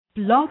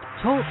Blog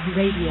Talk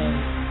Radio.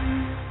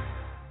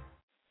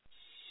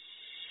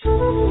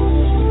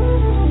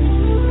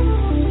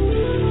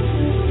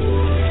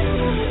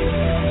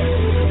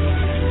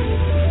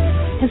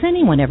 Has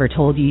anyone ever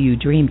told you you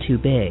dream too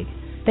big,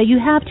 that you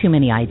have too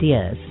many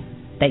ideas,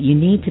 that you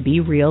need to be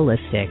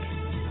realistic?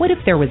 What if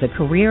there was a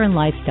career and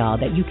lifestyle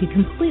that you could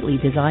completely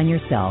design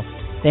yourself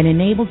that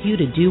enables you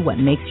to do what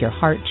makes your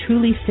heart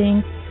truly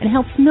sing and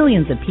helps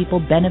millions of people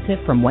benefit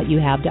from what you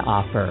have to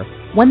offer?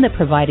 One that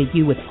provided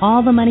you with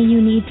all the money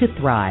you need to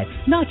thrive,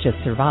 not just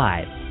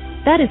survive.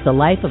 That is the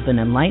life of an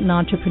enlightened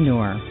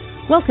entrepreneur.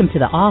 Welcome to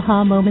the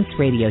Aha Moments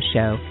radio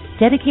show,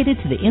 dedicated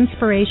to the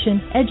inspiration,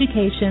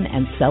 education,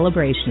 and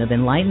celebration of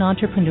enlightened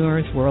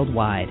entrepreneurs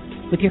worldwide,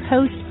 with your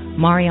host,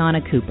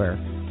 Mariana Cooper,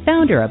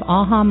 founder of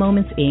Aha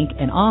Moments Inc.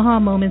 and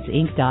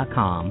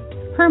AhaMomentsInc.com.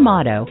 Her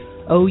motto,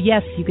 oh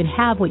yes, you can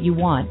have what you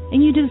want,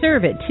 and you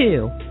deserve it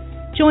too.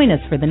 Join us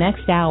for the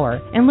next hour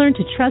and learn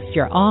to trust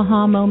your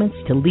aha moments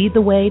to lead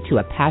the way to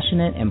a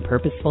passionate and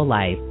purposeful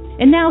life.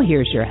 And now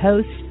here's your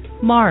host,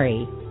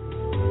 Mari.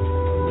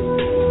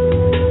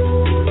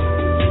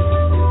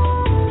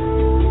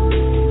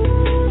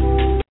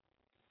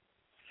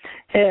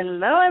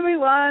 Hello,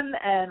 everyone,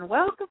 and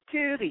welcome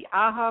to the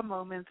Aha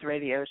Moments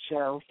radio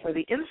show for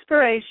the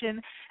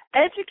inspiration,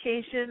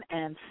 education,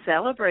 and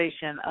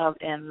celebration of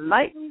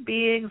enlightened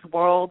beings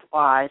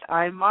worldwide.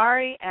 I'm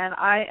Mari, and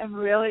I am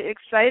really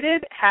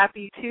excited.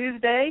 Happy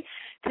Tuesday.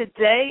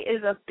 Today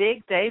is a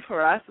big day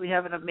for us. We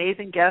have an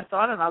amazing guest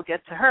on, and I'll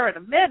get to her in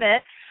a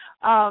minute.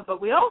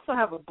 But we also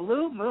have a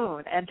blue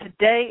moon, and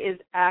today is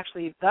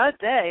actually the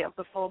day of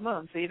the full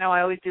moon. So,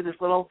 I always do this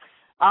little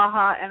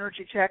aha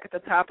energy check at the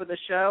top of the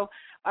show.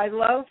 I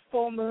love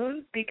full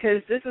moons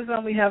because this is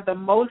when we have the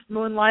most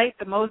moonlight,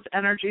 the most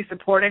energy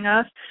supporting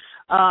us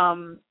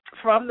from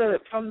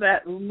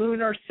that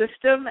lunar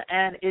system,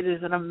 and it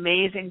is an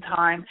amazing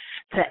time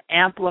to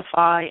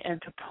amplify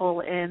and to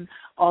pull in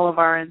all of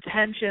our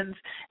intentions,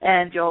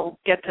 and you'll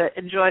get to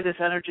enjoy this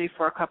energy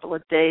for a couple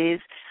of days.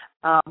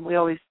 We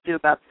always do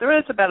there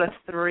is about a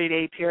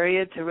 3-day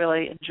period to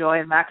really enjoy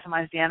and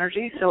maximize the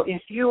energy. So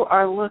if you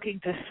are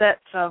looking to set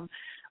some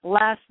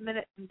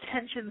last-minute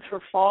intentions for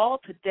fall,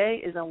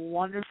 today is a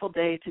wonderful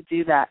day to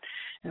do that.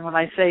 And when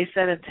I say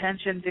set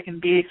intentions, it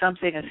can be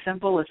something as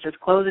simple as just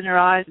closing your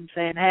eyes and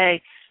saying,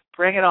 hey,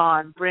 bring it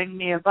on, bring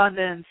me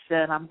abundance,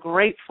 and I'm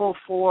grateful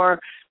for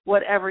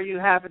whatever you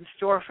have in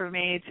store for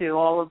me, to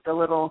all of the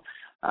little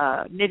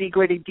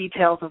nitty-gritty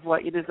details of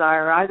what you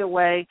desire. Either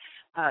way,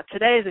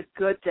 today is a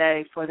good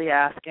day for the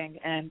asking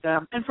and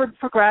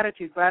for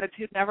gratitude.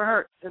 Gratitude never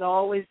hurts. It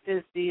always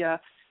is the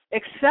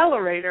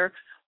accelerator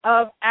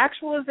of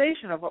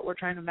actualization of what we're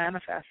trying to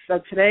manifest.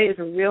 So today is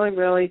a really,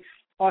 really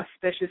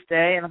auspicious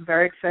day, and I'm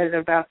very excited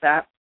about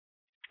that.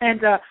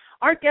 And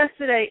our guest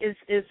today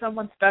is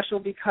someone special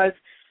because,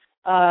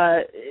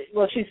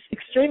 she's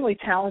extremely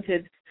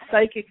talented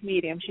psychic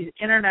medium. She's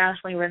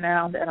internationally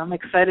renowned, and I'm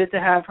excited to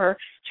have her.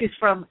 She's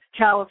from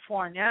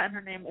California, and her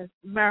name is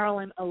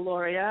Marilyn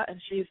Aluaria,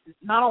 and she's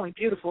not only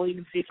beautiful, you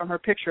can see from her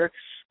picture,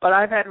 but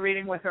I've had a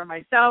reading with her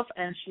myself,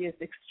 and she is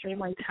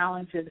extremely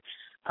talented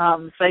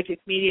psychic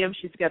medium.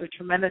 She's got a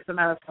tremendous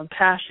amount of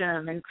compassion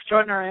and an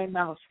extraordinary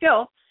amount of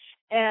skill.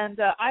 And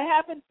I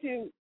happen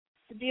to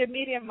be a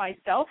medium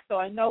myself, so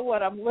I know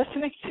what I'm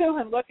listening to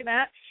and looking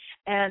at.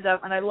 And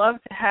I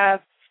love to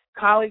have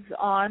colleagues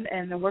on,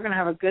 and we're going to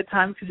have a good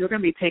time because we're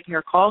going to be taking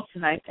your calls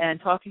tonight and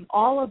talking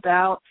all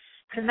about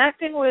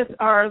connecting with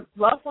our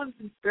loved ones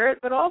in spirit,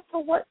 but also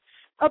what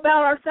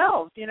about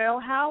ourselves,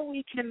 how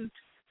we can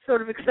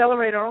sort of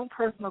accelerate our own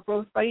personal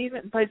growth by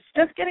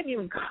just getting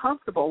even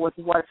comfortable with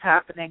what's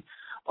happening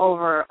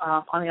over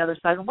on the other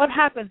side, and what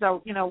happens,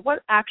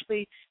 what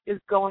actually is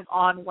going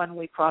on when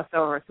we cross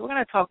over. So we're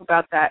going to talk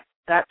about that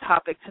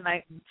topic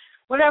tonight, and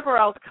whatever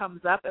else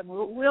comes up, and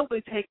we'll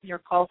be taking your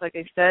calls. Like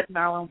I said,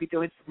 Marilyn will be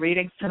doing some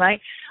readings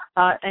tonight,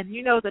 and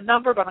you know the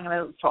number, but I'm going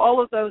to, for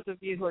all of those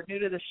of you who are new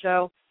to the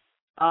show,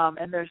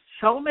 and there's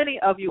so many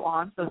of you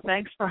on, so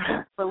thanks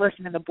for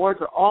listening. The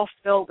boards are all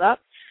filled up.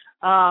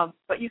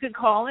 But you can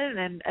call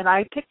in, and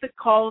I pick the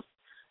calls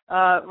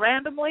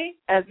randomly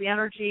as the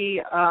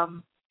energy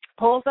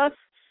pulls us.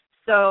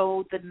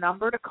 So the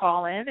number to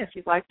call in, if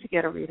you'd like to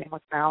get a reading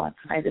with Marilyn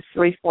tonight, is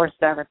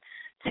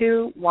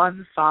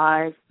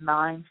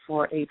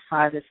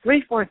 347-215-9485. It's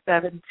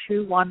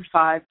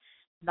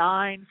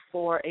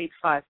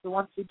 347-215-9485. So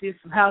once we do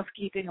some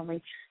housekeeping and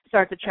we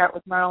start to chat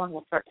with Marilyn,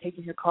 we'll start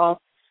taking your calls.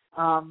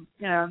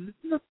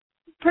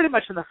 Pretty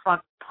much in the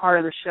front part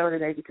of the show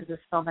today because there's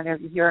so many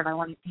of you here, and I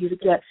want you to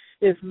get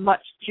as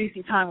much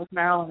juicy time with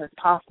Marilyn as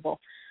possible.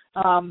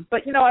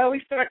 But, I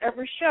always start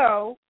every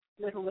show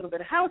with a little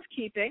bit of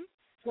housekeeping.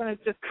 So I'm going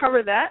to just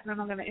cover that, and then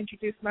I'm going to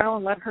introduce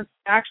Marilyn, let her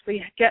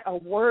actually get a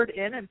word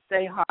in and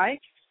say hi.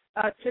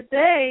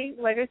 Today,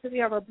 like I said, we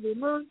have our blue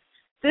moon.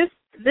 This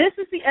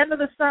is the end of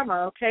the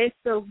summer, okay?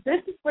 So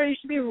this is where you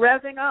should be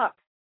revving up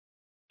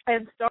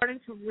and starting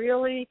to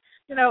really,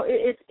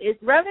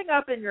 it's revving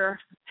up in your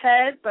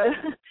head, but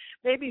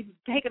maybe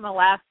taking the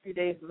last few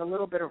days with a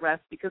little bit of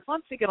rest, because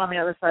once you get on the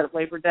other side of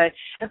Labor Day,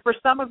 and for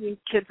some of you,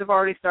 kids have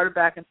already started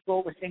back in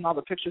school. We're seeing all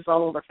the pictures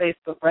all over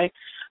Facebook, right?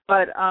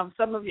 But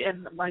some of you,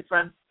 and my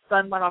friend's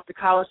son went off to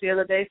college the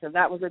other day, so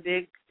that was a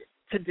big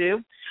to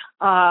do.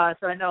 So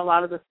I know a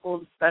lot of the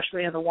schools,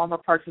 especially in the warmer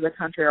parts of the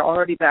country, are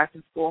already back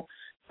in school.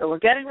 So we're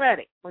getting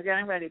ready.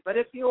 But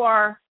if you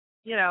are,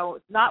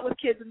 not with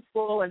kids in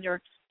school and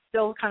you're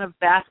still kind of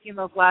basking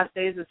those last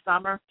days of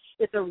summer,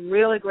 it's a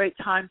really great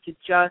time to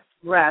just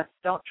rest.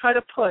 Don't try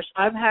to push.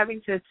 I'm having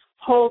to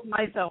hold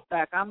myself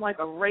back. I'm like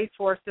a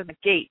racehorse in the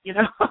gate,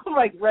 I'm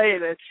like ready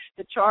to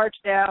charge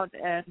down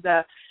and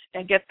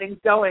get things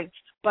going.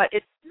 But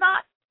it's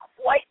not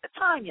quite the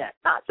time yet.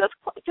 Not just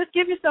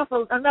give yourself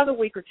another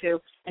week or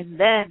two, and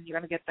then you're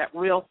going to get that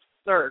real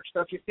surge. So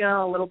if you're feeling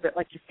a little bit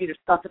like your feet are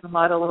stuck in the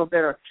mud a little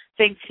bit, or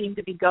things seem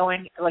to be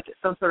going like it's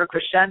some sort of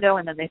crescendo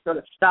and then they sort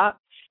of stop,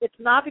 it's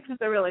not because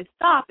they're really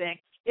stopping.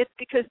 It's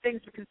because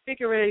things are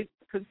configuring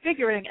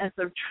and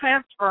sort of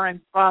transferring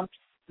from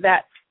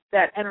that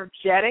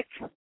energetic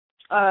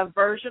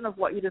version of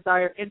what you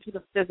desire into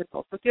the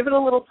physical. So give it a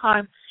little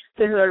time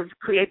to sort of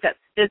create that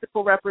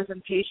physical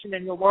representation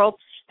in your world,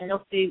 and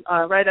you'll see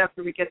right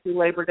after we get through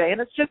Labor Day.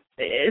 And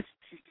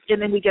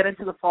and then we get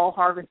into the fall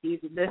harvest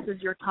season. This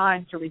is your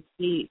time to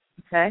receive,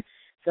 okay?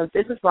 So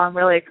this is why I'm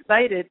really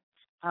excited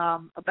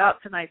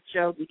about tonight's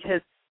show,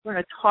 because we're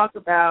going to talk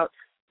about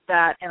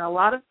that. And a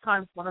lot of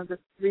times one of the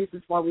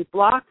reasons why we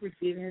block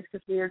receiving is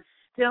because we're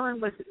dealing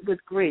with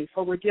grief,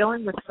 or we're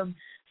dealing with some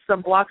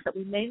blocks that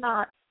we may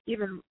not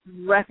even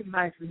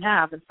recognize we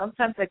have. And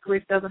sometimes that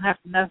grief doesn't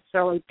have to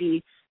necessarily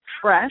be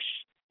fresh.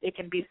 It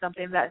can be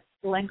something that's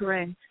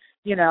lingering,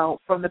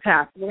 from the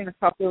past. We're going to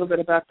talk a little bit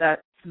about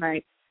that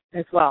tonight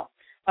as well.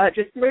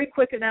 Just 3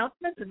 quick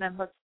announcements, and then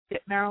let's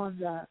get Marilyn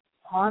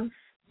on.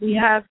 We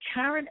have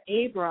Karen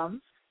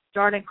Abrams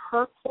starting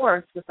her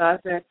course with us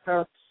at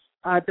her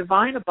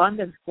Divine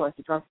Abundance course.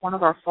 It's one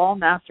of our fall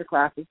master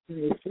classes. It's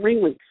going to be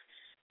 3 weeks.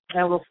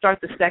 And we'll start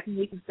the second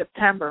week in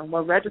September, and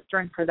we're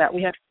registering for that.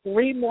 We have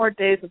 3 more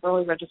days of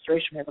early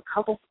registration. We have a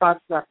couple spots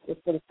left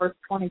for the first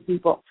 20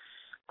 people.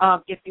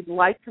 If you'd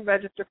like to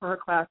register for her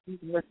class, you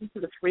can listen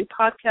to the 3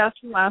 podcasts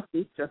from last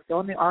week. They're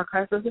still in the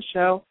archives of the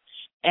show.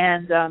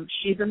 And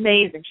she's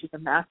amazing. She's a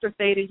master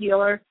theta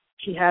healer.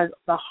 She has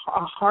a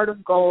heart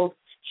of gold.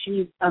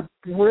 She's a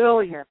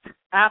brilliant,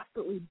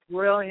 absolutely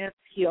brilliant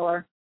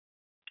healer.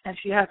 And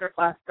she has her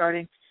class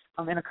starting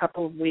in a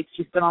couple of weeks.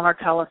 She's been on our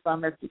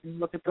telesummits. You can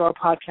look at our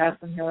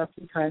podcast and hear her a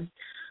few times.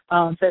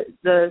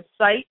 The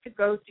site to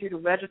go to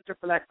register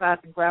for that class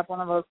and grab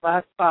one of those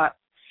last spots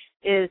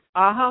is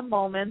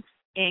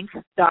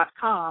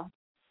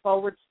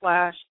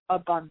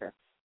ahamomentsinc.com/abundance.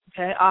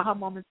 Okay,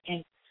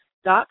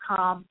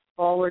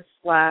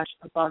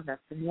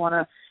 ahamomentsinc.com/abundance. And you want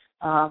to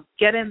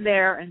get in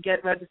there and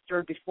get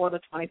registered before the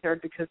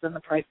 23rd, because then the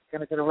price is going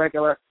to go to the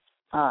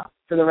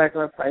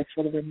regular price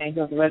for the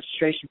remainder of the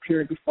registration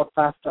period before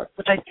class starts,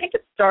 which I think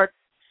it starts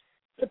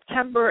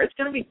September. It's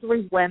going to be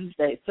 3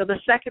 Wednesdays. So the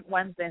second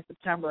Wednesday in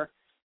September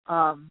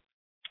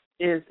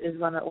is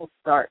when it will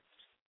start.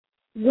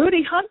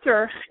 Rudy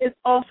Hunter is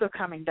also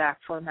coming back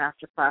for a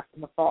master class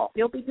in the fall.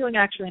 He'll be doing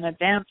actually an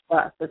advanced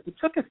class. So he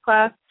took his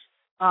class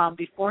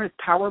before his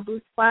Power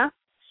Boost class.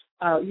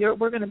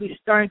 We're going to be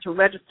starting to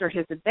register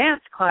his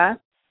advanced class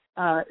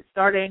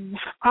starting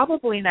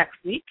probably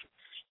next week.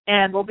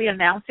 And we'll be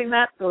announcing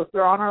that. So if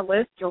you're on our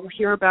list, you'll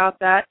hear about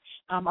that.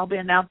 I'll be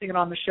announcing it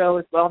on the show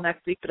as well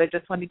next week, but I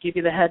just wanted to give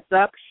you the heads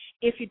up.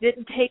 If you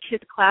didn't take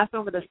his class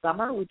over the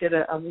summer, we did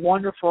a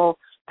wonderful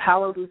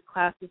Power Boost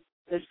class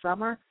this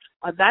summer.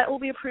 That will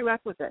be a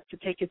prerequisite to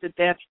take his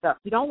advanced stuff.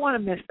 You don't want to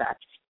miss that.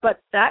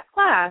 But that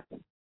class,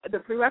 the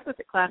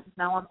prerequisite class, is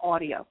now on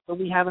audio. So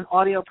we have an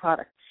audio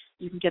product.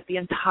 You can get the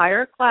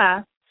entire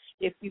class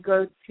if you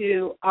go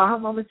to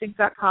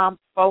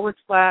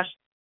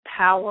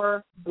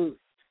ahamomentsinc.com/Power Boost.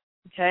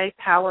 Okay,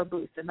 Power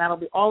Boost, and that'll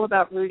be all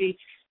about Rudy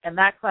and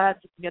that class.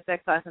 You can get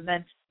that class, and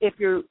then if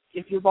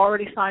you've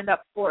already signed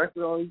up for it,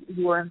 if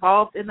you were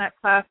involved in that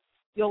class,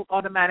 you'll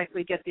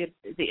automatically get the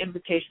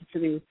invitation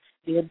to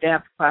the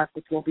advanced class,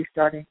 which will be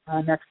starting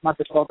next month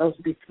as well. Those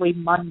will be 3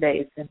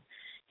 Mondays in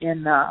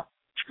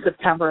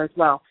September as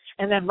well.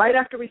 And then right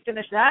after we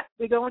finish that,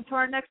 we go into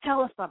our next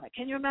telesummit.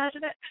 Can you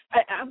imagine it?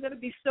 I'm going to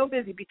be so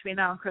busy between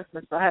now and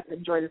Christmas, so I have to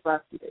enjoy this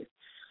last few days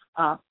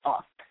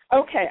off.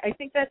 Okay, I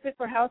think that's it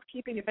for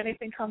housekeeping. If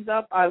anything comes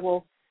up, I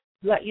will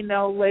let you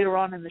know later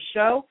on in the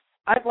show.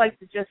 I'd like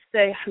to just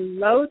say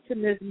hello to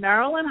Ms.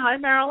 Marilyn. Hi,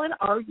 Marilyn.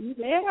 Are you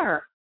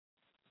there?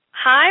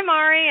 Hi,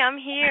 Mari. I'm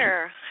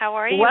here. How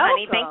are you,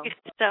 Welcome. honey?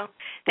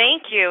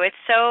 Thank you.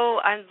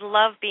 I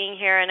love being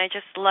here, and I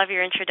just love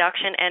your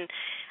introduction. And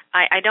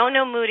I don't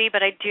know Moody,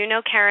 but I do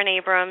know Karen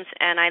Abrams,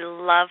 and I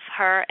love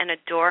her and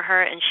adore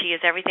her, and she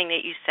is everything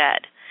that you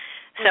said.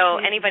 So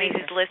anybody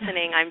who's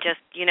listening, I'm just,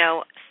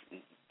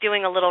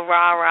 doing a little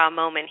rah-rah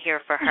moment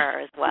here for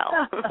her as well.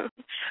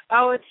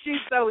 Oh, and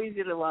she's so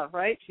easy to love,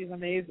 right? She's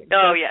amazing.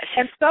 Oh, yeah.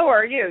 And so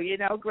are you,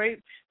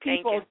 great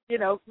people.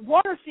 Thank you.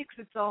 Water seeks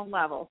its own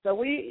level.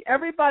 So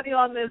everybody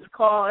on this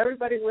call,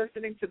 everybody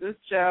listening to this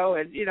show,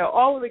 and,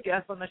 all of the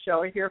guests on the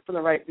show are here for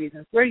the right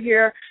reasons. We're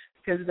here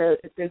because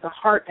there's a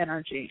heart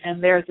energy,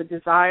 and there's a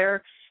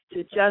desire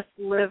to just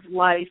live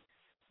life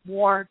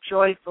more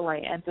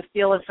joyfully and to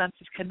feel a sense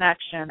of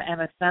connection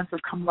and a sense of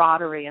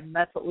camaraderie. And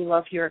that's what we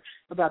love here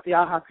about the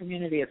AHA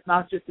community. It's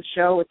not just a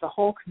show, it's a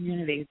whole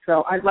community.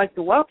 So I'd like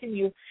to welcome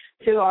you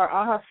to our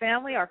AHA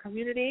family, our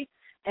community,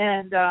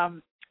 and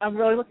I'm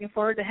really looking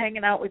forward to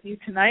hanging out with you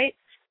tonight.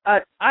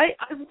 I'd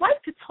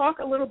like to talk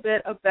a little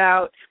bit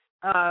about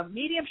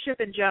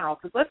mediumship in general,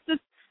 because let's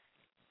just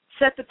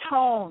set the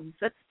tone.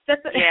 Let's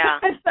set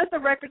the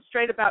record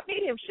straight about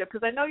mediumship,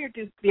 because I know you're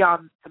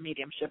beyond the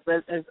mediumship,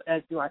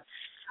 as do I.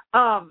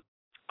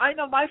 I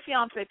know my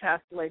fiance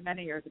passed away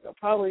many years ago,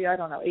 probably,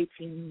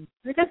 17,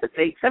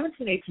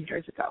 18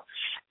 years ago.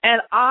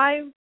 And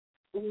I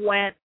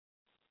went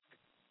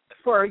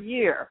for a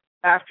year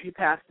after he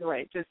passed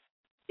away, just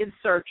in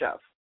search of,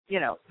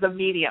 the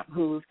medium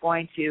who was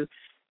going to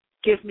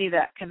give me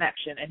that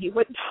connection. And he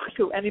wouldn't talk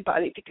to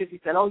anybody because he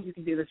said, you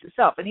can do this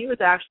yourself. And he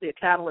was actually a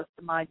catalyst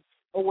to my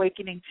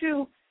awakening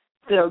to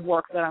the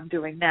work that I'm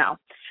doing now.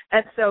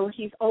 And so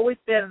he's always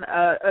been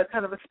a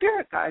kind of a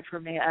spirit guide for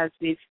me as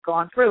we've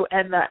gone through.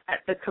 And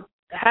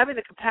having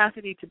the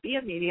capacity to be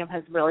a medium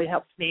has really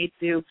helped me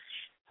to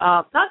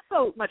not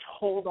so much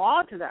hold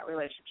on to that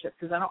relationship,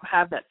 because I don't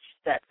have that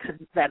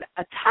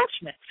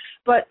attachment,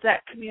 but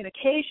that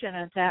communication,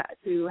 and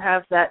to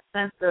have that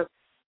sense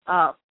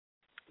of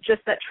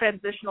just that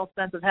transitional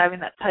sense of having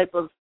that type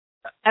of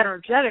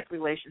energetic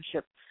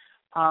relationship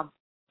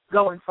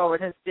going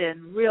forward has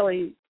been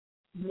really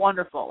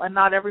wonderful. And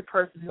not every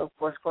person who, of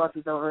course,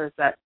 crosses over is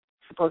that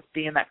supposed to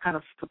be in that kind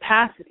of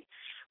capacity.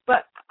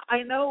 But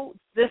I know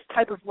this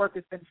type of work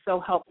has been so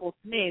helpful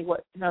to me,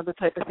 the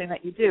type of thing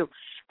that you do.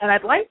 And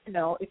I'd like to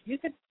know if you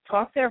could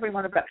talk to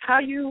everyone about how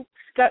you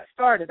got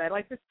started. I'd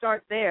like to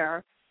start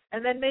there,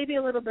 and then maybe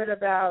a little bit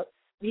about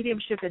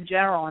mediumship in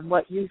general and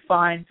what you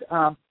find,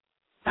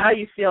 how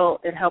you feel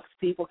it helps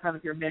people, kind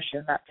of your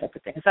mission, that type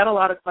of thing. Is that a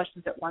lot of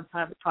questions at one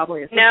time? It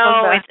probably is.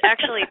 No, it's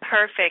actually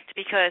perfect,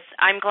 because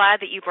I'm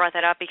glad that you brought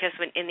that up, because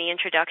in the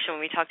introduction when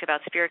we talked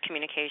about spirit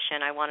communication,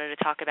 I wanted to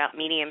talk about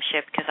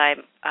mediumship, because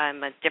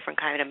I'm a different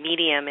kind of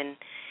medium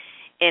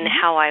in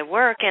how I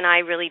work, and I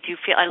really do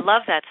feel, I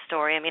love that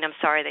story. I mean, I'm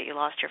sorry that you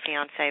lost your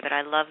fiancé, but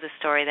I love the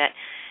story that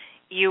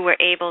you were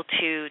able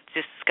to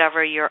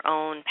discover your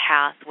own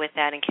path with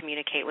that and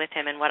communicate with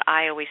him. And what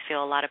I always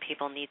feel a lot of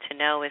people need to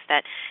know is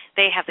that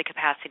they have the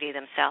capacity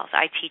themselves.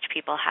 I teach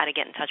people how to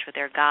get in touch with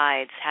their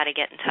guides, how to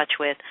get in touch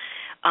with,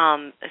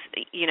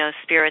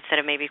 spirits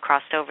that have maybe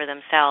crossed over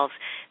themselves.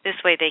 This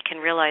way they can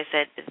realize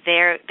that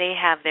they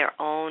have their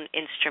own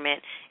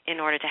instrument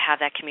in order to have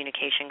that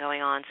communication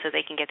going on, so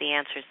they can get the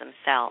answers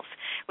themselves,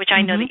 which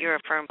I know that you're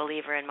a firm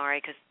believer in,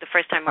 Mari, because the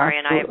first time Mari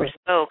and I ever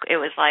spoke, it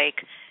was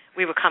like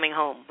we were coming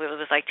home. It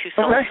was like two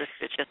souls.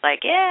 It's just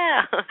like,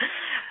 yeah.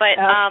 But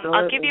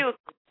I'll give you a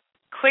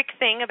quick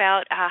thing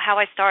about how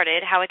I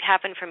started, how it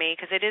happened for me,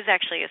 because it is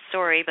actually a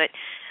story.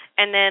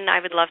 And then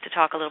I would love to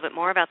talk a little bit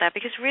more about that,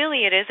 because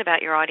really it is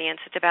about your audience.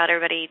 It's about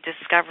everybody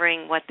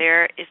discovering what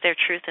their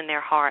truth in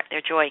their heart,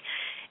 their joy.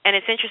 And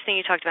it's interesting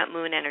you talked about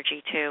moon energy,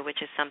 too,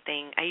 which is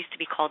something, I used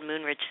to be called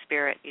Moonridge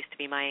Spirit, used to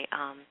be my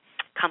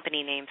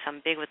company name, so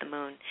I'm big with the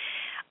moon.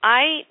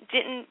 I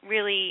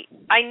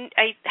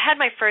had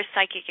my first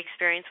psychic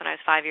experience when I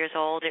was 5 years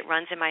old. It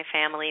runs in my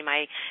family.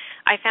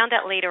 I found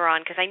out later on,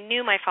 because I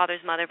knew my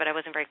father's mother, but I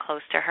wasn't very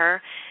close to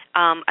her.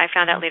 I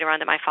found out later on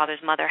that my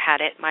father's mother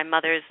had it. My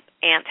mother's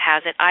aunt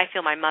has it. I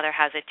feel my mother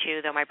has it too,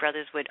 though my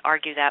brothers would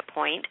argue that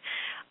point.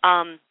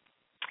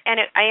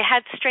 I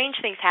had strange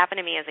things happen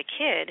to me as a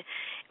kid,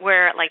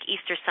 where like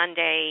Easter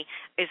Sunday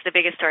is the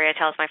biggest story I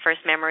tell. It's my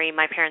first memory.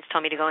 My parents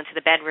told me to go into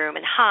the bedroom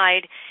and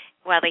hide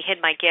while they hid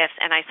my gifts,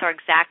 and I saw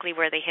exactly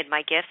where they hid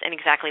my gifts and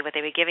exactly what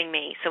they were giving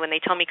me. So when they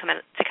told me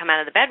to come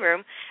out of the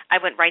bedroom, I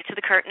went right to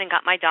the curtain and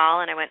got my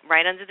doll, and I went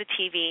right under the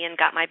TV and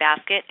got my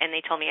basket, and they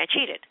told me I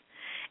cheated.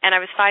 And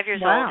I was 5 years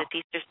old. It's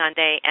Easter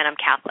Sunday, and I'm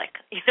Catholic.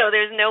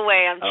 There's no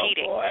way I'm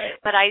cheating. Boy.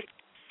 But I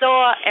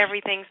saw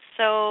everything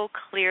so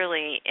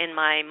clearly in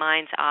my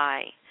mind's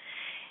eye.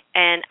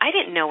 And I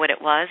didn't know what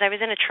it was. I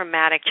was in a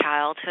traumatic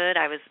childhood.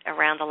 I was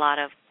around a lot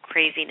of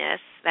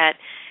craziness, that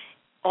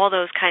all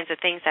those kinds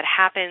of things that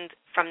happened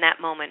from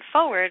that moment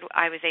forward,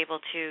 I was able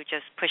to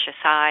just push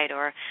aside,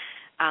 or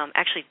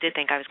actually did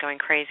think I was going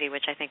crazy,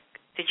 which I think,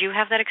 did you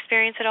have that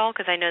experience at all?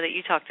 Because I know that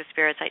you talk to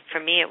spirits. For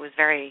me, it was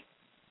very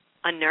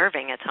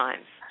unnerving at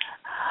times.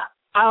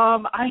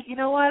 You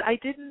know what? I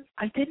didn't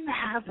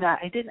have that.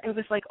 It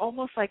was like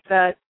almost like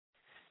a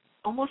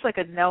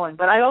knowing,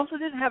 but I also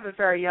didn't have it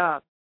very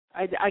young.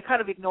 I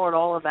kind of ignored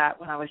all of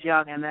that when I was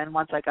young, and then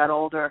once I got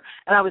older,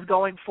 and I was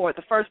going for it,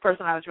 the first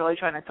person I was really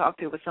trying to talk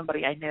to was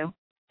somebody I knew,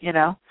 you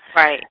know?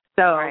 Right.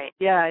 So, right.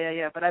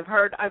 yeah. But I've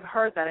heard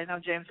that. I know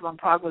James Von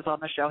Prague was on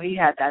the show. He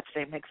had that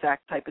same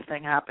exact type of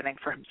thing happening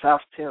for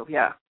himself, too.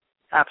 Yeah,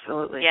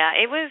 absolutely. Yeah,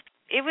 it was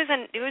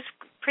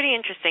pretty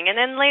interesting. And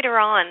then later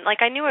on,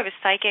 like, I knew I was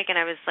psychic and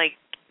I was, like,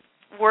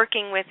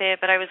 working with it,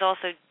 but I was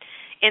also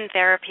in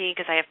therapy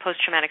because I have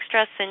post-traumatic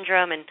stress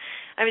syndrome, and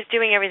I was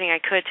doing everything I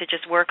could to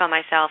just work on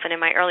myself. And in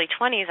my early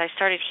 20s, I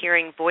started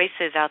hearing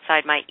voices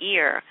outside my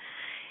ear,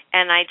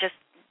 and I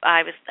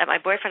was at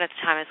my boyfriend at the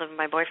time. I was living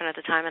with my boyfriend at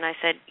the time, and I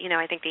said,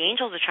 I think the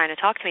angels are trying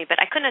to talk to me,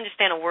 but I couldn't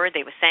understand a word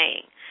they were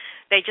saying.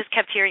 They just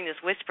kept hearing this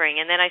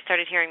whispering, and then I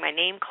started hearing my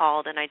name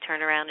called, and I'd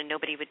turn around and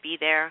nobody would be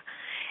there.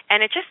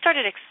 And it just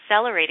started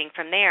accelerating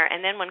from there.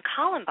 And then when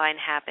Columbine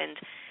happened,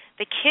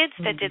 the kids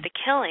that did the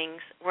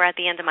killings were at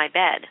the end of my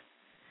bed.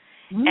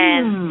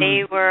 And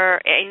they were,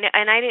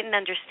 and I didn't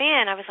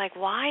understand. I was like,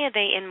 why are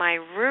they in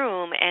my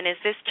room? And is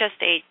this just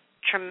a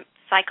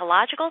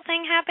psychological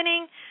thing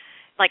happening?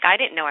 Like, I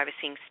didn't know I was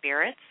seeing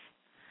spirits.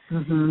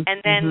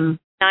 And then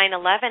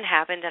 9/11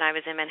 happened, and I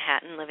was in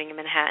Manhattan, living in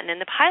Manhattan, and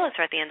the pilots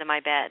were at the end of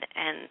my bed,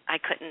 and I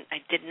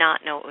did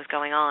not know what was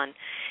going on.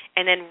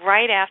 And then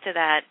right after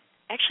that,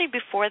 actually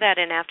before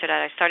that and after that,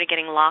 I started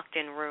getting locked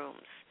in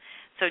rooms.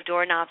 So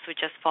doorknobs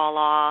would just fall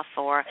off,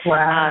 or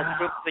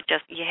rooms would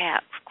just,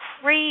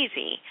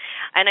 crazy.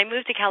 And I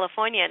moved to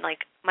California, and,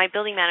 like, my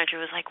building manager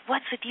was like,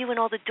 what's with you and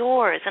all the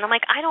doors? And I'm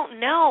like, I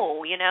don't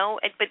know,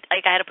 But,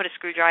 like, I had to put a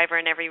screwdriver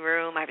in every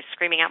room. I was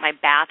screaming out my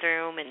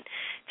bathroom and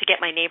to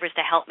get my neighbors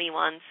to help me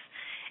once.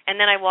 And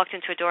then I walked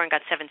into a door and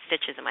got 7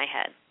 stitches in my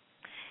head.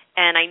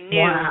 And I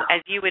knew,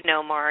 as you would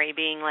know, Mari,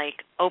 being,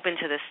 like, open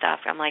to this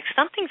stuff, I'm like,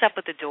 something's up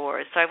with the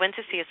doors. So I went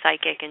to see a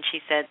psychic, and she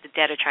said, the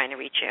dead are trying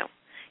to reach you.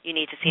 You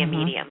need to see a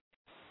medium.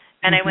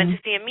 And I went to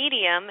see a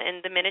medium,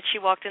 and the minute she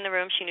walked in the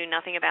room, she knew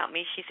nothing about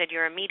me. She said,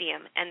 you're a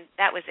medium, and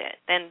that was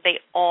it. Then they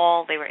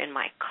were in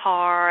my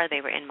car, they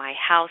were in my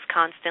house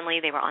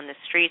constantly, they were on the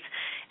streets,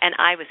 and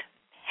I was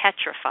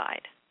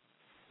petrified.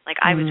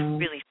 Like, I was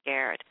really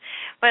scared.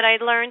 But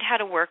I learned how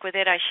to work with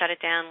it. I shut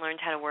it down,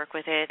 learned how to work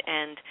with it,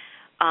 and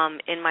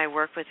in my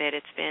work with it,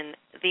 it's been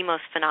the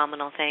most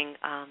phenomenal thing.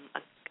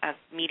 A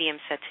medium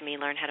said to me,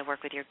 learn how to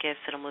work with your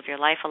gifts. It'll move your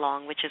life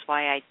along, which is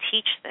why I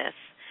teach this.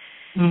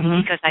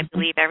 Because I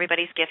believe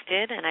everybody's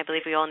gifted, and I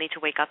believe we all need to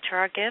wake up to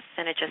our gifts,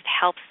 and it just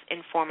helps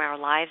inform our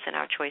lives and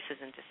our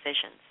choices and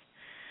decisions.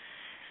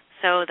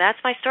 So that's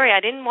my story. I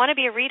didn't want to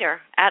be a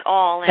reader at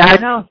all. And I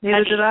know,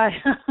 neither did I.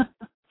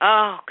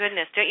 Oh,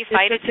 goodness. Don't you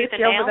fight it tooth and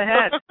nail? Over the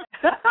head.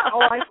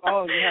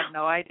 You have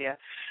no idea.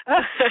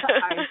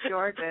 I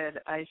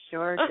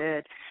sure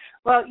did.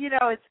 Well,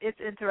 it's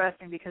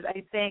interesting because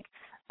I think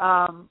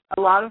a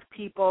lot of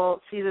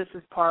people see this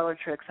as parlor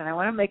tricks, and I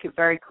want to make it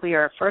very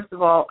clear. First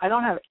of all, I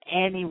don't have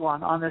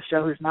anyone on this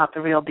show who's not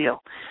the real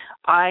deal.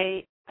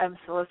 I am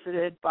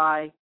solicited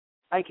by,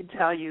 I can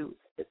tell you,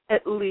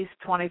 at least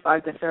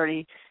 25 to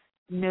 30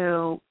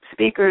 new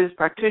speakers,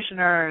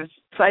 practitioners,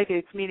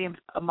 psychics, mediums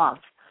a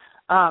month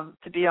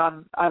to be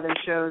on other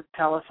shows,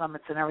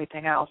 telesummits, and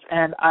everything else.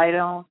 And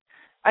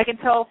I can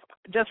tell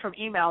just from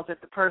emails if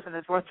the person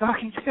is worth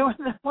talking to, and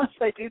then once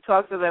I do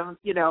talk to them,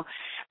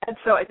 And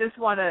so I just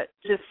want to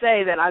just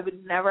say that I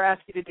would never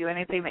ask you to do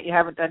anything that you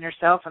haven't done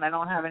yourself, and I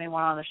don't have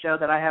anyone on the show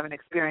that I haven't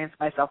experienced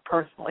myself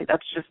personally.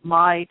 That's just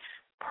my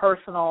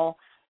personal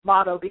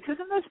motto, because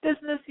in this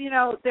business,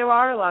 there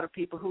are a lot of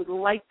people who would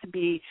like to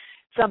be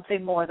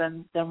something more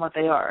than what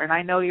they are, and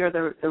I know you're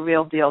the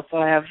real deal, so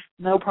I have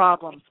no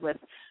problems with,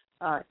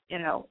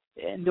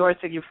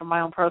 endorsing you from my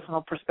own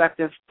personal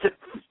perspective to,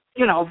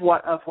 of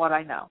what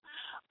I know.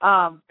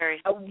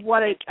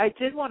 What I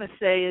did want to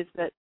say is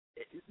that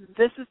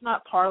this is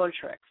not parlor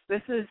tricks.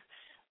 This is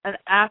an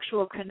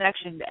actual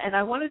connection, and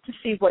I wanted to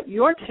see what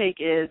your take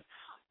is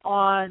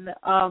on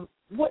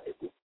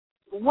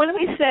when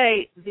we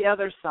say the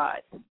other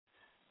side,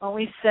 when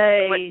we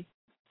say,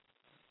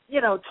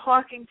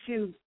 talking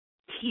to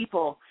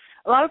people.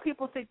 A lot of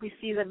people think we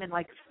see them in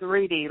like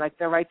 3D, like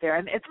they're right there.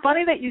 And it's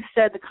funny that you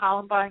said the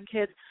Columbine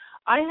kids.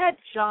 I had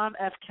John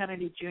F.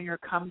 Kennedy Jr.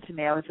 come to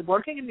me. I was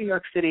working in New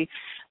York City,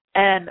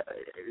 and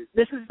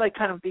this is like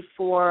kind of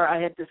before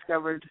I had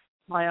discovered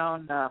my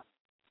own,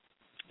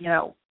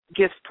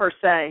 gifts per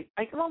se.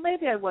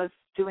 Maybe I was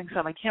doing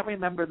some. I can't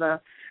remember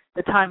the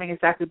timing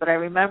exactly, but I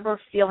remember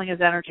feeling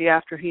his energy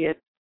after he had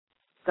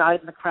died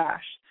in the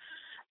crash.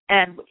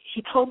 And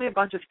he told me a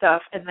bunch of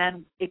stuff, and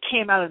then it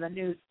came out in the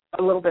news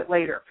a little bit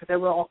later because they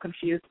were all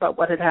confused about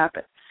what had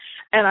happened.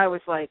 And I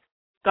was like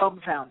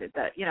dumbfounded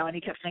that, and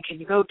he kept saying, can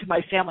you go to my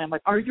family? I'm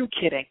like, are you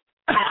kidding?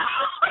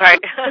 Right.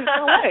 There's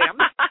no way.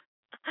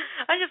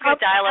 I'm just going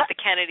to dial up the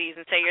Kennedys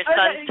and say your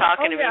son's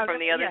talking to me from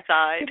the other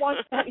side.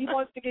 He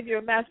wants to give you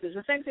a message.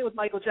 The same thing with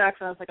Michael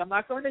Jackson. I was like, I'm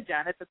not going to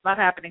Janet. It's not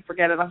happening.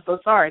 Forget it. I'm so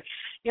sorry.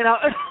 Give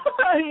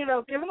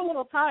it a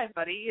little time,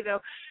 buddy.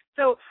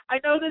 So I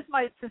know this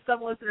might, to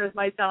some listeners,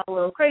 might sound a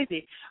little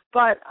crazy,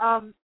 but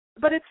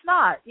it's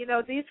not.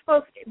 These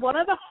folks, one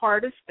of the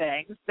hardest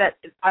things that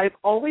I've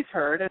always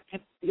heard,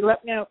 and you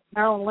let me know,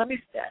 Marilyn, let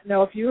me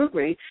know if you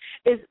agree,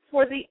 is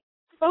for the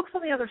folks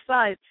on the other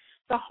side,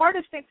 the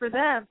hardest thing for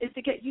them is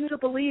to get you to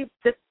believe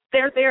that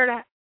they're there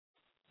to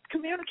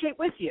communicate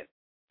with you.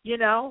 You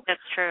know, that's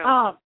true.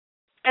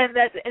 And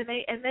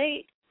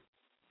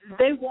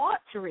they want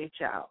to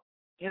reach out.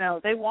 You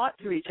know, they want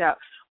to reach out.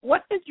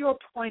 What is your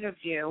point of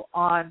view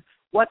on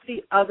what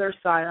the other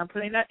side, I'm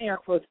putting that in air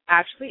quotes,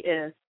 actually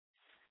is,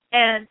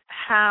 and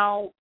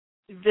how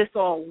this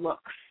all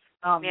looks?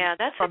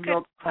 That's from a good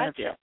your point question. of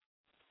view.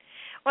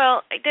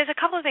 Well, there's a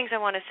couple of things I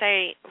want to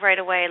say right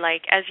away.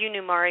 Like, as you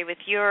knew, Mari, with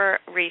your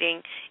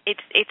reading,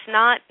 it's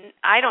not,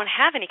 I don't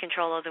have any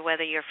control over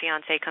whether your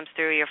fiancé comes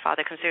through or your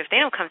father comes through. If they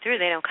don't come through,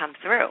 they don't come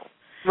through.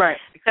 Right,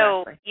 exactly.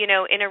 So, you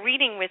know, in a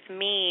reading with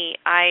me,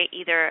 I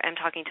either am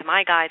talking to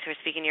my guides who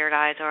are speaking to your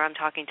guides, or I'm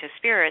talking to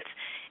spirits,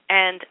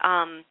 and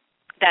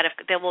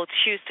that will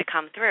choose to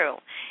come through.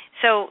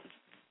 So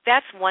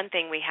that's one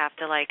thing we have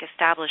to, like,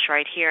 establish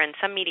right here. And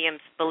some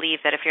mediums believe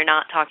that if you're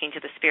not talking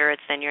to the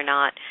spirits, then you're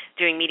not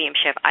doing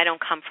mediumship. I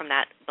don't come from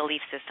that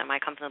belief system.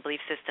 I come from the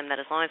belief system that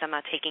as long as I'm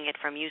not taking it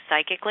from you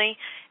psychically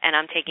and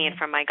I'm taking it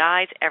from my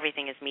guides,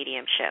 everything is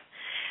mediumship.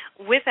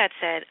 With that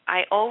said,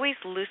 I always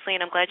loosely,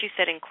 and I'm glad you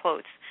said in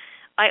quotes,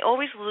 I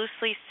always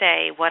loosely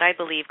say what I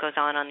believe goes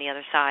on the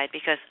other side,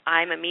 because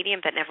I'm a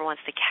medium that never wants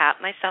to cap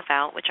myself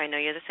out, which I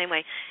know you're the same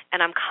way,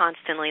 and I'm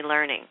constantly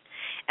learning.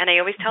 And I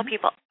always tell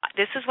people,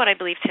 this is what I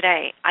believe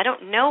today. I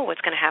don't know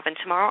what's going to happen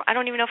tomorrow. I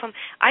don't even know if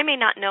I may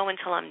not know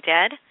until I'm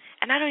dead,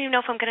 and I don't even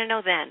know if I'm going to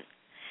know then.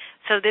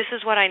 So this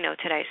is what I know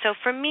today. So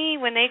for me,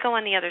 when they go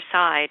on the other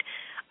side,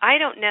 I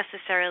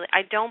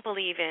don't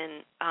believe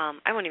in,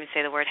 I won't even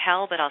say the word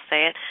hell, but I'll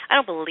say it. I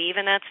don't believe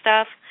in that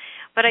stuff.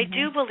 But I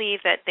do believe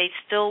that they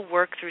still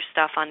work through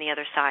stuff on the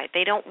other side.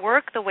 They don't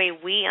work the way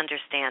we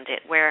understand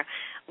it, where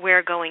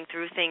we're going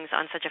through things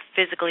on such a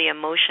physically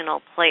emotional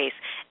place.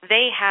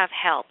 They have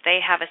help. They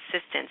have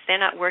assistance. They're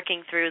not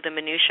working through the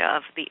minutia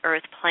of the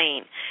earth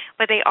plane,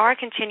 but they are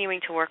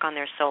continuing to work on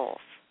their souls.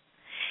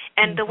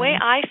 And the way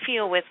I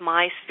feel with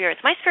my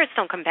spirits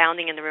don't come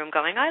bounding in the room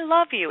going, I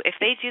love you. If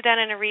they do that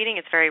in a reading,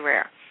 it's very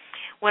rare.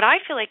 What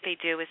I feel like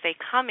they do is they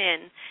come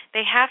in,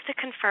 they have to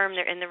confirm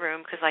they're in the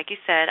room, because like you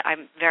said,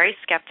 I'm very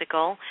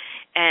skeptical,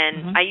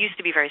 and I used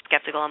to be very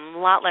skeptical. I'm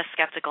a lot less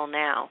skeptical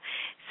now.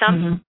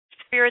 Some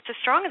spirits are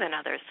stronger than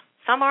others.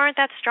 Some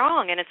aren't that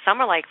strong, and some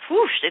are like,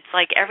 whoosh, it's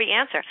like every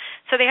answer.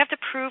 So they have to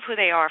prove who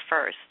they are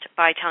first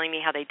by telling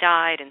me how they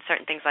died and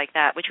certain things like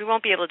that, which we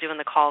won't be able to do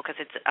in the call because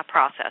it's a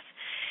process.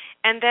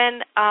 And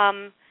then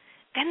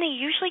they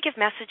usually give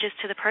messages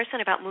to the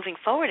person about moving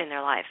forward in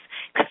their lives.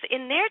 Because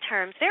in their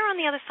terms, they're on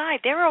the other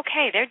side. They're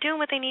okay. They're doing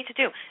what they need to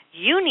do.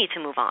 You need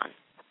to move on.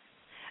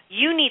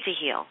 You need to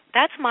heal.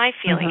 That's my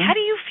feeling. How do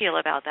you feel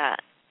about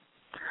that?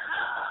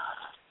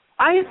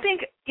 I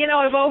think,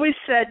 I've always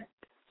said,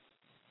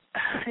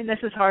 and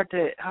this is hard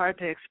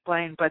to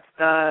explain, but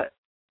the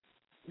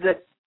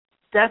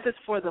death is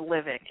for the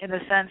living, in the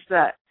sense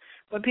that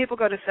when people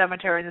go to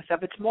cemeteries and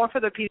stuff, it's more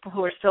for the people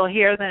who are still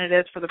here than it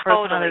is for the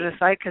person on the other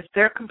side, because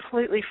they're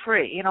completely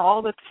free.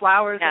 All the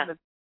flowers and the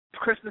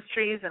Christmas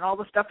trees and all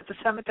the stuff at the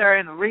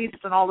cemetery and the wreaths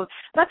and all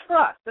that's for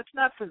us. That's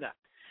not for them.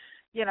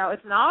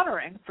 It's an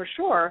honoring for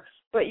sure,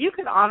 but you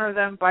can honor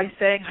them by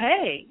saying,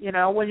 hey,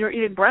 when you're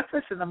eating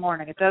breakfast in the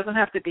morning, it doesn't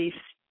have to be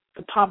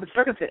the pomp and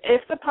circumstance.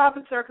 If the pomp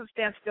and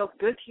circumstance feels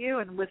good to you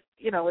and with,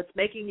 it's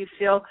making you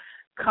feel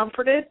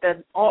comforted,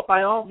 then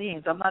by all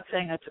means. I'm not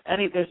saying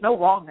there's no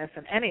wrongness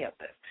in any of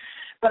this,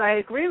 but I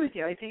agree with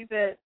you. I think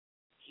that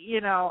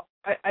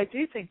I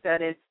do think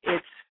that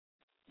it's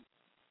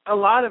a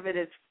lot of it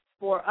is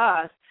for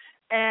us,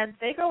 and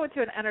they go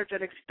into an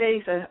energetic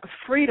space of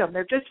freedom.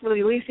 They're just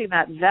releasing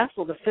that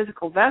vessel, the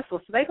physical vessel,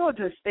 so they go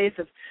into a space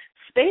of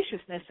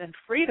spaciousness and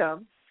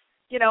freedom.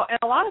 And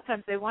a lot of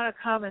times they want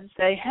to come and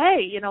say,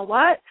 hey, you know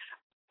what?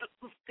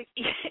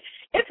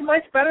 It's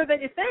much better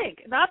than you think.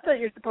 Not that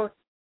you're supposed to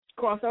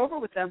cross over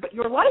with them, but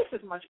your life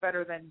is much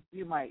better than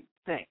you might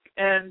think,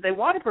 and they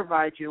want to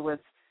provide you with,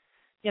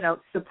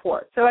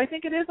 support. So I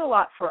think it is a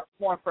lot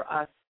more for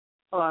us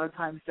a lot of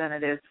times than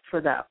it is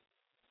for them.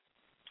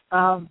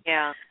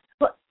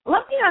 But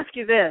let me ask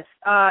you this: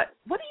 what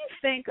do you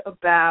think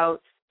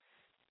about?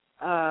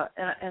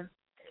 And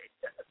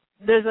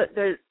there's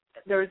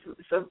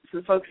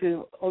some folks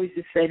who always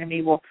just say to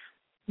me, well,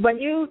 when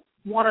you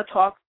want to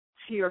talk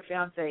to your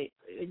fiance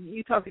and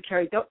you talk to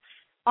Carrie,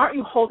 aren't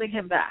you holding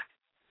him back?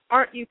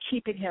 Aren't you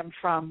keeping him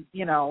from,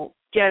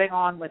 getting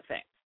on with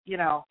things?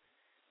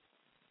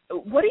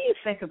 What do you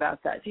think about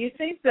that? Do you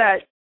think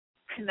that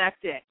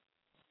connecting,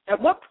 at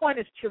what point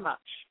is too much?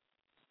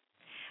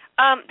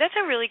 That's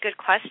a really good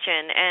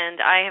question, and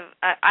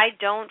I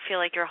don't feel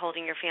like you're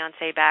holding your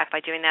fiancé back by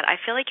doing that. I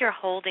feel like you're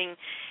holding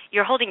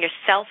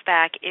yourself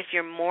back if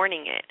you're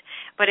mourning it.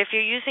 But if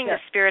you're using the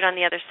spirit on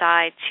the other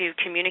side to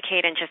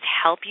communicate and just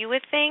help you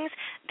with things,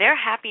 they're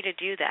happy to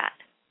do that.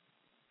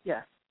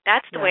 Yeah.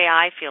 That's the way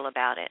I feel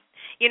about it.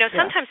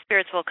 Sometimes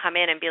spirits will come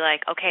in and be like,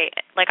 okay,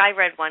 like I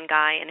read one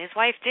guy and his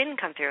wife didn't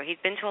come through.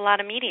 He'd been to a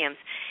lot of mediums.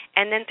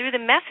 And then through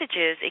the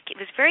messages, it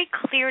was very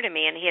clear to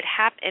me, and he had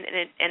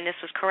and this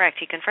was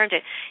correct, he confirmed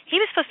it. He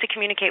was supposed to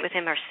communicate with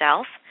him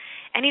herself,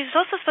 And he was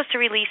also supposed to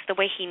release the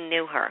way he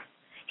knew her.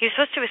 He was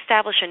supposed to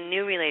establish a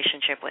new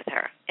relationship with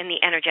her in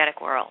the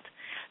energetic world,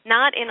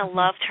 not in a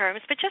love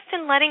terms, but just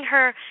in letting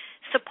her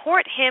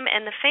support him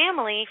and the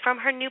family from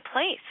her new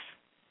place.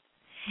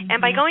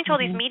 And by going to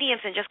all these mediums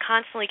and just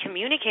constantly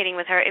communicating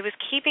with her, it was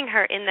keeping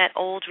her in that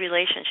old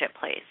relationship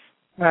place.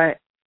 Right.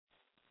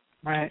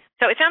 Right.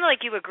 So it sounded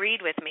like you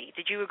agreed with me.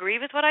 Did you agree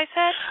with what I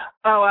said?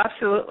 Oh,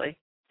 absolutely.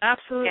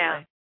 Absolutely.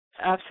 Yeah.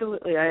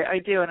 Absolutely. I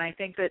do. And I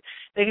think that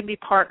they can be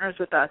partners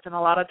with us. And a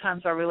lot of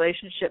times our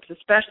relationships,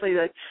 especially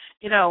like,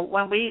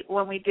 when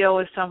we deal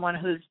with someone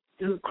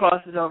who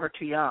crosses over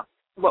too young,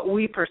 what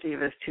we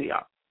perceive as too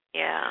young.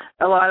 Yeah.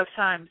 A lot of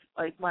times,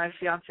 like my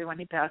fiance, when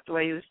he passed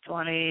away, he was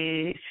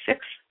 26.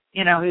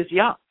 He was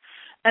young.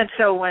 And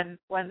so when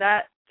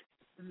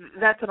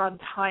that's an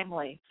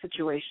untimely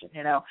situation,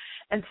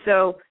 And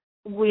so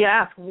we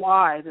ask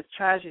why this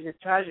tragedy.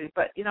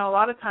 But, a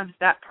lot of times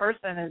that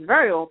person is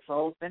very old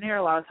soul, been here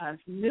a lot of times,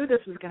 knew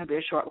this was going to be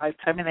a short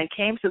lifetime, and they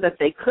came so that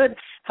they could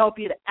help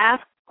you to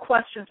ask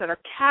questions that are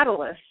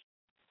catalysts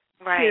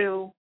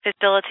to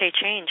facilitate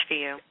change for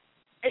you.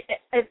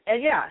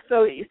 And yeah,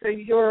 so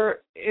you're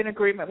in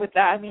agreement with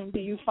that. I mean, do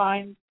you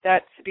find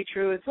that to be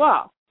true as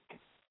well?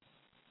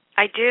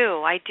 I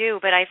do,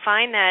 but I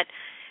find that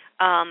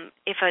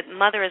if a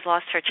mother has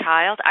lost her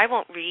child, I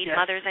won't read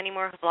mothers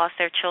anymore who've lost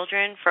their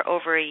children for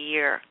over a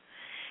year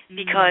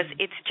because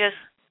it's just,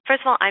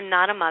 first of all, I'm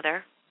not a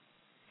mother.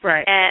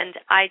 Right. And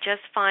I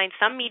just find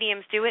some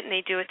mediums do it, and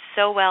they do it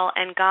so well,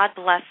 and God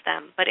bless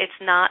them, but it's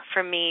not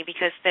for me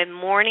because the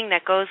mourning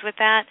that goes with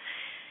that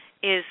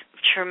is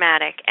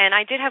traumatic. And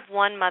I did have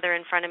one mother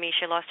in front of me.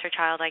 She lost her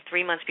child like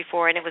 3 months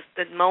before, and it was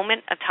the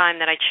moment of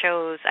time that I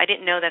chose. I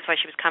didn't know that's why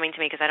she was coming to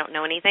me because I don't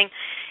know anything.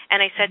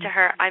 And I said to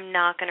her, I'm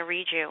not going to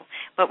read you,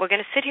 but we're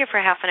going to sit here for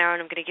half an hour, and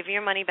I'm going to give you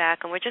your money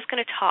back, and we're just going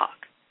to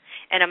talk.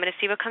 And I'm going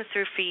to see what comes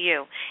through for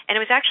you. And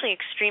it was actually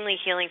extremely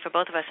healing for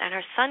both of us. And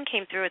her son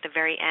came through at the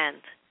very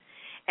end,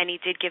 and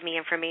he did give me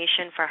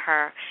information for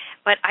her.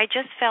 But I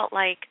just felt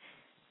like,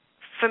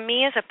 for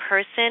me as a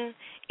person,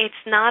 it's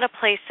not a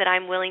place that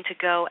I'm willing to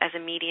go as a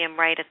medium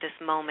right at this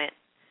moment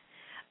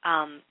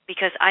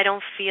because I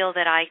don't feel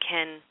that I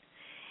can.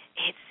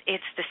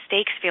 It's the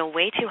stakes feel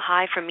way too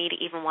high for me to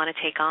even want to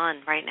take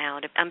on right now.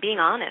 I'm being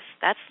honest.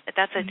 That's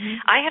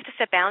I have to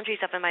set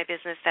boundaries up in my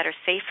business that are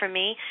safe for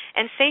me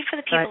and safe for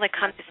the people that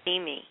come to see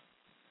me.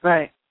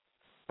 Right.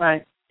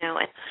 Right. And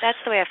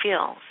that's the way I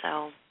feel.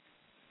 So.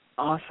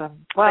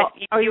 Awesome. Well,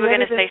 you were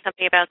going to say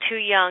something about too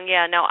young.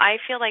 Yeah. No,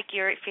 I feel like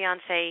your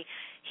fiance,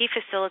 he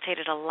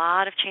facilitated a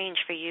lot of change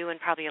for you and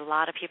probably a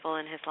lot of people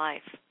in his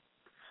life.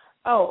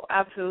 Oh,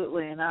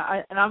 absolutely, and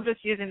I'm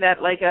just using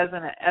that like as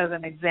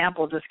an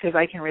example, just because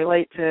I can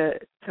relate to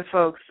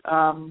folks.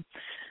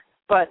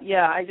 But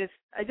yeah, I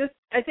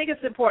think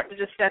it's important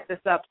to just set this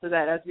up so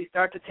that as we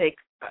start to take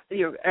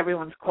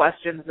everyone's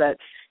questions, that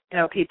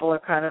people are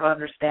kind of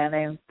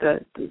understanding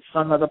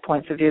some of the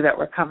points of view that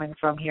we're coming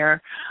from here.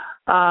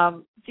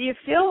 Do you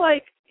feel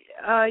like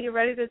you're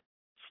ready to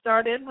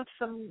start in with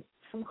some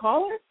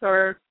callers,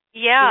 or?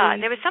 Yeah,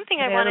 there was something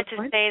I wanted to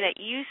say that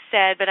you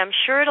said, but I'm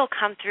sure it'll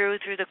come through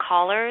the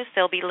callers.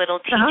 There'll be little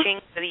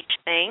teachings with each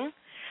thing.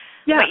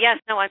 Yeah. But yes,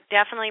 no, I'm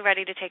definitely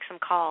ready to take some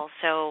calls.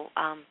 So,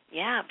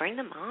 bring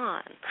them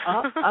on.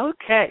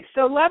 Okay.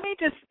 So let me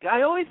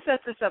I always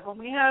set this up when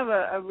we have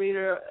a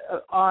reader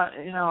on,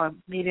 a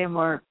medium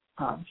or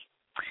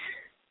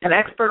an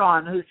expert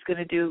on who's going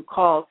to do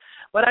calls.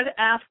 What I'd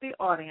ask the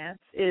audience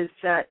is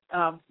that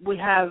we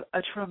have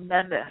a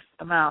tremendous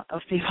amount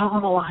of people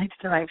on the lines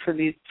tonight for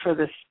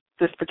this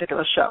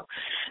particular show.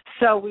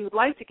 So we would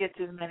like to get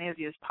to as many of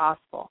you as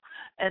possible.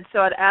 And so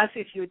I'd ask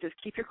if you would just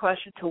keep your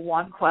question to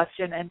one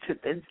question and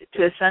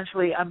to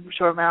essentially, I'm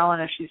sure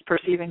Marilyn, if she's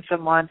perceiving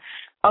someone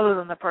other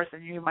than the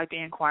person you might be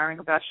inquiring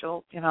about,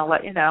 she'll,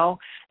 let you know,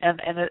 and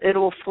it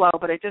will flow.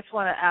 But I just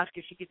want to ask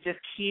if you could just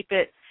keep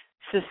it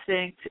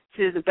succinct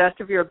to the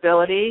best of your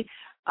ability.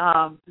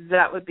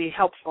 That would be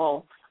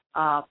helpful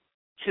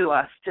to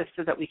us, just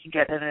so that we can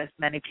get in as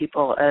many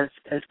people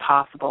as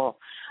possible.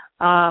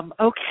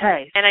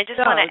 Okay. And I just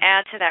want to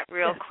add to that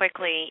real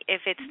quickly.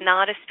 If it's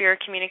not a spirit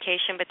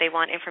communication, but they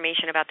want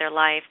information about their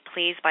life,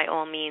 please, by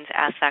all means,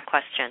 ask that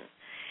question.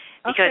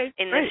 Because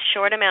in this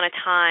short amount of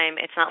time,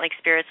 it's not like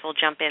spirits will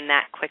jump in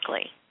that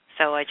quickly.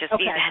 So I just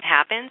see that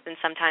happens, and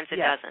sometimes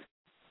it doesn't.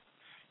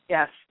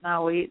 Yes,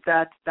 no,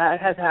 that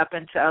has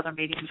happened to other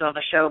mediums on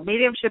the show.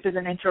 Mediumship is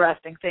an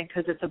interesting thing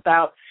because it's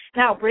about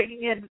now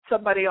bringing in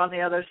somebody on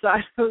the other side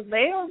who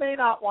may or may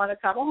not want to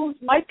come, or who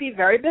might be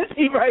very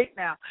busy right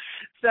now.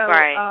 So,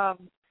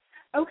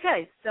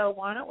 okay, so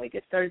why don't we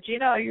get started?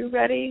 Gina, are you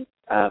ready?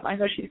 I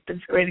know she's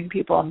been screening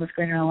people on the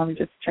screener. Let me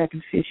just check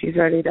and see if she's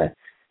ready to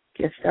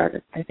get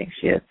started. I think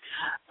she is.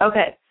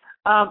 Okay,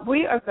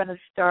 we are going to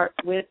start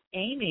with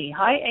Amy.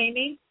 Hi,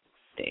 Amy.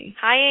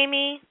 Hi,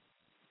 Amy.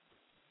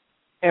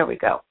 There we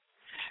go.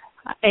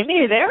 Amy,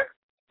 are you there?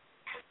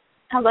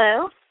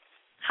 Hello.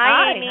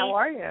 Hi, Amy. How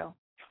are you?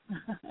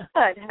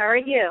 Good. How are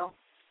you?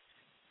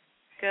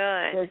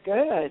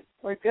 Good.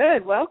 We're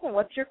good. Welcome.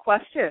 What's your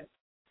question?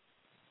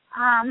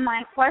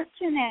 My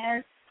question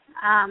is,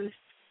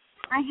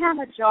 I have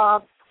a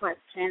job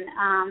question.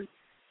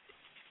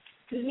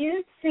 Do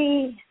you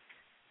see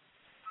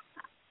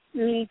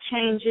me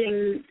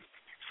changing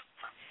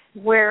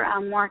where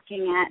I'm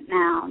working at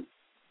now?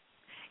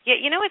 Yeah,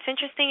 you know what's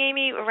interesting,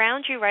 Amy?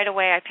 Around you right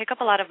away, I pick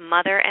up a lot of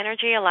mother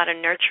energy, a lot of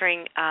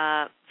nurturing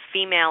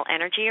female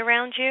energy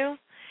around you.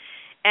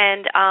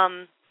 And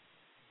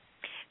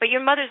but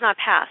your mother's not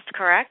passed,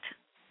 correct?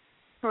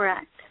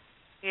 Correct.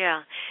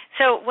 Yeah.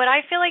 So what I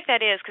feel like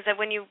that is, because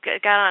when you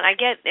got on, I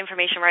get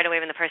information right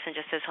away when the person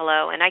just says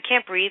hello, and I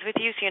can't breathe with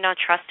you, so you're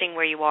not trusting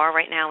where you are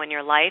right now in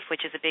your life,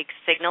 which is a big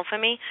signal for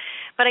me.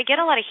 But I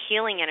get a lot of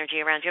healing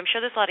energy around you. I'm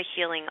sure there's a lot of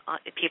healing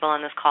people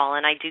on this call,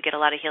 and I do get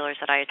a lot of healers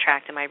that I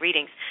attract in my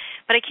readings.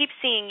 But I keep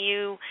seeing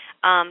you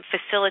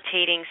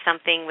facilitating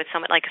something with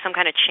like some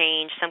kind of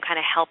change, some kind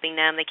of helping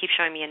them. They keep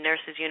showing me a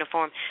nurse's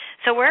uniform.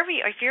 So wherever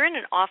if you're in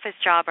an office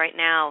job right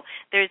now,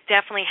 there's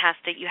definitely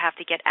you have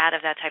to get out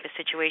of that type of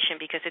situation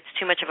because it's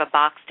too much of a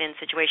boxed-in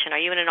situation. Are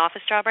you in an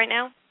office job right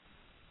now?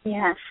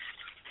 Yes.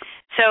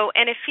 So,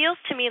 and it feels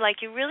to me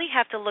like you really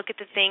have to look at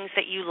the things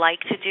that you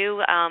like to do.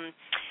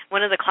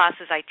 One of the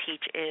classes I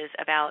teach is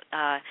about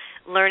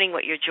learning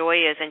what your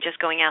joy is and just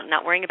going out and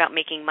not worrying about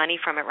making money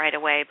from it right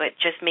away, but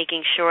just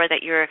making sure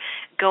that you're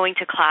going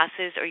to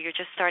classes or you're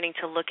just starting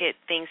to look at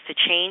things to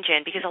change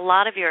in, because you have a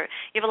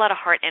lot of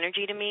heart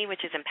energy to me,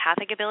 which is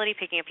empathic ability,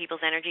 picking up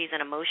people's energies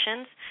and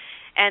emotions.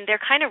 And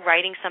they're kind of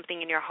writing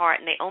something in your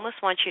heart, and they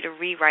almost want you to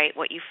rewrite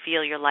what you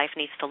feel your life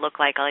needs to look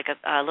like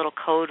a little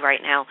code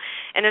right now.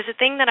 And there's a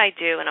thing that I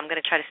do, and I'm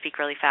going to try to speak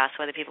really fast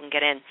so other people can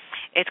get in.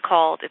 It's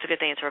a good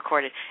thing it's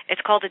recorded.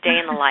 It's called A Day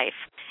in the Life.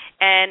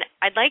 And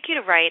I'd like you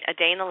to write a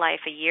day in the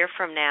life a year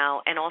from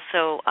now, and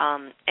also,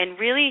 and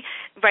really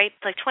write,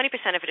 like 20%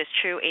 of it is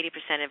true,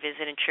 80% of it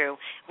isn't true,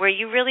 where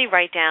you really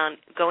write down,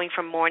 going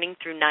from morning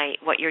through night,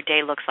 what your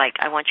day looks like.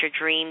 I want your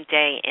dream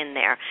day in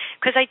there.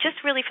 Because I just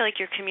really feel like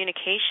your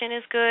communication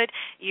is good,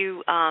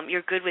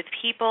 you're good with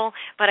people,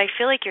 but I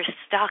feel like you're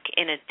stuck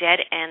in a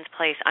dead-end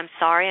place. I'm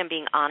sorry, I'm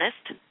being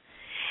honest.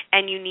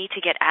 And you need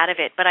to get out of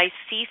it. But I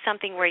see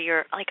something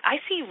where I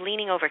see you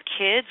leaning over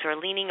kids or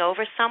leaning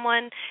over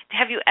someone.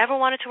 Have you ever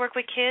wanted to work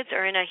with kids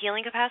or in a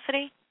healing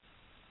capacity?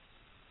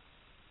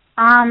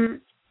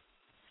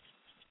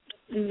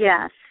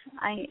 Yes.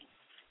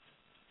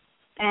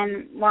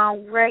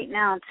 Right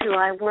now, too,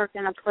 I work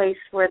in a place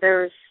where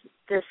there's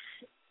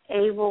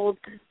disabled.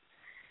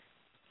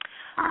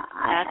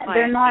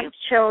 They're not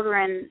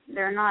children.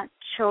 They're not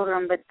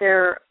children, but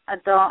they're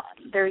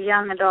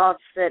young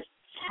adults that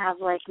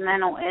have like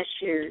mental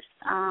issues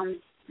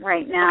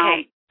right now.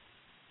 Okay.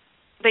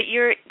 But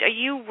are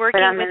you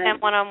working with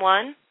them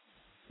one-on-one?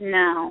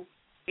 No.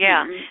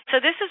 Yeah. Mm-hmm. So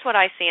this is what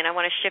I see, and I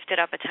want to shift it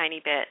up a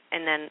tiny bit,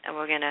 and then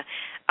we're going to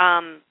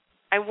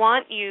I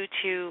want you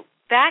to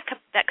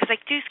because I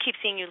do keep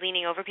seeing you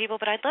leaning over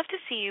people, but I'd love to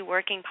see you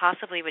working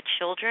possibly with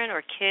children or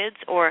kids,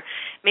 or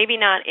maybe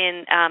not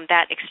in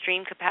that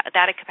extreme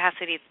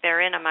capacity that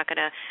they're in. I'm not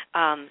going to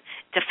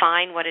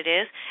define what it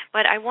is,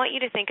 but I want you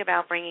to think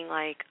about bringing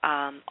like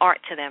art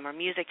to them or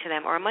music to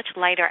them, or a much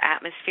lighter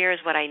atmosphere is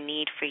what I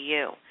need for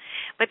you.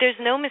 But there's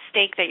no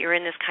mistake that you're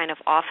in this kind of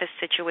office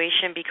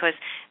situation, because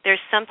there's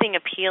something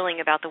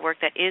appealing about the work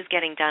that is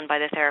getting done by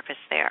the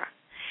therapist there.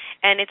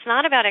 And it's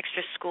not about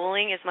extra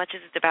schooling as much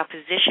as it's about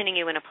positioning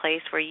you in a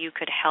place where you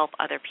could help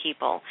other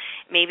people.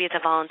 Maybe it's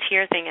a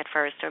volunteer thing at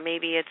first, or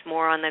maybe it's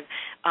more on the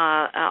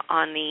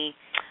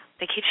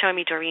they keep showing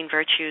me Doreen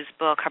Virtue's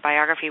book, her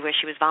biography, where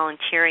she was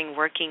volunteering,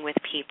 working with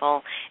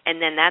people,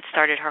 and then that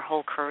started her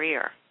whole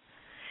career.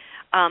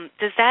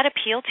 Does that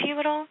appeal to you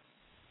at all?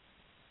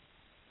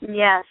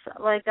 Yes,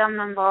 like I'm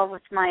involved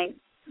with my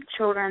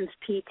children's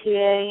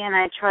PTA, and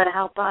I try to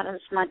help out as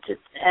much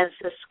as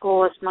the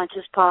school as much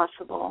as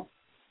possible.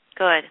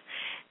 Good.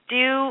 Do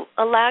you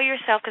allow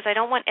yourself, because I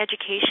don't want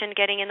education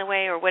getting in the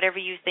way or whatever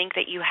you think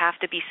that you have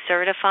to be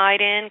certified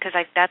in, because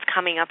that's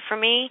coming up for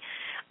me.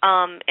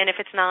 And if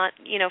it's not,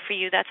 for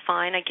you, that's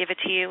fine. I give it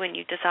to you, and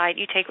you decide,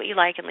 you take what you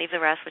like and leave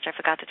the rest, which I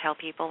forgot to tell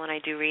people when I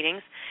do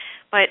readings.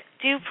 But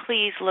do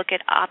please look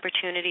at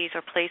opportunities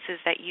or places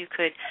that you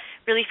could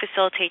really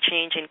facilitate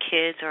change in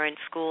kids or in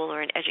school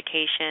or in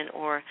education,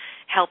 or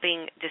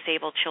helping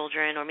disabled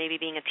children, or maybe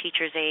being a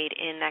teacher's aide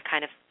in that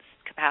kind of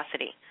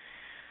capacity.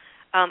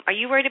 Are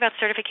you worried about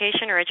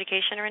certification or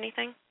education or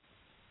anything?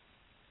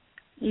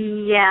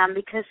 Yeah,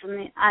 because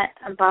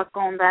about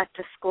going back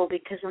to school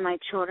because of my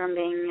children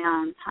being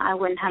young. I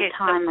wouldn't have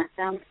time with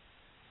them.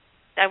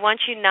 I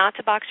want you not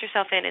to box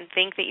yourself in and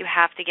think that you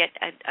have to get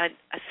a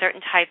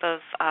certain type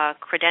of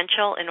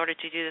credential in order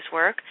to do this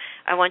work.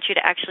 I want you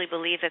to actually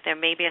believe that there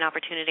may be an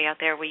opportunity out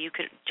there where you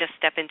could just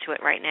step into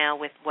it right now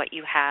with what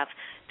you have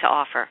to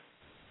offer.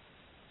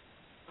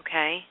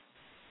 Okay?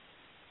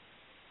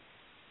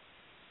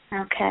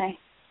 Okay.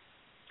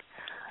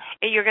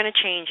 You're going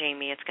to change,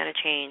 Amy. It's going to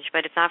change.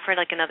 But it's not for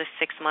like another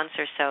 6 months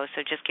or so,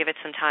 so just give it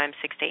some time,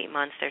 6 to 8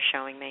 months they're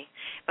showing me.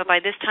 But by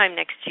this time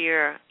next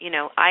year,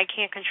 I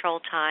can't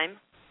control time,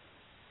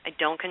 I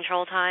don't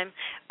control time,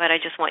 but I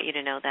just want you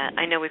to know that.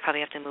 I know we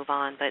probably have to move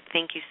on, but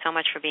thank you so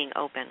much for being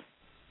open.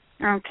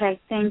 Okay,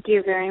 thank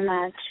you very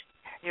much.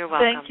 You're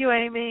welcome. Thank you,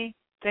 Amy.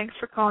 Thanks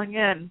for calling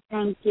in.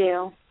 Thank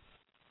you.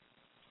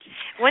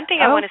 One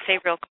thing I want to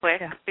say real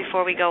quick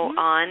before we go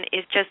on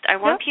is just I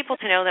want people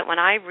to know that when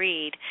I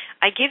read,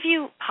 I give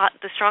you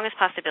the strongest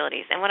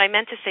possibilities. And what I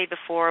meant to say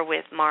before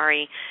with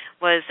Mari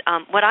was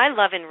what I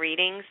love in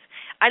readings,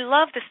 I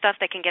love the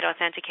stuff that can get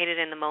authenticated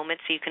in the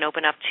moment so you can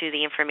open up to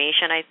the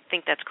information. I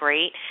think that's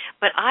great.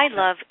 But I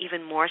love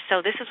even more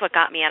so, this is what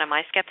got me out of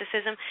my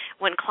skepticism,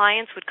 when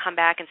clients would come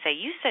back and say,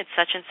 you said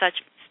such and such,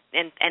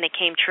 and it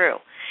came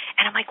true.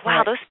 And I'm like,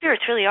 wow, those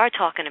spirits really are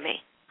talking to me.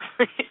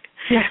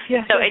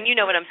 And you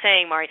know what I'm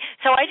saying, Mari.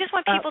 So I just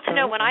want people to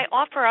know when I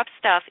offer up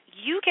stuff,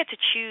 you get to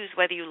choose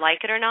whether you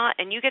like it or not,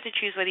 and you get to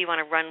choose whether you want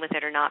to run with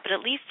it or not, but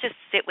at least just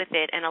sit with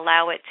it and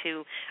allow it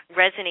to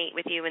resonate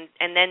with you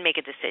and then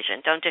make a decision.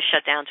 Don't just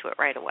shut down to it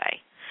right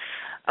away.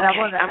 And I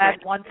want to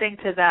add one thing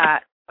to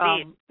that.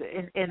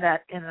 In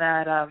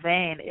that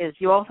vein is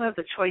you also have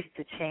the choice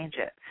to change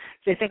it.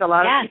 So I think a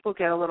lot of people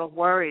get a little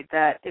worried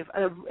that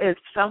if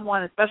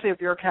someone, especially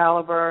of your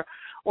caliber,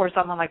 or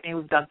someone like me,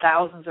 we've done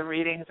thousands of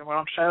readings and we're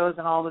on shows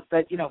and all this,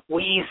 but,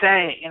 we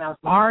say,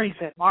 Mari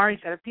said,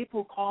 if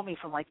people call me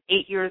from like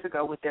 8 years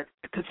ago with their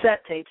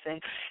cassette tape saying,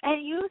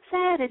 and you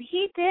said, and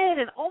he did,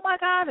 and oh my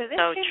God, and it's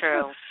so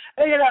true.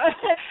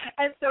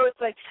 And so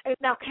it's like,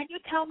 now can you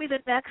tell me the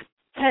next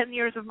 10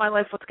 years of my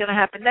life what's going to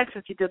happen next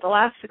since you did the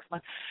last 6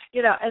 months?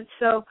 And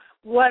so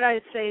what I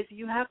say is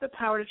you have the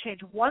power to change.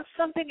 Once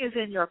something is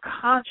in your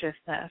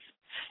consciousness,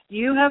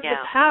 you have the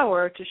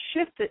power to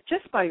shift it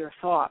just by your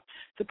thought.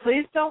 So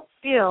please don't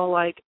feel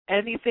like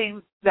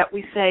anything that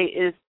we say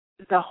is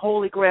the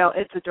holy grail.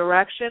 It's a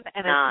direction,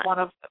 and it's one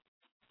of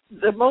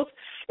the most,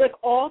 if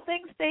all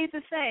things stayed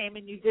the same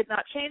and you did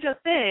not change a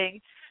thing,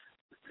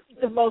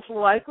 the most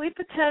likely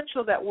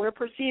potential that we're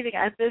perceiving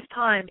at this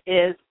time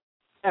is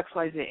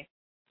XYZ.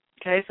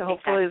 Okay, so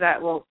hopefully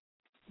that will,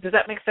 does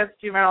that make sense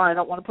to you, Marilyn? I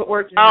don't want to put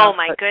words in your mouth. Oh,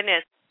 my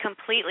goodness.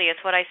 Completely.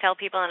 It's what I tell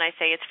people, and I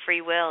say it's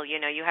free will.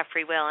 You have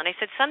free will. And I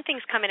said some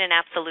things come in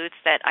absolutes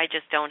that I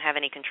just don't have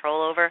any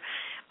control over,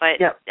 but,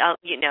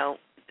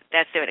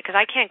 that's it. Because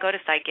I can't go to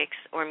psychics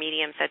or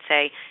mediums that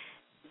say,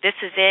 this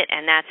is it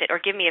and that's it, or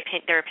give me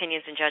their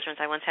opinions and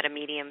judgments. I once had a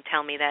medium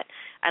tell me that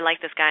I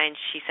like this guy, and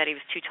she said he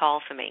was too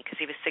tall for me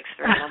because he was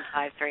 6'3", I'm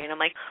 5'3", and I'm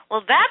like,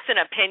 well, that's an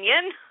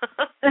opinion.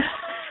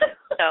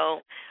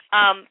 So,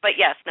 but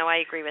yes, no,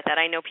 I agree with that.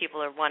 I know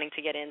people are wanting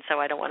to get in,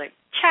 so I don't want to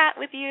chat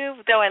with you,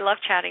 though I love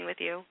chatting with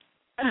you.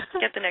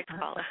 Get the next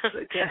caller.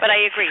 But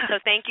I agree. So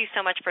thank you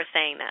so much for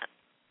saying that.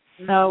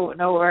 No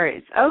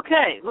worries.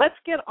 Okay, let's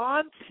get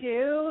on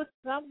to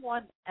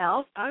someone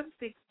else. I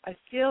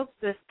feel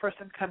this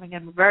person coming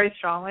in very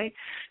strongly.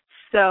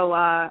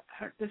 So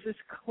this is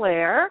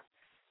Claire,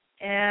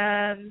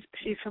 and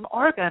she's from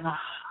Oregon.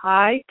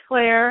 Hi,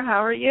 Claire.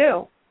 How are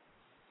you?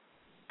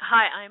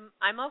 Hi,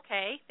 I'm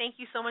okay. Thank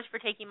you so much for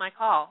taking my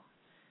call.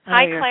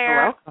 Hi, Claire.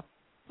 You're welcome.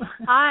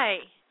 Hi.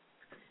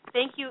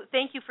 Thank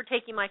you for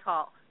taking my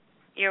call.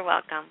 You're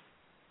welcome.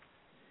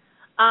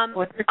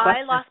 What's your question?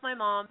 I lost my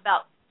mom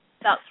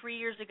about 3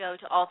 years ago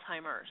to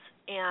Alzheimer's,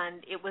 and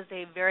it was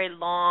a very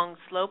long,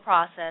 slow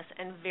process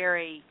and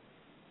very,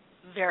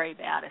 very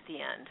bad at the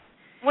end.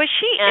 Was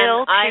she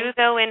ill, too,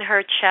 though, in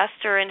her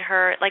chest or in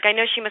her, I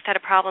know she must have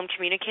had a problem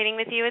communicating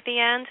with you at the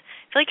end.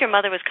 I feel like your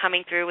mother was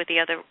coming through with the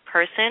other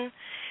person.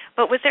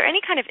 But was there any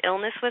kind of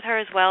illness with her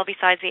as well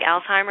besides the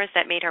Alzheimer's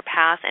that made her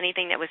pass,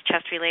 anything that was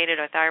chest-related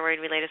or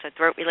thyroid-related or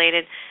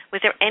throat-related?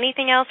 Was there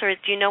anything else, or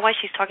do you know why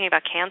she's talking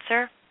about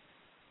cancer?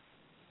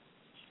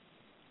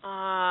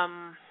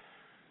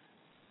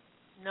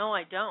 No,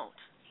 I don't.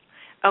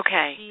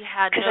 Okay. She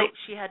had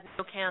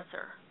no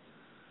cancer.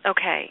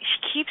 Okay.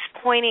 She keeps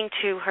pointing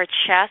to her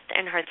chest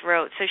and her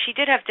throat, so she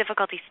did have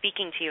difficulty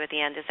speaking to you at the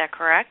end. Is that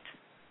correct?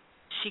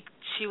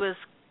 She was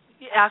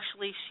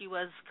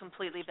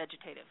completely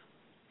vegetative.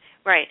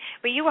 Right.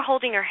 But you were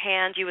holding her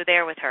hand. You were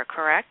there with her,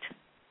 correct?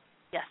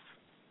 Yes.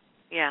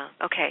 Yeah,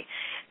 okay.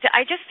 So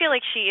I just feel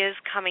like she is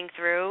coming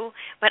through,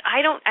 but I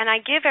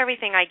give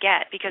everything I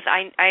get because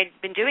I've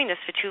been doing this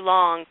for too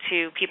long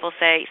to people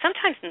say,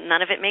 sometimes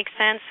none of it makes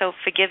sense, so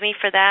forgive me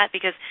for that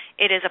because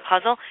it is a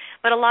puzzle.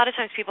 But a lot of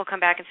times people come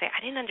back and say,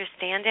 I didn't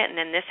understand it, and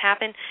then this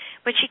happened.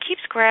 But she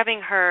keeps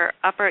grabbing her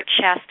upper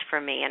chest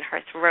for me and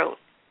her throat.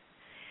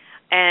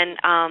 And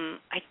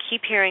I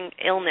keep hearing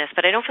illness,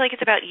 but I don't feel like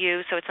it's about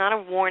you, so it's not a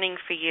warning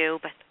for you,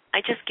 but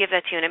I just give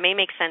that to you, and it may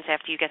make sense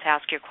after you get to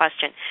ask your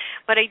question.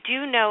 But I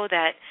do know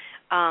that,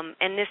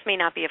 and this may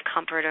not be of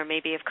comfort or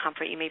maybe of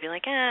comfort, you may be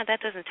like,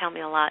 that doesn't tell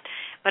me a lot.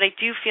 But I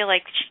do feel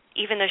like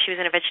even though she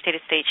was in a vegetative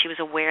state, she was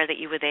aware that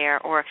you were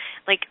there. Or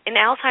like in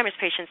Alzheimer's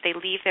patients, they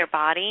leave their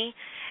body.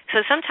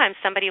 So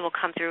sometimes somebody will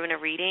come through in a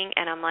reading,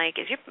 and I'm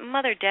like, is your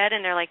mother dead?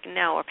 And they're like,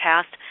 no, or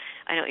passed.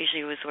 I don't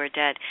usually use the word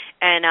dead.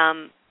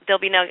 And there'll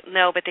be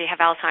no, but they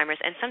have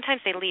Alzheimer's, and sometimes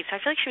they leave. So I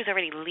feel like she was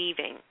already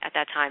leaving at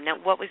that time. Now,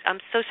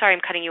 I'm so sorry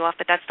I'm cutting you off,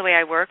 but that's the way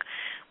I work.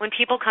 When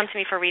people come to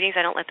me for readings,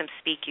 I don't let them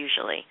speak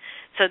usually.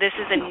 So this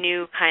is a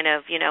new kind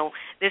of,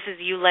 this is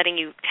you letting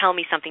you tell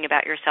me something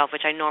about yourself,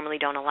 which I normally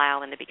don't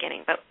allow in the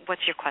beginning. But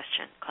what's your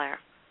question,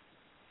 Claire?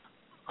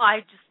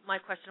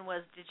 My question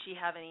was, did she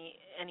have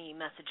any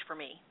message for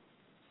me?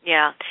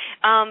 Yeah.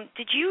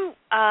 Did you,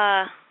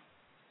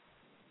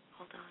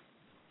 hold on.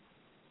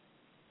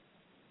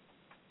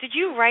 Did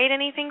you write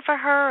anything for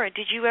her, or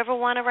did you ever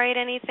want to write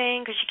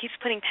anything? Because she keeps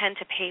putting pen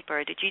to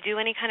paper. Did you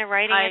do any kind of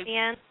writing at the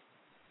end?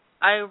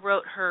 I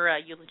wrote her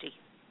eulogy.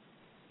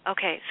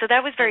 Okay, so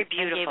that was very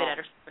beautiful. And gave it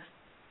at her service.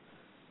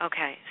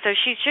 Okay, so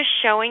she's just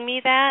showing me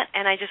that,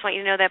 and I just want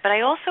you to know that. But I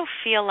also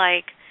feel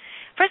like,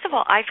 first of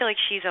all, I feel like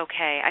she's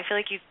okay. I feel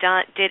like you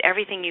did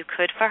everything you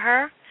could for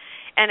her,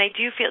 and I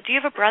do feel. Do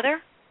you have a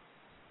brother?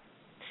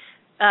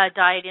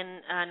 Died in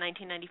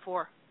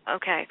 1994.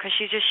 Okay, because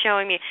she's just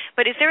showing me.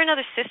 But is there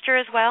another sister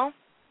as well?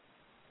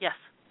 Yes.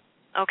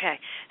 Okay,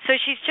 so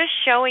she's just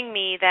showing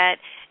me that,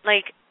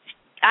 like,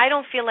 I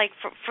don't feel like,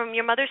 from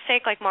your mother's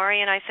sake, like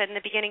Mari and I said in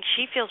the beginning,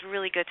 she feels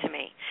really good to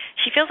me.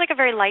 She feels like a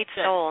very light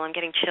soul. I'm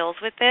getting chills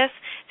with this.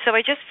 So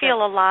I just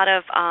feel a lot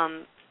of,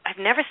 I've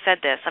never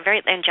said this, a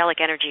very angelic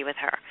energy with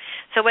her.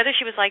 So whether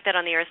she was like that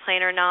on the earth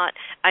plane or not,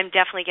 I'm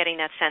definitely getting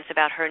that sense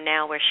about her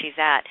now where she's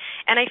at.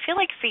 And I feel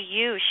like for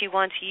you, she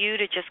wants you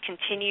to just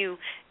continue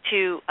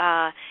to,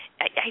 I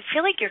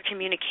feel like your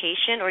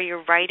communication or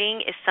your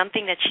writing is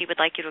something that she would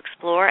like you to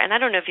explore. And I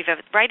don't know if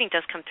writing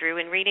does come through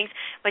in readings,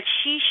 but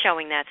she's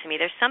showing that to me.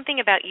 There's something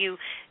about you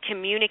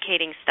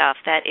communicating stuff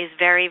that is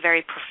very,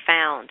 very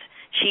profound,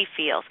 she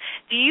feels.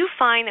 Do you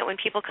find that when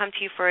people come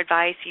to you for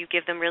advice, you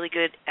give them really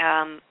good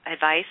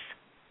advice?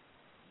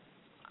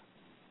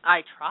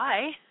 I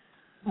try.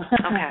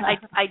 Okay.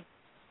 I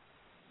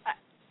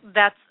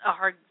that's a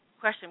hard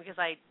question because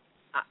I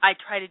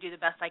try to do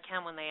the best I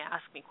can when they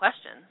ask me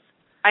questions.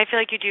 I feel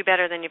like you do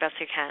better than you best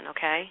you can,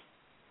 okay?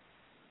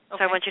 So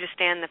I want you to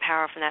stand in the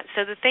power from that.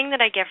 So the thing that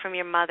I get from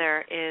your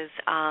mother is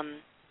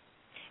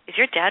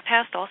your dad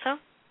passed also?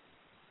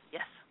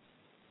 Yes.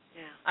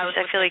 Yeah. I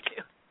feel like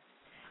too.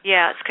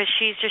 Yeah, it's because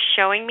she's just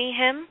showing me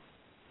him.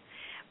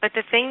 But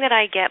the thing that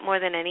I get more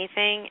than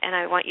anything, and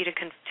I want you to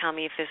tell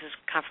me if this is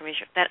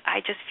confirmation, that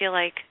I just feel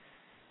like,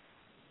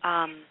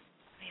 let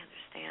me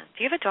understand.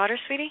 Do you have a daughter,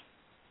 sweetie?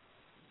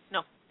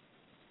 No.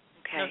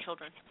 Okay. No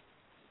children.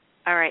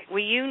 All right.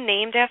 Were you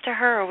named after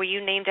her, or were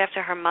you named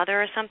after her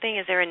mother or something?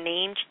 Is there a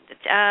name,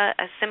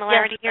 a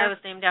similarity here? Yes, I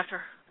was named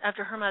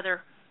after her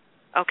mother.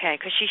 Okay,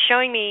 because she's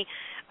showing me,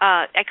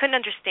 I couldn't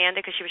understand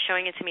it because she was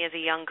showing it to me as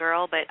a young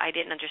girl, but I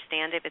didn't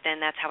understand it, but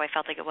then that's how I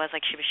felt like it was,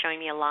 like she was showing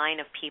me a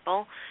line of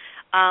people.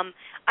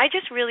 I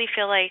just really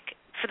feel like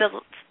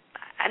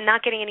I'm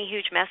not getting any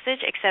huge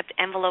message except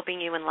enveloping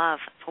you in love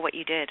for what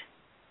you did.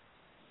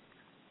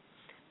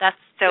 That's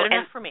good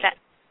enough for me.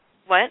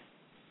 What?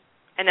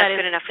 And that's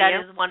good enough for you?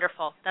 That is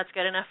wonderful. That's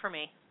good enough for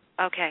me.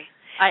 Okay.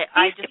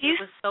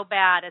 It was so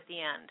bad at the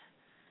end.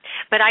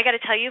 But I got to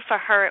tell you, for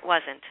her it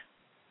wasn't.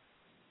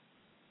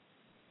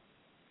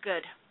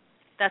 Good.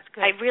 That's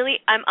good.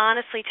 I'm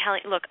honestly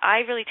telling, look,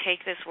 I really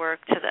take this work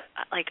to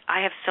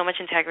I have so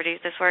much integrity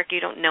with this work. You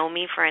don't know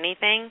me for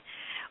anything,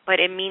 but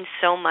it means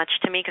so much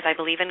to me because I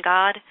believe in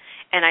God,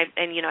 and I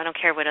don't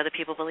care what other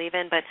people believe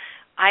in, but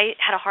I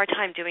had a hard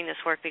time doing this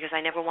work because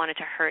I never wanted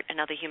to hurt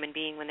another human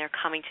being when they're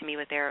coming to me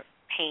with their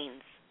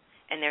pains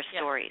and their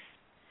stories.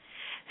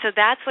 So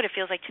that's what it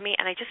feels like to me,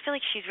 and I just feel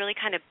like she's really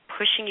kind of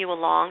pushing you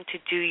along to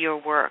do your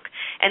work.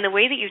 And the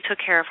way that you took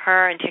care of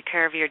her and took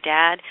care of your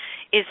dad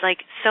is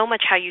like so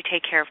much how you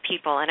take care of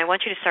people, and I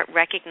want you to start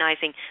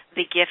recognizing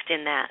the gift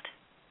in that.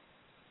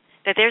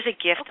 That there's a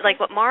gift,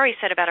 like what Mari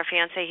said about her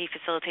fiancé, he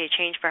facilitated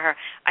change for her.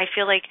 I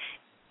feel like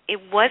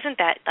it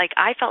wasn't that, like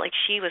I felt like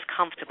she was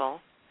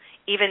comfortable,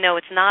 even though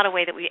it's not a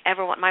way that we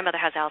ever want. My mother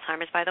has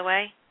Alzheimer's, by the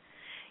way.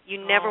 You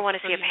never want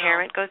to see a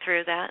parent go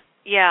through that.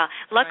 Yeah.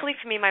 Luckily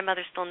for me, my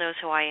mother still knows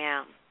who I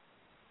am.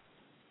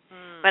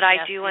 But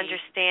I do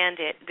understand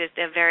it.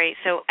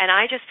 And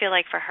I just feel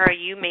like for her,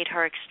 you made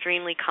her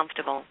extremely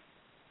comfortable.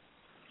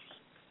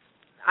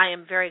 I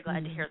am very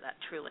glad to hear that,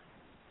 truly.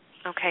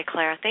 Okay,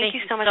 Claire. Thank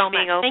you so much for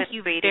being open. Thank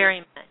you very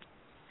much.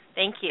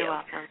 Thank you. You're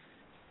welcome.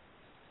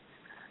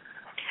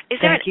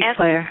 Thank you,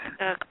 Claire.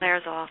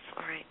 Claire's off.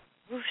 All right.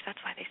 Whoosh,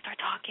 that's why they start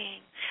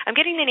talking. I'm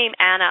getting the name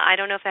Anna. I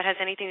don't know if that has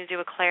anything to do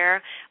with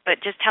Claire, but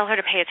just tell her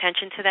to pay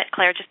attention to that.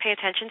 Claire, just pay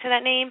attention to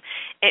that name.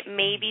 It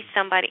may be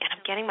somebody, and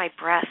I'm getting my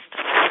breast.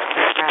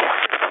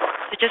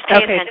 So just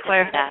pay attention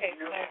Claire. to that.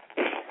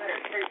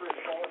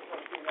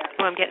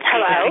 Oh, I'm getting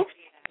Hello?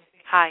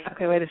 Hi.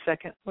 Okay, wait a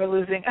second. We're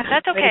losing.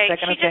 That's okay. Wait a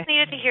second. She just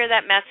needed to hear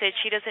that message.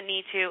 She doesn't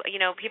need to.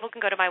 People can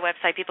go to my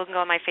website. People can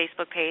go on my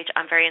Facebook page.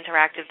 I'm very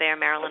interactive there,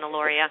 Marilyn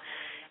Aluaria.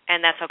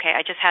 And that's okay.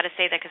 I just had to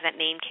say that because that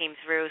name came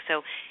through.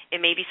 So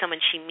it may be someone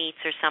she meets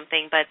or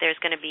something, but there's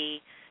going to be,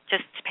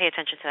 just pay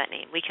attention to that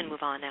name. We can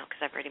move on now because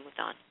I've already moved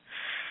on.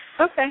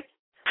 Okay.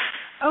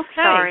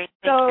 Sorry.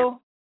 So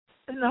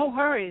No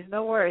worries,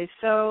 no worries.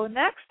 So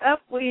next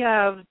up we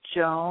have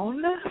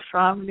Joan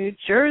from New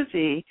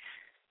Jersey.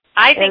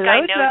 I think Hello,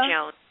 I know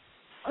Joan.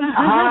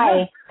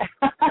 Hi.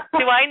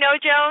 Do I know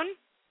Joan?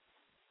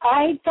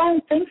 I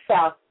don't think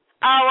so.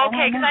 Oh,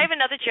 okay, because I have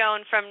another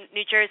Joan from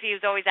New Jersey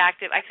who's always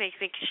active. I think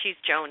she's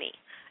Joni,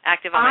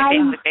 active on my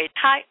Facebook page.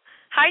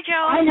 Hi,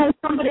 Joan. I know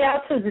somebody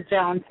else who's a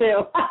Joan,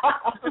 too.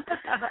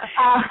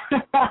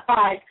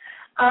 Hi.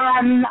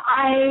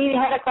 I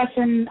had a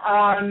question.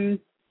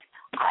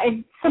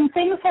 Some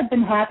things have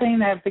been happening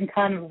that have been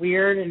kind of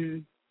weird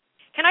and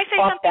Can I say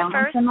something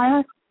first? In my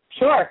life.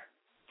 Sure.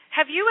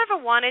 Have you ever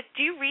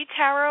do you read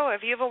tarot?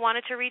 Have you ever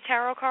wanted to read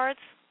tarot cards?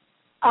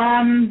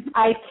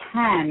 I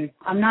can.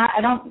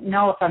 I don't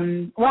know if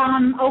I'm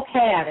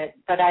okay at it,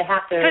 but I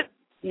have to,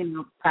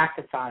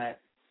 practice on it.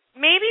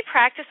 Maybe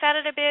practice at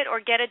it a bit or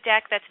get a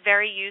deck that's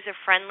very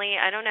user-friendly.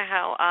 I don't know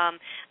how,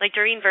 like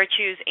Doreen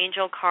Virtue's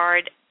Angel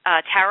Card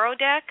tarot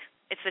deck.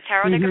 It's the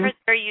tarot deck of hers,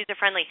 very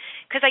user-friendly.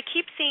 Because I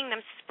keep seeing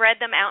them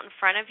spread them out in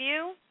front of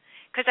you.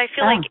 Because I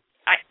feel like,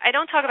 I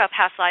don't talk about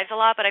past lives a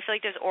lot, but I feel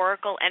like there's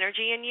oracle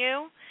energy in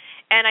you.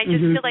 And I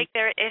just feel like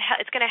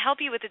it's going to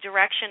help you with the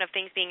direction of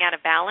things being out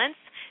of balance,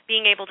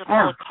 being able to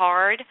pull a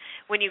card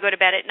when you go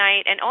to bed at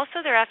night. And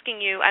also they're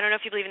asking you, I don't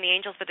know if you believe in the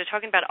angels, but they're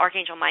talking about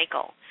Archangel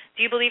Michael.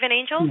 Do you believe in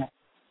angels?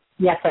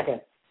 Yes, I do.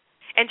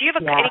 And do you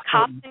have any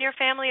cops in your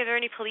family? Are there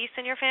any police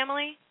in your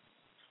family?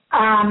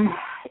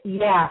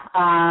 Yeah.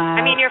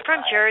 I mean, you're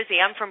from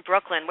Jersey. I'm from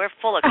Brooklyn. We're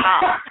full of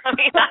cops.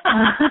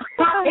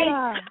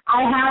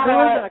 I have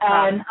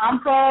an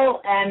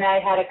uncle, and I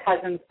have a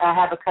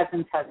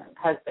cousin's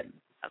husband.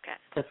 Okay.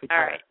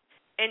 All right.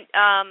 And,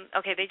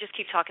 okay, they just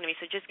keep talking to me,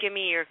 so just give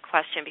me your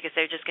question because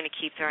they're just going to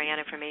keep throwing out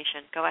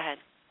information. Go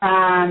ahead.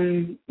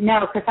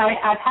 No, because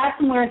I've had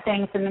some weird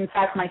things, and in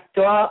fact, my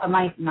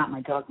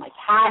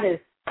cat has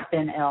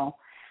been ill.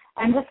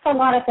 And just a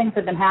lot of things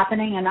have been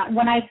happening. And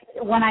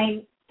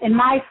in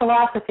my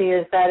philosophy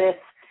is that if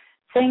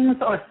things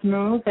are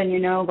smooth, then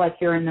like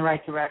you're in the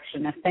right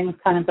direction. If things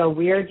kind of go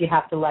weird, you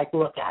have to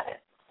look at it.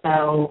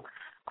 So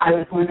I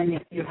was wondering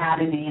if you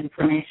had any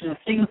information of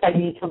things I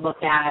need to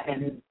look at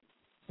and,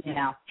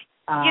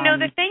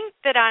 the thing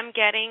that I'm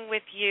getting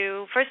with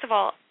you, first of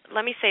all,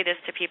 let me say this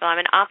to people.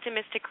 I'm an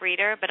optimistic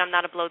reader, but I'm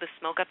not a blow the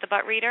smoke up the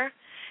butt reader.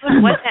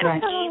 What that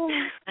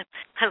means,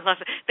 I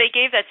love it. They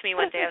gave that to me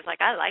one day. I was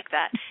like, I like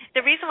that.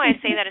 The reason why I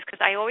say that is because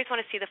I always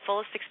want to see the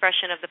fullest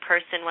expression of the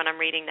person when I'm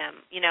reading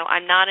them.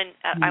 I'm not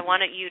I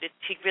wanted you to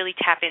really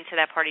tap into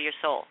that part of your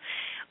soul.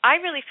 I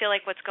really feel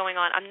like what's going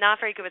on, I'm not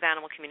very good with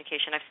animal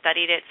communication. I've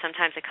studied it.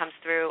 Sometimes it comes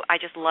through. I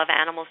just love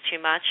animals too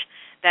much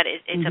that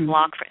it's a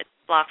block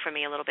for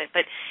me a little bit.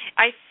 But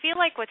I feel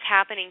like what's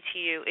happening to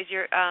you is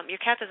your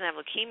cat doesn't have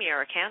leukemia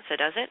or cancer,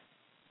 does it?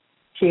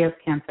 She has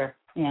cancer.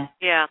 Yeah.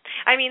 Yeah.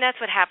 I mean, that's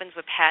what happens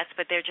with pets,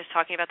 but they're just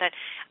talking about that.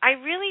 I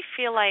really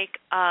feel like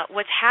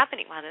what's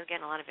happening, well, they're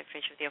getting a lot of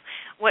information with you.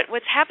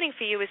 What's happening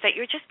for you is that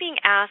you're just being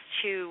asked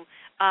to,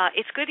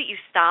 it's good that you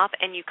stop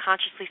and you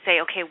consciously say,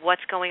 okay,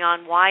 what's going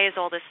on? Why is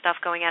all this stuff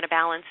going out of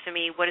balance to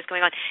me? What is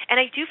going on? And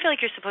I do feel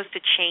like you're supposed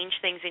to change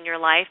things in your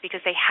life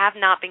because they have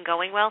not been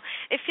going well.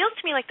 It feels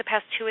to me like the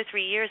past 2 or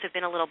 3 years have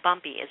been a little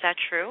bumpy. Is that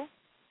true?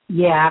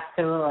 Yeah,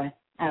 absolutely.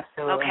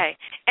 Absolutely. Okay.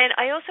 And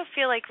I also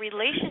feel like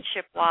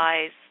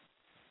relationship-wise,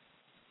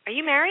 are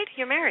you married?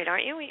 You're married,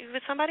 aren't you? Are you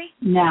with somebody?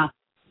 No.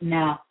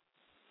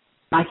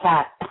 My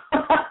cat.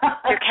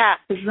 Your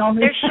cat. They're showing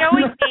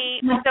me,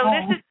 so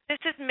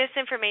this is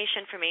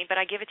misinformation for me, but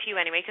I give it to you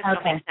anyway because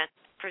it'll make sense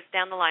for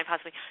down the line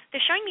possibly.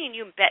 They're showing me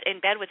you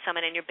in bed with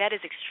someone and your bed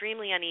is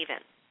extremely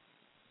uneven.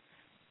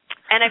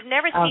 And I've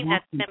never seen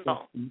that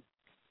symbol.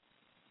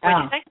 What'd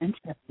you say?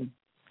 Interesting.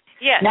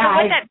 Yeah, so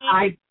what that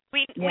means,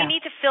 we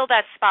need to fill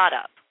that spot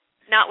up,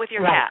 not with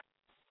your cat.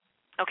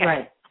 Okay.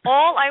 Right.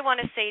 All I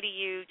want to say to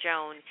you,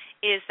 Joan,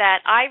 is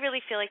that I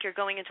really feel like you're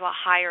going into a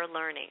higher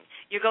learning.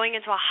 You're going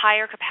into a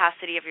higher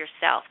capacity of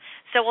yourself.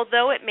 So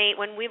although it may,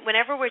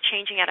 whenever we're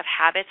changing out of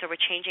habits or we're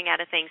changing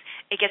out of things,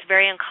 it gets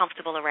very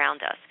uncomfortable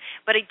around us.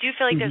 But I do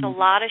feel like there's a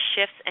lot of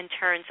shifts and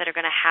turns that are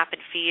going to happen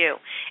for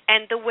you.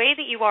 And the way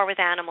that you are with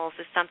animals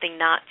is something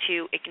not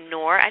to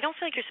ignore. I don't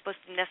feel like you're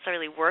supposed to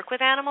necessarily work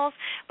with animals,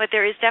 but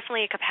there is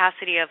definitely a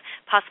capacity of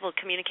possible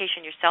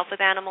communication yourself with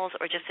animals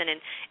or just an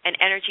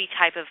energy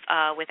type of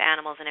with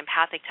animals, an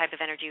empathic type of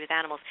energy with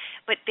animals.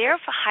 But they're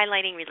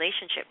highlighting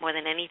relationship more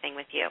than anything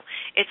with you.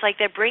 It's like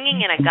they're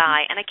bringing in a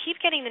guy, and I keep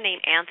getting the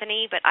name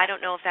Anthony, but I don't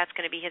know if that's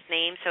going to be his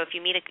name. So if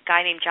you meet a guy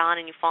named John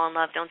and you fall in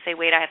love, don't say,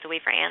 wait, I have to wait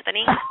for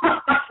Anthony.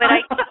 But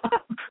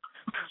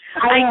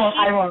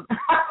I won't.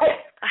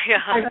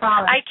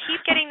 I keep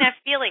getting that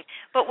feeling.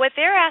 But what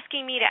they're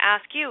asking me to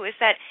ask you is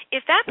that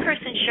if that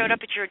person showed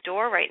up at your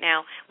door right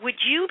now, would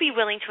you be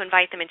willing to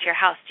invite them into your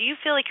house? Do you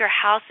feel like your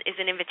house is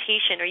an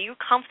invitation? Are you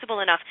comfortable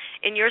enough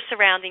in your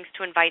surroundings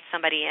to invite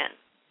somebody in?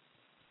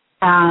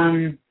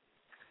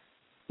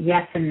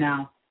 Yes and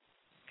no.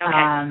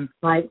 Okay.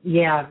 But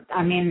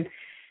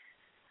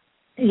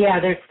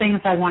there's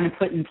things I want to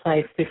put in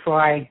place before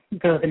I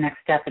go the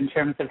next step in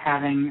terms of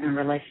having a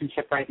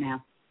relationship right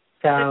now.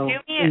 So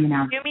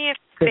do me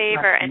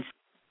favor and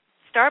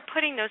start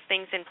putting those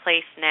things in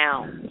place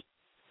now.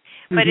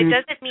 But it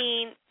doesn't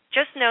mean,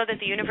 just know that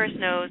the universe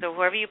knows, or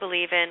whoever you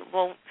believe in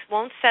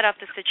won't set up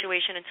the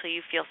situation until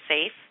you feel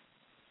safe.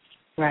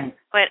 Right.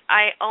 But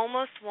I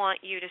almost want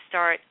you to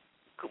start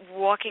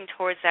walking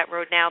towards that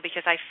road now,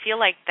 because I feel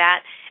like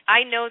that,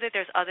 I know that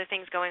there's other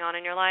things going on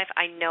in your life.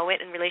 I know it,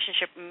 and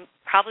relationship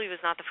probably was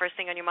not the first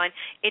thing on your mind.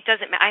 It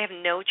doesn't matter. I have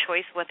no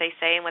choice what they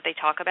say and what they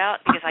talk about,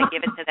 because I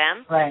give it to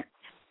them. Right.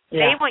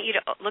 Yeah. They want you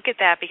to look at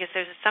that, because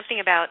there's something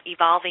about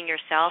evolving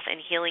yourself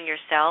and healing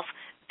yourself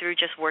through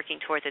just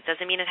working towards it.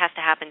 Doesn't mean it has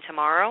to happen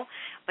tomorrow,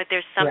 but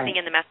there's something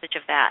in the message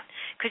of that.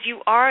 Because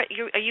are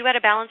you at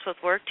a balance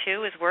with work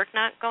too? Is work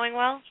not going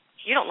well?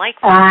 You don't like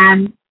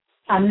work.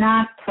 I'm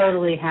not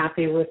totally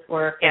happy with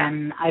work,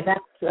 and that's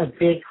a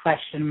big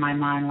question in my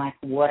mind, like,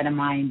 what am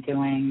I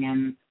doing?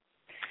 And,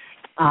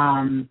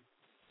 And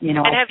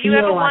have you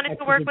ever wanted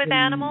to work with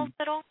animals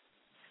at all?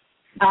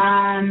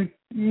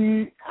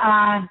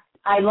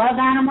 I love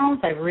animals.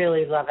 I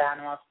really love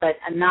animals, but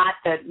not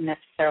that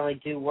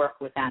necessarily do work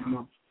with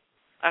animals.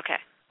 Okay.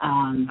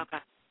 Okay.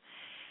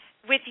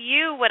 With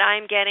you, what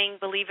I'm getting,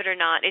 believe it or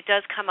not, it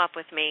does come up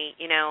with me.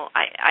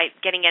 I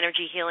getting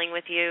energy healing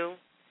with you.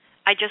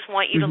 I just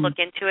want you to look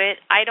into it.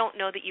 I don't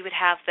know that you would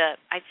have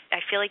I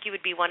feel like you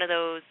would be one of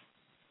those,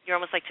 you're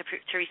almost like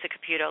Teresa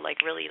Caputo,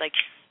 like really like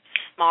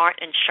smart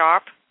and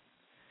sharp.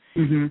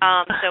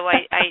 So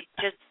I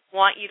just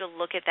want you to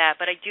look at that.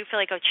 But I do feel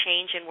like a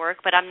change in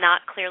work, but I'm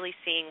not clearly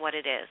seeing what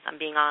it is. I'm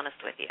being honest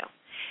with you.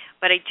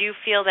 But I do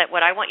feel that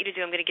what I want you to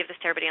do, I'm going to give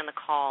this to everybody on the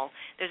call,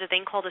 there's a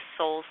thing called a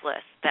souls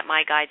list that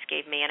my guides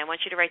gave me, and I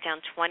want you to write down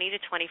 20 to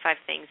 25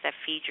 things that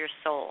feed your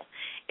soul.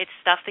 It's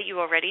stuff that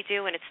you already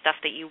do, and it's stuff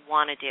that you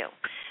want to do.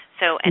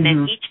 So, and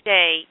then each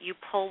day you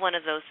pull one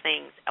of those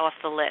things off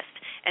the list,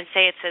 and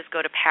say it says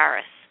go to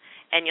Paris,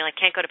 and you're like,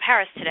 can't go to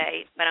Paris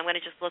today, but I'm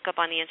going to just look up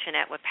on the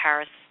internet what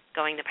Paris,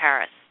 going to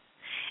Paris.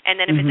 And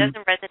then if it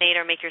doesn't resonate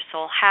or make your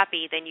soul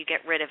happy, then you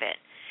get rid of it.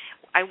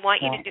 I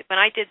want you to do, when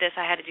I did this,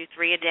 I had to do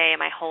 3 a day,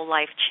 and my whole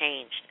life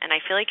changed. And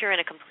I feel like you're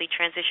in a complete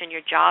transition.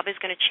 Your job is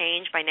going to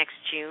change by next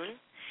June,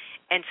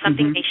 and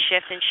something may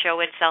shift and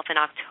show itself in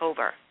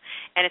October.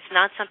 And it's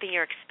not something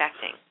you're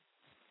expecting.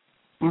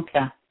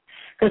 Okay.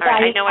 Because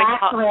I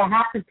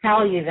have to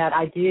tell you that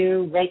I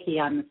do Reiki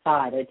on the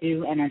side. I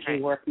do energy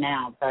work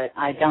now, but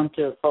I don't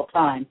do it full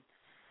time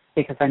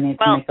because I need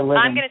to make a living.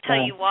 Well, I'm going to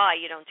tell you why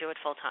you don't do it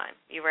full time.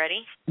 You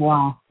ready?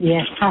 Wow.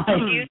 Yeah.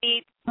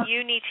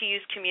 You need to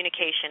use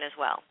communication as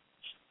well.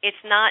 It's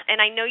not, and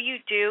I know you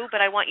do, but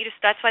I want you to,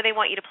 that's why they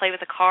want you to play with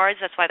the cards.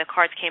 That's why the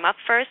cards came up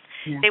first.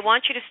 Yeah. They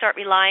want you to start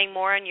relying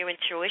more on your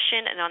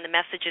intuition and on the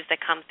messages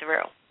that come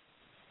through.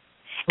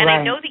 And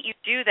I know that you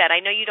do that. I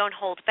know you don't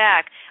hold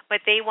back,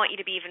 but they want you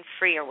to be even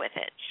freer with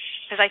it.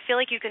 Because I feel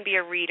like you can be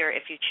a reader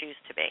if you choose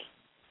to be.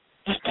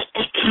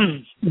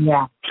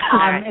 Yeah.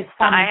 It's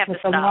funny, I have to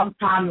stop. A long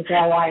time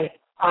ago,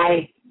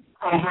 I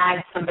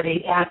had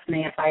somebody ask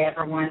me if I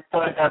ever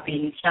thought about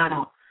being a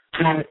channel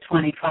when I was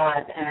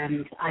 25,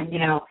 and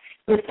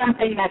it was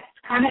something that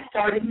kind of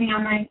started me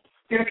on my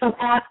spiritual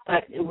path,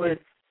 but it was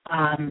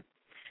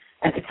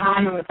at the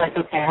time it was like,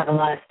 okay, I have a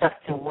lot of stuff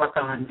to work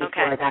on before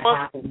that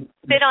happened.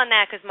 Sit on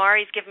that, because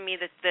Mari's giving me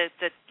the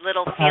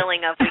little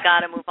feeling of we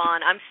got to move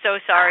on. I'm so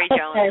sorry,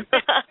 Joan.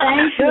 Okay.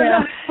 Thank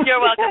you. You're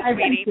welcome,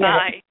 sweetie.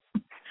 Bye.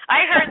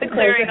 I heard the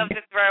clearing of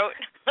the throat.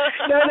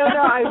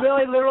 No. I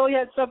literally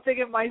had something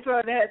in my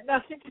throat. It had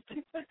nothing to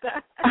do with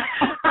that.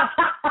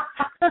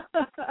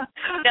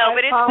 No,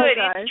 but it's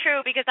good. It's true,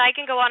 because I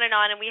can go on,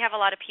 and we have a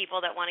lot of people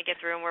that want to get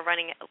through, and we're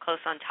running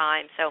close on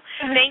time. So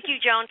thank you,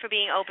 Joan, for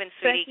being open,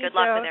 sweetie. Good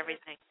luck with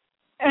everything.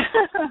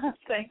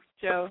 Thanks,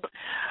 Joe.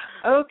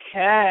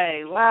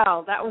 Okay.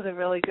 Wow, that was a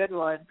really good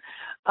one.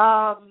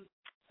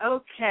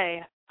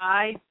 Okay.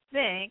 I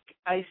think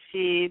I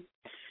see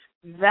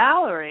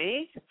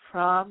Valerie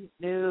from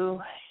New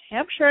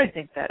Hampshire, I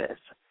think that is.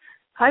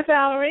 Hi,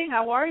 Valerie.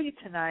 How are you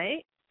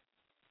tonight?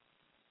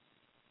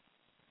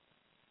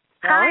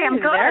 Hi, I'm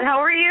good. There? How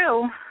are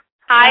you?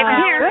 Hi,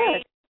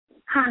 Valerie.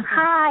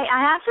 Hi.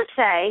 I have to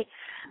say,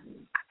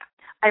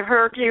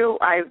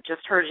 I've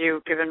just heard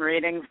you giving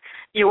readings.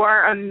 You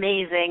are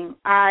amazing.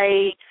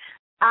 I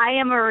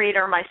am a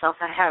reader myself.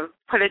 I have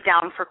put it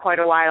down for quite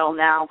a while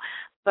now.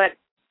 But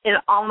in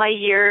all my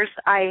years,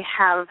 I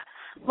have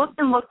looked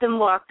and looked and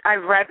looked.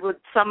 I've read with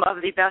some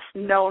of the best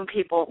known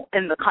people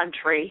in the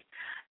country,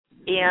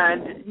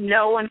 and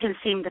no one can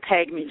seem to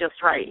peg me just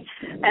right.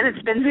 And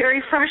it's been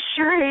very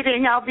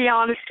frustrating, I'll be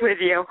honest with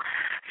you.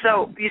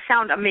 So you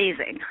sound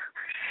amazing.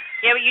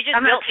 Yeah, but you just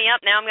built me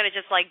up. Now I'm going to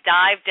just,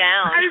 dive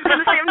down. I was going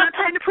to say, I'm not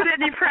trying to put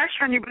any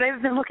pressure on you, but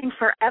I've been looking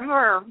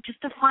forever just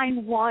to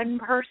find one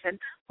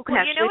person who can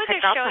actually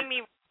pick up. What they're showing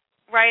me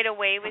right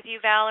away with you,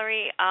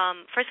 Valerie,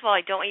 first of all,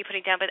 I don't want you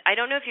putting down, but I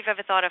don't know if you've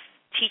ever thought of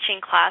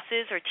teaching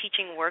classes or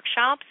teaching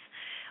workshops,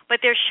 but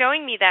they're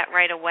showing me that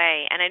right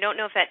away, and I don't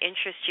know if that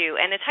interests you.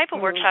 And the type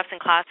of workshops and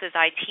classes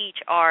I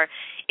teach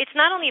it's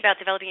not only about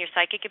developing your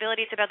psychic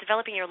ability, it's about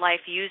developing your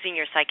life using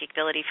your psychic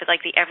ability for,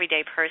 the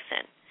everyday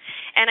person.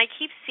 And I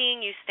keep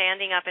seeing you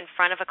standing up in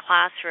front of a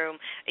classroom,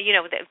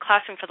 the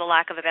classroom for the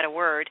lack of a better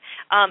word,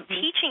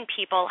 teaching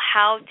people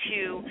how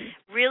to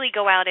really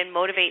go out and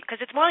motivate, because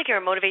it's more like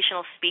you're a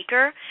motivational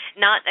speaker.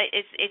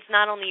 It's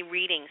not only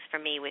readings for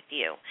me with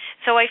you.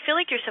 So I feel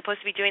like you're supposed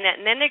to be doing that.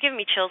 And then they're giving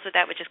me chills with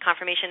that, which is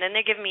confirmation. Then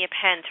they're giving me a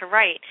pen to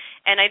write.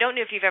 And I don't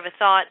know if you've ever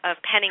thought of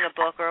penning a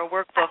book or a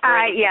workbook or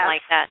anything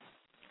like that.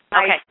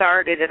 Okay. I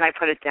started and I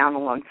put it down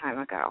a long time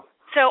ago.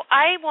 So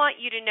I want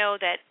you to know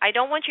that I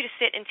don't want you to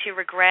sit into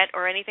regret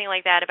or anything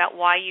like that about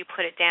why you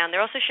put it down. They're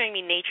also showing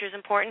me nature is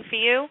important for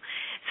you.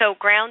 So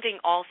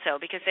grounding also,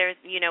 because there's,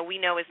 we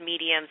know as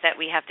mediums that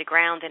we have to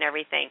ground and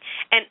everything.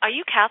 And are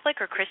you Catholic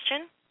or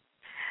Christian?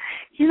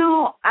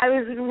 I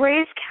was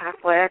raised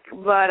Catholic,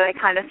 but I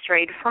kind of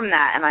strayed from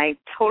that, and I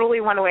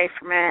totally went away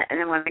from it. And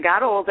then when I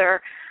got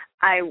older,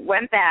 I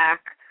went back.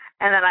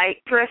 And then I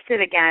drifted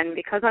again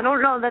because I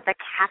don't know that the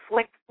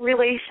Catholic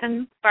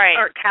relation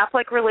or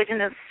Catholic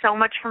religion is so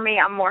much for me.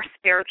 I'm more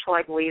spiritual.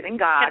 I believe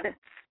in God,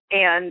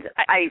 and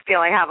I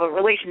feel I have a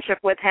relationship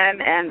with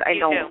Him, and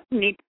I don't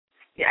need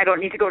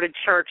to go to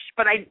church,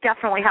 but I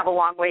definitely have a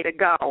long way to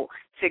go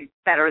to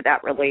better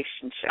that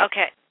relationship.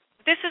 Okay.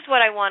 This is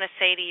what I want to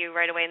say to you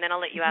right away, and then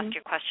I'll let you ask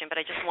your question, but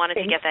I just wanted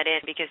to get that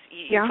in because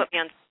you put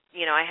me on.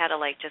 I had to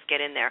just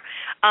get in there.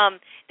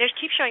 They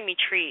keep showing me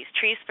trees.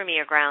 Trees for me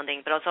are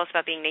grounding, but it's also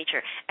about being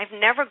nature. I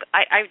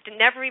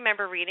never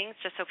remember readings,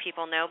 just so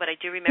people know, but I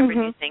do remember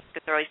these things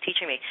because they're always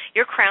teaching me.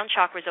 Your crown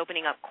chakra is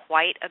opening up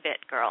quite a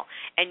bit, girl,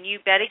 and you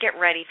better get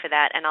ready for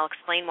that, and I'll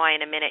explain why in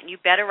a minute. And you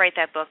better write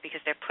that book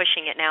because they're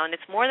pushing it now, and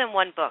it's more than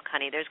one book,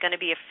 honey. There's going to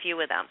be a few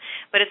of them,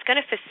 but it's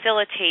going to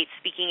facilitate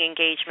speaking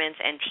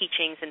engagements and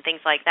teachings and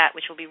things like that,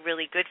 which will be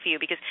really good for you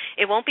because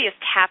it won't be as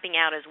tapping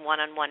out as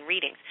one-on-one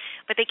readings.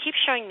 But they keep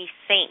showing me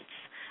saints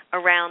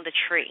around the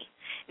tree.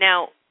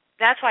 Now,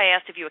 that's why I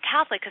asked if you were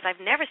Catholic, because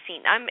I've never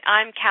seen. I'm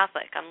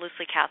Catholic. I'm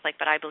loosely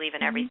Catholic, but I believe in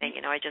everything.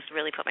 I just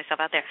really put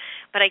myself out there.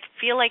 But I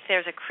feel like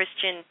there's a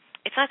Christian.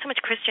 It's not so much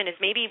Christian as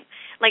maybe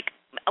like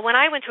when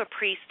I went to a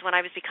priest when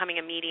I was becoming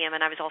a medium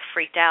and I was all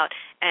freaked out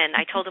and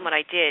I told him what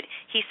I did.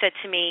 He said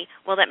to me,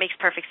 "Well, that makes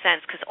perfect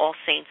sense because all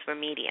saints were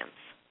mediums."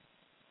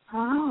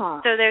 Oh.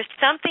 So there's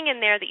something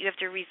in there that you have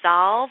to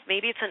resolve.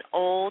 Maybe it's an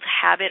old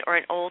habit or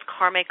an old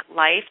karmic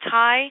life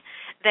tie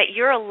that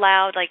you're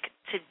allowed,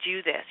 to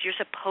do this. You're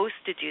supposed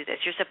to do this.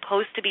 You're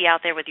supposed to be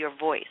out there with your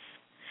voice.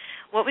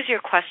 What was your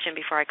question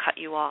before I cut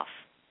you off?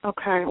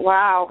 Okay.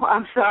 Wow.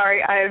 I'm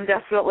sorry. I am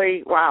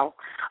definitely, wow.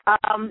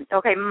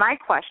 Okay, my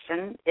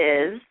question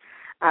is,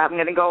 I'm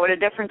going to go in a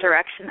different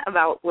direction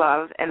about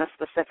love and a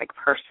specific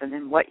person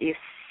and what you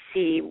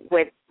see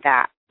with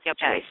that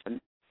situation.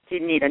 Do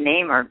you need a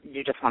name or do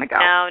you just want to go?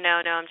 No.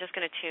 I'm just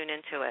going to tune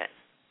into it.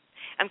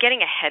 I'm getting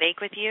a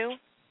headache with you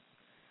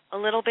a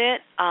little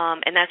bit,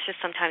 and that's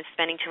just sometimes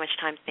spending too much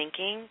time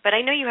thinking. But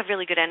I know you have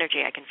really good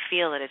energy. I can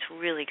feel it. It's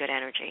really good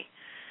energy.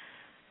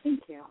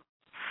 Thank you.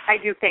 I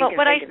do think. But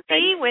what I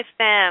see with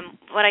them,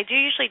 what I do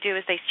usually do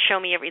is they show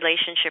me a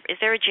relationship. Is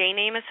there a J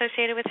name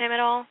associated with him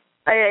at all?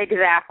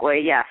 Exactly,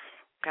 yes.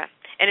 Okay.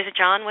 And is it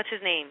John? What's his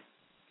name?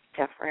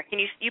 Jeffrey.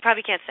 You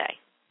probably can't say.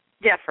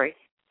 Jeffrey.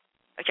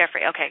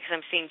 Jeffrey, okay, because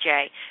I'm seeing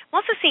J. I'm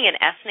also seeing an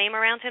S name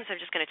around him, so I'm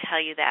just going to tell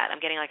you that.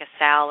 I'm getting like a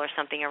Sal or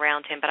something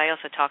around him, but I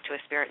also talked to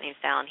a spirit named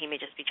Sal, and he may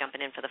just be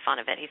jumping in for the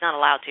fun of it. He's not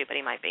allowed to, but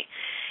he might be.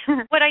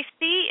 What I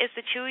see is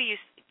the two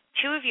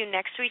of you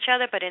next to each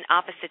other, but in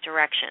opposite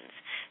directions.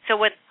 So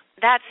what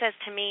that says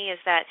to me is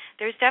that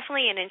there's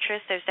definitely an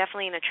interest, there's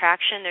definitely an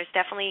attraction, there's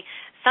definitely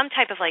some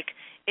type of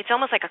it's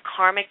almost like a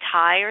karmic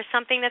tie or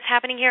something that's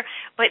happening here,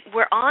 but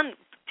we're on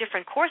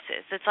different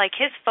courses. It's like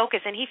his focus,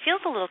 and he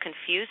feels a little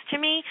confused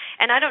to me,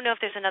 and I don't know if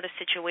there's another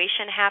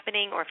situation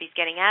happening or if he's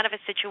getting out of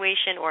a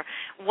situation or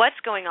what's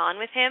going on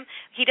with him.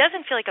 He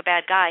doesn't feel like a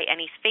bad guy,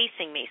 and he's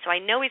facing me, so I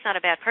know he's not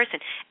a bad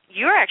person.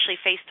 You're actually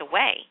faced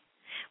away,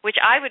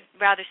 which I would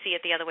rather see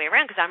it the other way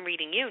around because I'm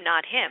reading you,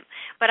 not him.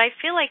 But I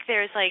feel like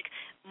there's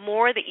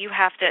more that you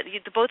have to,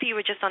 both of you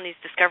are just on these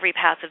discovery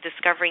paths of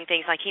discovering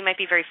things. Like he might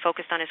be very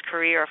focused on his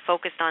career or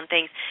focused on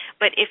things,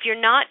 but if you're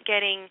not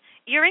getting,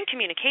 you're in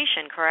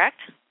communication, correct?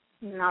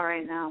 Not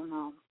right now,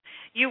 no.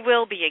 You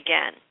will be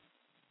again.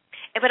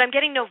 But I'm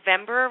getting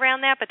November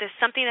around that, but there's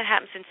something that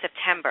happens in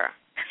September.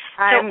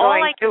 I'm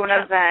going to an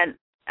event.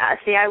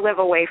 See, I live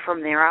away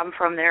from there. I'm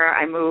from there.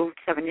 I moved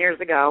 7 years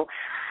ago.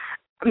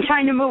 I'm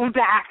trying to move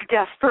back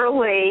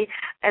desperately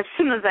as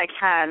soon as I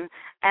can,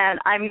 and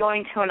I'm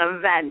going to an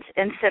event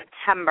in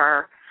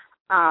September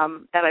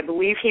that I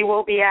believe he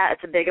will be at.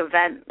 It's a big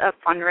event, a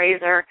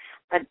fundraiser,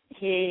 but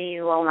he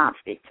will not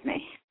speak to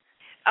me.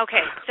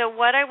 Okay, so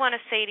what I want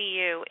to say to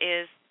you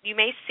is you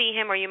may see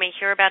him or you may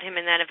hear about him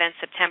in that event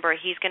in September.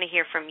 He's going to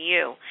hear from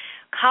you.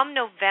 Come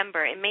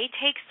November, it may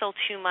take still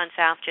 2 months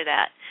after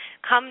that.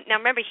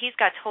 Now remember, he's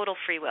got total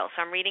free will,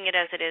 so I'm reading it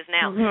as it is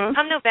now. Mm-hmm.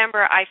 Come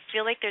November, I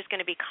feel like there's going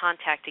to be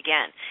contact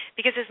again.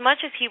 Because as much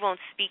as he won't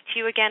speak to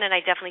you again, and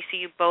I definitely see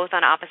you both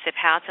on opposite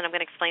paths, and I'm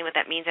going to explain what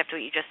that means after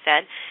what you just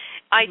said,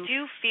 I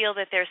do feel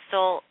that there's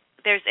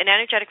an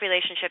energetic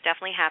relationship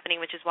definitely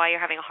happening, which is why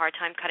you're having a hard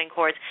time cutting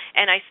cords,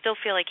 and I still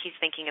feel like he's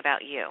thinking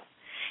about you.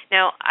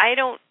 Now,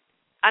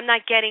 I'm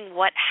not getting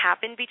what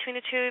happened between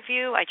the two of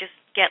you. I just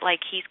get like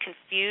he's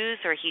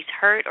confused or he's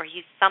hurt or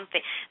he's something.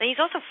 And he's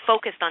also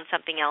focused on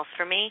something else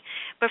for me.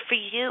 But for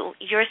you,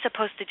 you're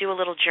supposed to do a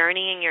little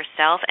journeying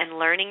yourself and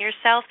learning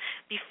yourself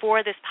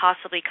before this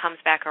possibly comes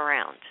back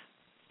around.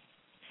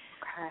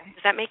 Okay.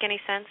 Does that make any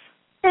sense?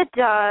 It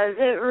does.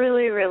 It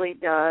really, really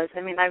does.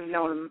 I mean, I've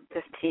known him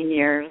 15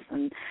 years,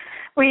 and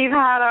we've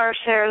had our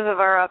shares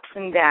of our ups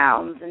and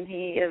downs, and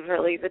he is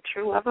really the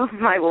true love of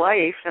my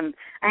life. And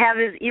I have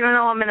his, even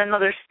though I'm in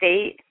another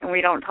state and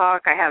we don't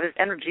talk, I have his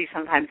energy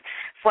sometimes.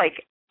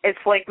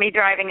 It's like me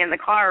driving in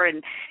the car,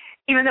 and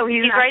even though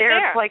he's not right there,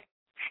 there, it's like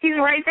he's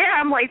right there.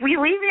 I'm like, will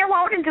you leave me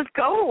alone and just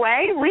go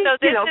away?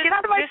 Get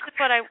out of my. This is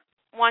what I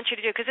want you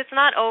to do, because it's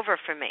not over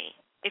for me.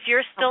 If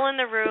you're still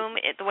in the room,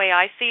 the way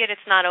I see it,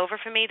 it's not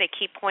over for me. They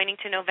keep pointing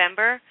to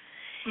November,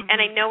 and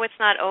I know it's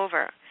not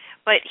over.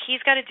 But he's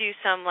got to do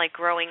some, like,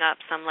 growing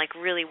up, some, like,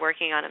 really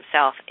working on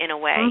himself in a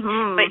way.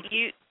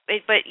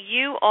 But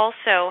you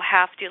also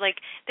have to,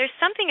 like, there's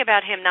something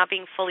about him not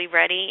being fully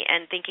ready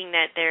and thinking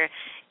that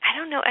I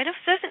don't know, I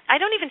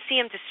don't even see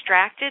him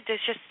distracted.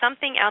 There's just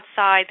something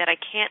outside that I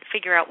can't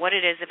figure out what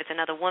it is, if it's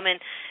another woman.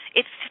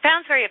 It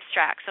sounds very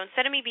abstract. So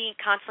instead of me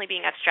constantly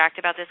being abstract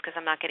about this because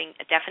I'm not getting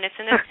a definites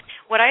in this,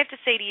 what I have to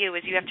say to you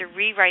is you have to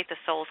rewrite the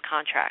soul's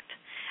contract.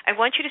 I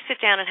want you to sit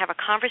down and have a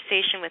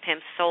conversation with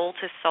him soul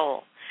to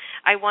soul.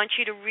 I want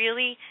you to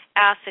really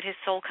ask that his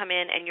soul come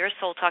in and your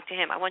soul talk to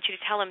him. I want you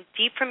to tell him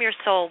deep from your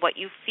soul what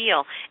you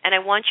feel, and I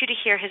want you to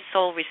hear his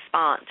soul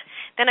respond.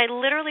 Then I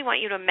literally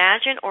want you to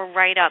imagine or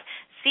write up,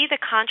 see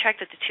the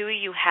contract that the two of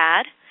you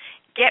had,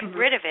 get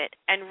rid of it,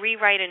 and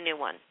rewrite a new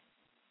one.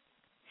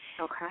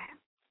 Okay.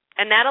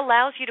 And that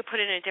allows you to put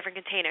it in a different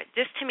container.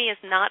 This, to me, is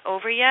not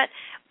over yet,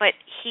 but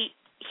he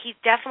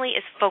definitely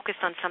is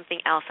focused on something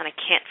else, and I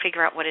can't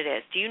figure out what it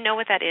is. Do you know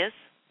what that is?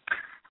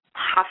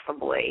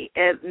 Possibly.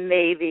 It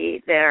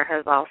maybe there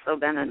has also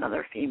been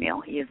another female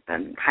he has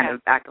been kind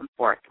of back and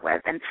forth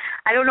with. And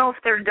I don't know if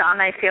they're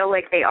done. I feel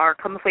like they are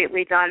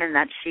completely done and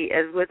that she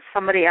is with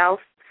somebody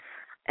else.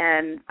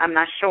 And I'm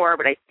not sure,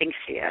 but I think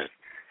she is.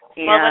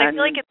 Well, but I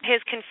feel like it's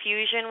his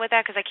confusion with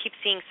that, because I keep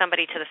seeing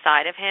somebody to the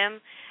side of him,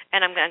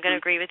 and I'm going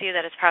to agree with you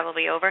that it's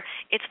probably over.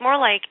 It's more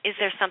like, is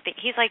there something?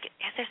 He's like,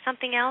 is there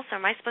something else? Or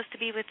am I supposed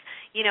to be with,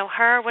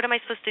 her? What am I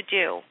supposed to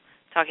do?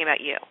 Talking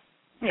about you.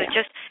 So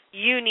just,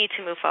 you need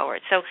to move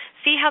forward. So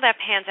see how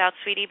that pans out,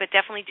 sweetie, but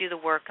definitely do the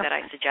work that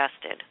I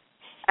suggested.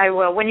 I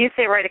will. When you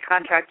say write a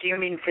contract, do you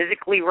mean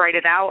physically write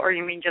it out, or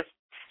you mean just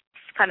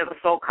kind of a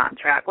soul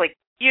contract? Like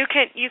you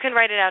can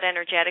write it out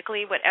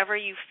energetically, whatever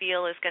you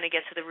feel is going to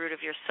get to the root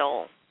of your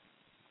soul.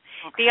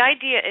 Okay. The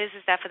idea is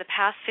that for the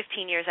past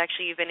 15 years,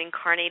 actually, you've been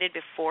incarnated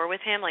before with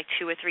him, like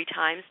 2 or 3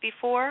 times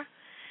before.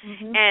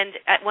 And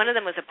one of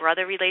them was a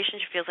brother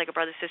relationship, feels like a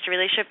brother-sister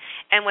relationship.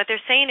 And what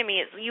they're saying to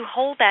me is, you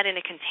hold that in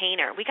a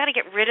container. We got to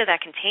get rid of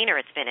that container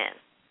it's been in,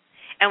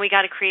 and we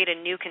got to create a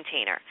new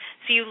container.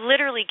 So you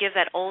literally give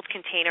that old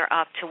container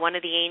up to one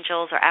of the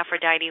angels or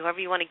Aphrodite,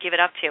 whoever you want to give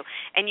it up to,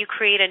 and you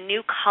create a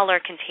new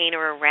color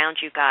container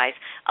around you guys,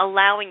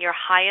 allowing your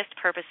highest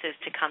purposes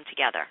to come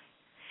together.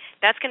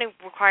 That's going to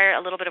require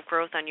a little bit of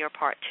growth on your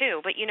part,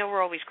 too. But,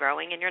 we're always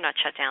growing, and you're not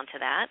shut down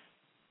to that.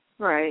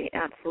 Right,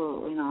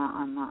 absolutely not.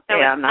 I'm not. So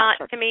I'm not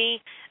sure. To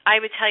me,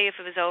 I would tell you if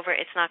it was over,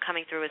 it's not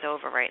coming through as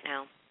over right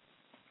now.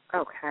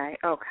 Okay.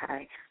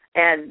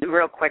 And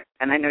real quick,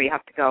 and I know you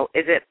have to go,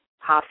 is it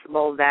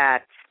possible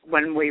that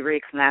when we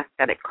reconnect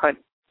that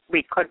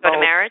we could go both to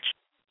marriage?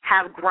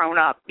 Have grown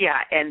up,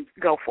 and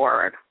go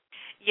forward?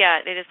 Yeah,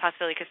 it is a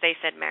possibility because they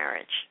said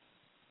marriage.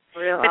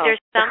 Really?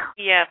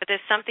 But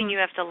there's something you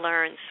have to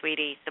learn,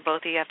 sweetie. The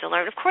both of you have to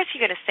learn. Of course, you're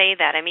going to say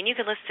that. I mean, you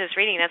can listen to this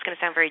reading. That's going to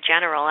sound very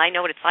general. I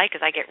know what it's like because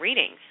I get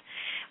readings.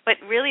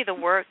 But really, the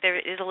work, there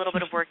is a little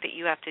bit of work that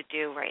you have to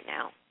do right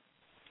now.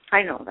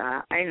 I know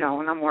that. I know,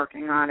 and I'm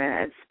working on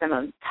it. It's been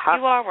a tough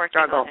You are working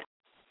struggle. on it.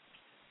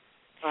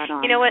 But,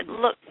 you know what?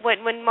 Look,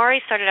 when Mari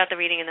started out the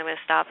reading, and then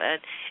we'll stop it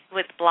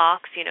with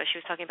blocks. She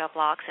was talking about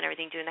blocks and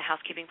everything, doing the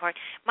housekeeping part.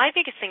 My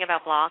biggest thing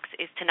about blocks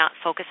is to not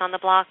focus on the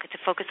block, to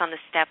focus on the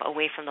step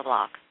away from the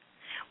block.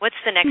 What's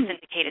the next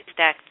indicated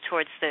step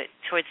towards the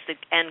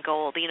end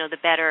goal? The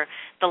better,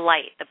 the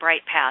light, the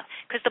bright path.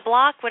 Because the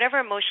block,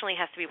 whatever emotionally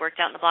has to be worked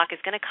out in the block,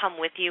 is going to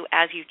come with you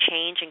as you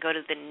change and go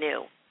to the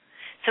new.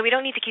 So we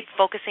don't need to keep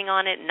focusing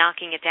on it,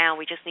 knocking it down.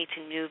 We just need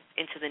to move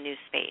into the new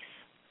space.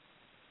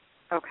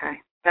 Okay.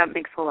 That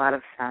makes a lot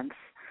of sense.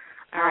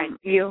 All right.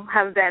 You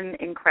have been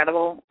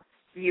incredible.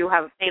 You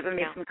have given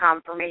me some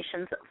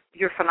confirmations.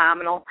 You're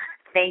phenomenal.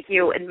 Thank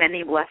you, and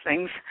many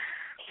blessings.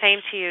 Same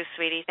to you,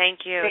 sweetie. Thank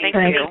you. Thanks,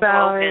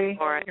 Valerie.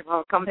 You're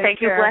welcome. Thank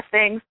you.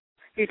 Blessings.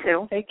 You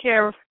too. Take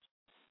care.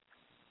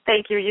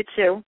 Thank you. You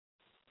too.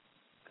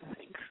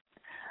 Thanks.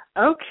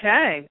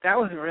 Okay. That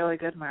was really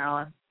good,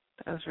 Marilyn.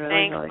 That was really,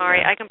 Thanks, really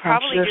Mari. good. I can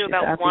probably do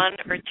about 1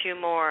 or 2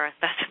 more.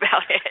 That's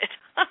about it.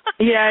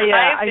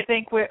 I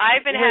think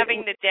I've been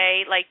having the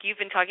day, like you've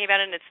been talking about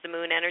it, and it's the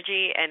moon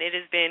energy, and it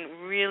has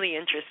been really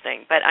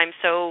interesting. But I'm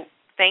so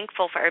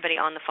thankful for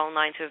everybody on the phone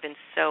lines who have been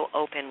so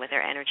open with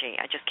their energy.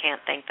 I just can't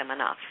thank them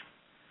enough.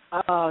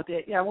 Oh,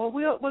 yeah. Well,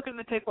 we're going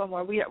to take one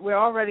more. We're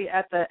already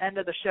at the end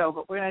of the show,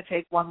 but we're going to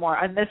take one more.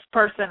 And this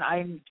person,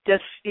 I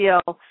just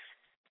feel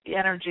the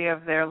energy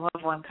of their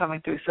loved one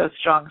coming through so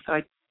strong, so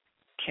I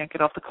can't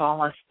get off the call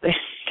unless they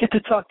get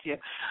to talk to you.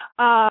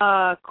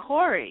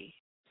 Corey.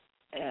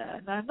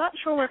 And I'm not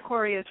sure where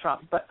Corey is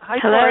from, but hi,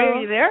 Hello. Corey.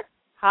 Are you there?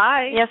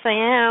 Hi. Yes, I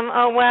am.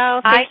 Oh,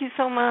 wow. Thank you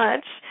so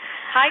much.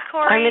 Hi,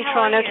 Corey. I'm in How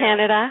Toronto, are you?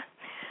 Canada.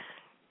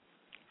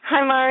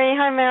 Hi, Mari.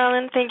 Hi,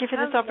 Marilyn. Thank you for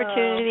this Hello.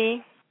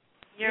 opportunity.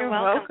 You're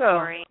welcome,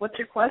 Corey. What's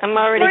your question? I'm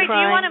already Corey, crying.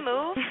 do you want to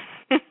move?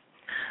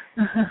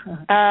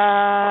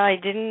 I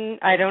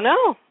don't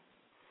know.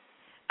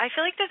 I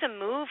feel like there's a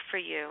move for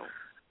you.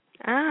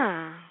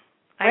 Where?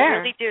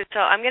 I really do.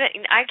 So I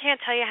can't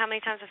tell you how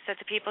many times I've said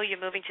to people, you're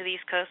moving to the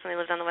East Coast, and they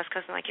lived on the West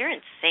Coast. I'm like, you're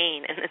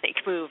insane, and then they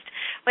moved.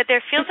 But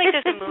there feels like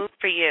there's a move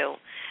for you.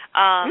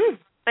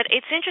 But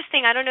it's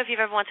interesting. I don't know if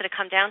you've ever wanted to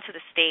come down to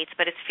the States,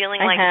 but it's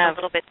feeling like a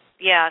little bit,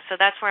 yeah, so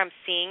that's where I'm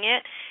seeing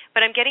it.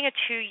 But I'm getting a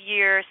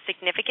 2-year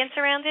significance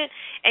around it,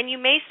 and you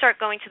may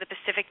start going to the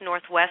Pacific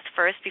Northwest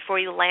first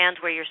before you land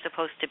where you're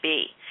supposed to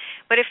be.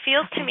 But it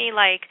feels to me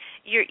like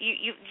you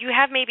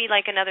have maybe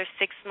like another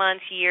 6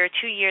 months, year,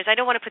 2 years. I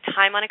don't want to put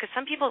time on it because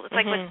some people, it's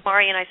like what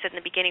Mari and I said in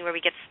the beginning where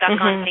we get stuck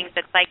on things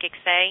that psychics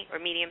say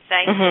or mediums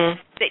say.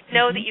 They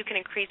know that you can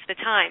increase the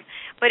time.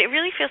 But it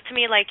really feels to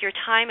me like your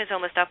time is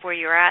almost up where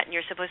you're at, and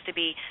you're supposed to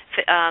be,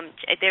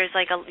 there's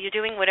like you're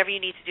doing whatever you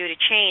need to do to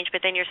change,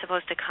 but then you're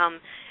supposed to come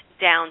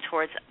down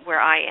towards where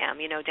I am,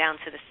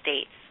 down to the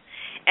States.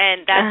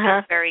 And that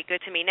feels very good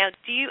to me. Now,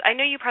 I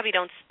know you probably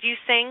don't, do you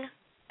sing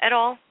at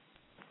all?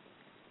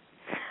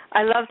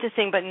 I love to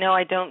sing, but no,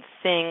 I don't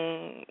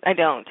sing. I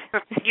don't.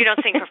 You don't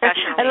sing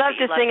professionally. I love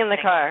to sing in the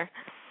car.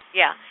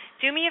 Yeah.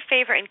 Do me a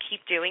favor and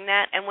keep doing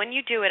that. And when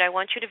you do it, I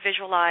want you to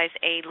visualize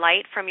a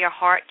light from your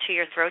heart to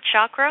your throat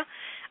chakra.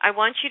 I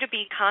want you to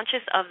be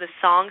conscious of the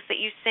songs that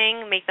you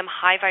sing, make them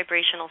high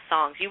vibrational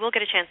songs. You will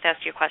get a chance to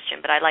ask your question,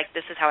 but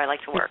this is how I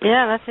like to work.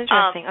 Yeah, that's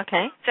interesting.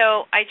 Okay.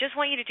 So I just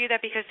want you to do that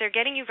because they're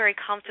getting you very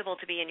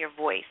comfortable to be in your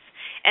voice.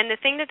 And the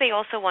thing that they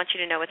also want you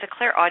to know, it's a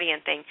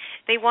clairaudient thing.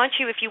 They want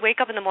you, if you wake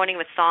up in the morning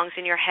with songs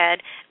in your head,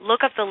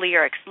 look up the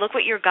lyrics, look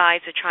what your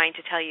guides are trying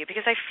to tell you,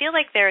 because I feel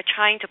like they're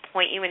trying to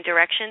point you in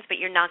directions,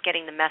 but you're not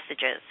getting the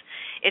messages.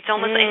 It's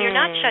almost, and you're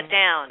not shut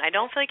down. I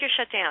don't feel like you're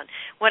shut down.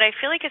 What I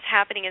feel like is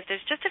happening is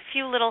there's just a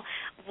few little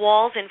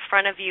walls in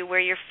front of you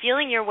where you're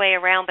feeling your way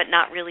around but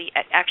not really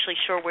actually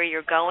sure where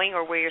you're going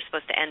or where you're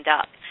supposed to end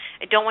up.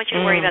 I don't want you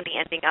to worry about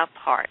the ending up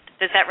part.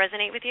 Does that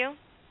resonate with you?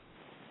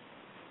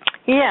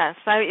 Yes,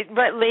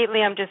 but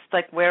lately I'm just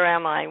like, where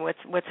am I?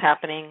 What's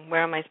happening?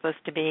 Where am I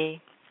supposed to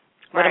be?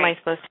 What am I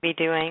supposed to be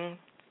doing?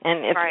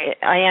 And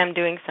I am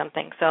doing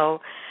something. So,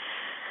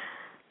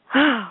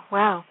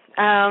 wow.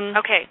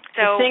 Okay,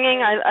 so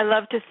singing, I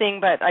love to sing,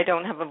 but I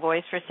don't have a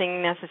voice for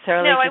singing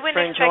necessarily. No, I just wouldn't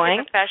for expect enjoying.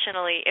 it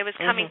professionally. It was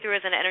coming through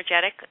as an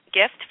energetic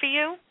gift for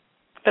you.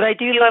 But I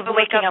do love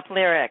looking up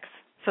lyrics,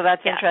 so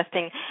that's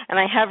interesting. And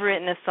I have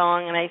written a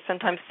song, and I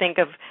sometimes think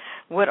of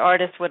what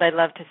artist would I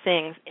love to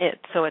sing it,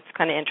 so it's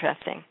kind of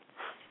interesting.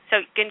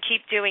 So you can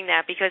keep doing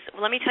that because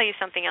let me tell you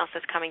something else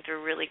that's coming through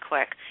really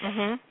quick.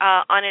 When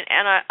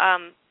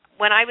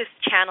I was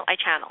I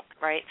channel,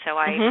 right? So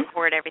I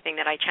record everything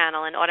that I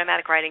channel, and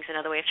automatic writing is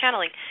another way of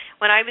channeling.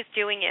 When I was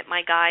doing it,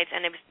 my guides,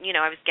 and it was,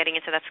 I was getting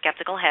into that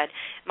skeptical head,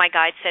 my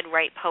guide said,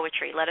 write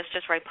poetry. Let us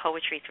just write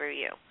poetry through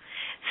you.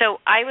 So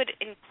I would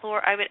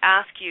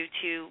ask you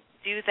to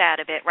do that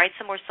a bit, write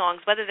some more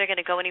songs, whether they're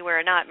going to go anywhere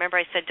or not. Remember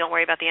I said don't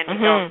worry about the end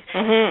result,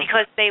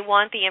 because they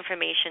want the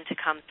information to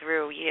come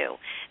through you.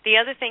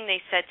 The other thing they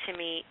said to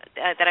me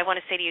that I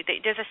want to say to you,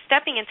 there's a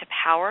stepping into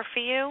power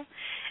for you,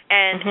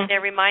 and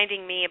they're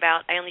reminding me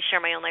about, I only share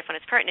my own life when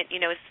it's pertinent,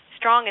 as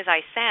strong as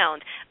I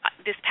sound,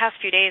 this past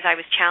few days I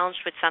was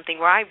challenged with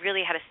something where I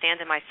really had to stand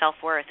in my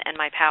self-worth and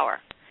my power.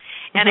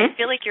 And I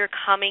feel like you're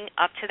coming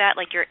up to that,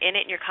 like you're in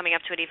it and you're coming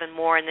up to it even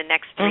more in the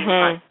next 3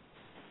 months.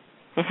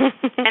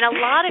 And a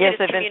lot of it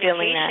is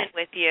communication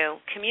with you.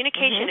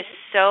 Communication is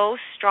so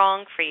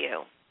strong for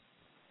you.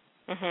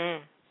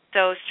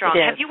 So strong.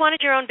 Have you wanted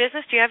your own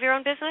business? Do you have your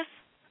own business?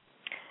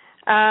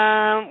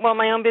 Well,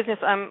 my own business,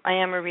 I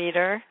am a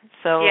reader.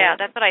 So yeah,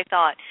 that's what I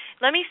thought.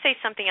 Let me say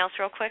something else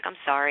real quick. I'm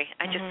sorry.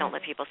 I just don't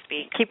let people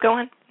speak. Keep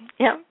going.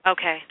 Yeah.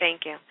 Okay,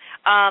 thank you.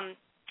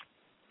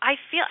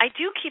 I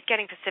do keep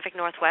getting Pacific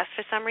Northwest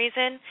for some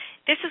reason.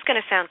 This is going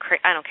to sound crazy.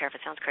 I don't care if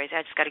it sounds crazy.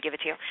 I just got to give it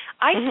to you.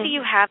 I see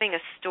you having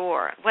a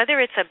store, whether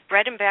it's a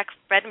bread and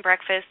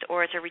breakfast,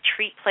 or it's a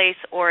retreat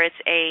place, or it's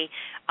a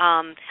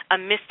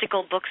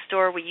mystical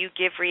bookstore where you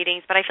give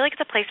readings. But I feel like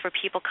it's a place where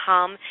people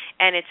come,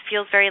 and it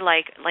feels very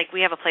like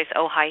we have a place,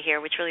 Ojai here,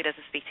 which really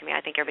doesn't speak to me.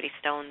 I think everybody's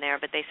stoned there,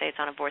 but they say it's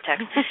on a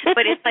vortex.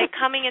 But it's like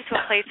coming into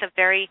a place of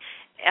very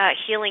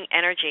healing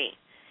energy.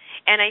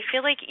 And I feel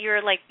like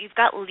you've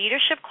got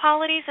leadership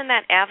qualities in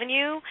that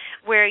avenue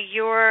where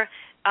you're,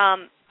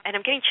 and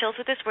I'm getting chills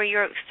with this, where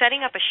you're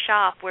setting up a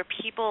shop where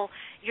people,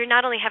 you're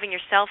not only having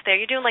yourself there,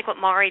 you're doing like what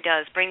Mari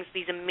does, brings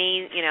these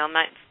amazing, I'm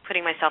not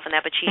putting myself in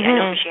that, but I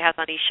know who she has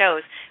on these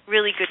shows.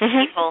 Really good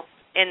people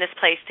in this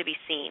place to be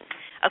seen.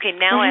 Okay,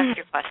 now ask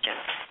your question.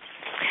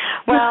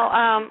 Well,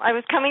 I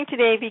was coming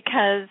today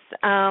because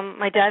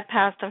my dad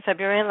passed on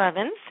February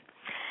 11th,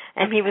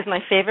 and he was my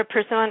favorite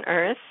person on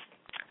earth.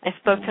 I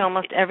spoke to him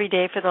almost every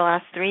day for the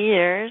last 3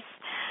 years,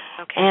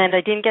 and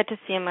I didn't get to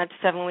see him much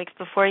 7 weeks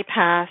before he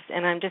passed,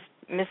 and I'm just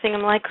missing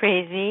him like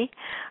crazy.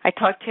 I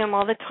talk to him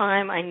all the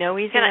time. I know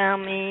he's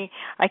around me.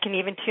 I can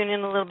even tune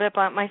in a little bit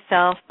about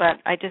myself, but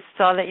I just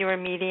saw that you were a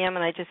medium,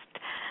 and I just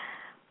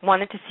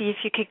wanted to see if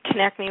you could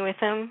connect me with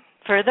him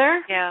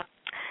further. Yeah.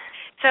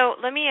 So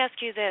let me ask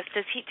you this.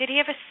 Did he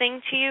ever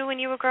sing to you when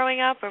you were growing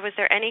up, or was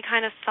there any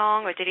kind of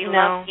song, or did he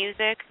love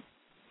music?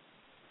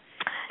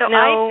 So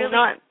no,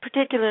 not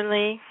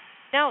particularly.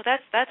 No,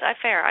 that's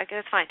fair.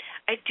 That's fine.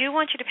 I do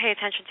want you to pay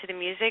attention to the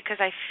music because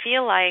I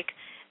feel like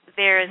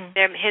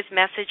his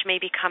message may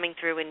be coming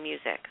through in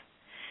music.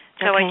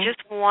 So I just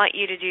want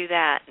you to do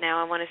that.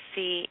 Now I want to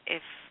see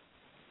if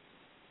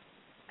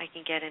I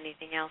can get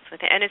anything else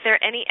with it. And is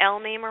there any L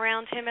name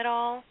around him at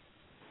all?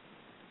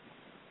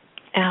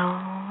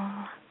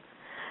 L.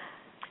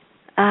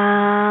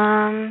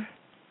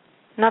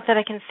 Not that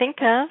I can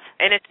think of.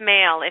 And it's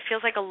male. It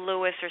feels like a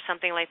Lewis or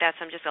something like that,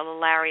 so I'm just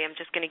Alauria. I'm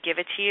just going to give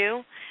it to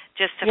you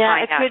just to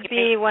find out. Yeah, it could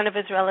be one of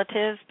his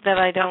relatives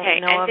that I don't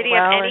know of well. And did he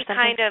have any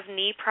kind of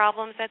knee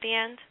problems at the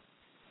end?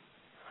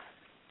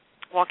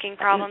 Walking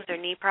problems or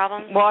knee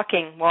problems?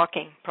 Walking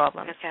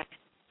problems. Okay.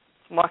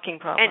 Walking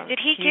problems. And did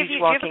he give you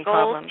a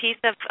gold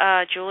piece of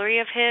jewelry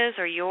of his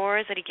or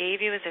yours that he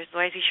gave you?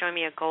 Why is he showing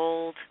me a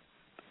gold?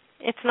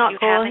 It's not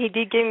gold. He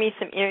did give me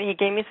he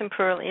gave me some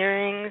pearl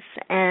earrings,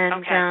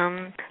 and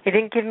he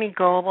didn't give me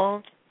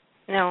gold.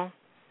 No.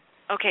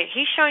 Okay,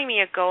 he's showing me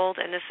a gold,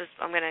 and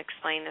I'm going to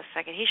explain this a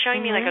second. He's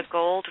showing me like a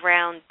gold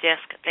round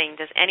disc thing.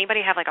 Does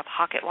anybody have like a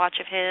pocket watch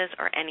of his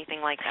or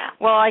anything like that?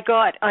 Well, I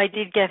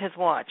did get his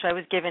watch. I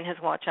was given his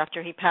watch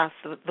after he passed,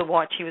 the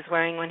watch he was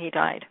wearing when he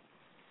died.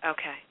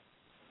 Okay.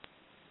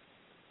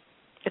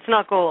 It's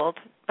not gold,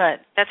 but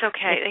that's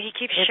okay. He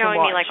keeps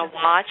showing me like a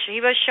watch.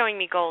 He was showing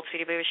me gold,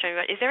 sweetie, but he was showing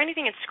me. Is there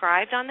anything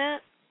inscribed on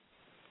that?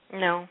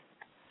 No.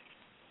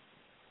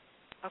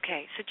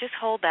 Okay, so just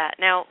hold that.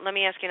 Now, let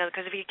me ask you another,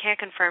 because if he can't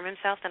confirm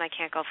himself, then I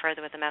can't go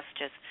further with the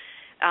messages.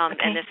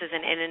 And this is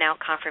an in and out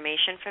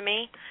confirmation for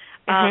me.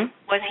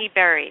 Was he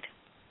buried?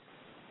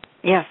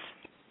 Yes.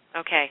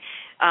 Okay,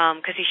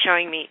 because he's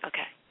showing me.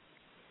 Okay.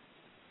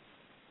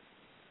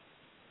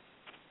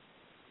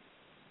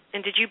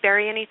 And did you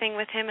bury anything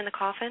with him in the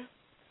coffin?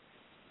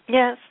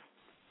 Yes.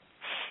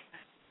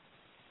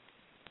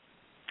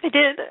 I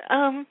did.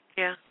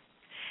 Yeah.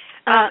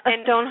 A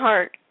stone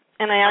heart.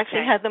 And I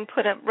actually had them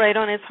put up right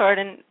on his heart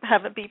and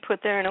have it be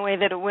put there in a way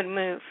that it wouldn't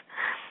move.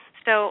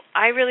 So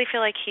I really feel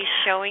like he's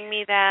showing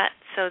me that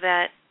so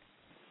that,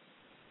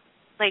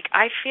 like,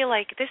 I feel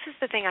like this is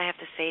the thing I have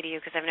to say to you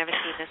because I've never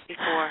seen this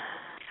before.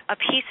 A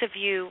piece of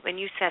you, and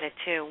you said it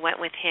too, went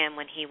with him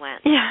when he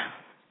went. Yeah.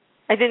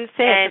 I didn't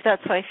say it, but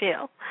that's how I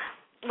feel.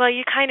 Well,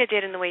 you kind of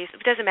did in the way,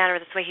 it doesn't matter,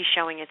 that's the way he's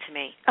showing it to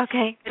me.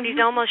 Okay. And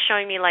he's almost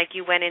showing me like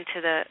you went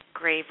into the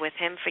grave with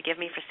him. Forgive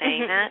me for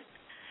saying that.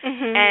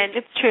 And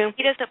it's true.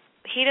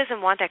 He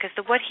doesn't want that because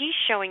what he's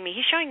showing me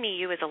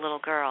you as a little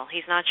girl.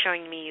 He's not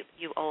showing me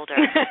you older.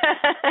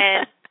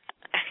 And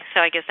so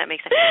I guess that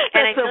makes sense.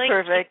 That's so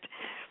perfect.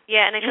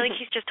 And I feel like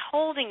he's just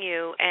holding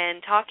you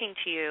and talking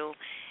to you.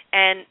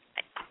 And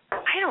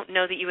I don't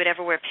know that you would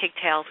ever wear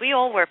pigtails. We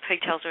all wear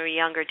pigtails when we were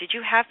younger. Did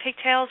you have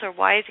pigtails, or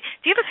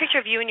do you have a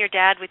picture of you and your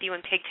dad with you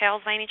in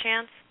pigtails by any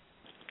chance?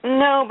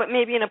 No, but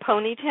maybe in a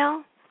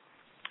ponytail.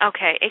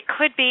 Okay, it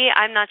could be.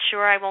 I'm not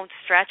sure. I won't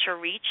stretch or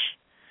reach.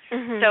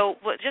 So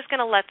we're just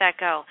going to let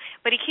that go.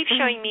 But he keeps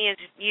showing me as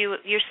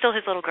you're still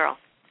his little girl,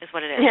 is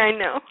what it is. Yeah, I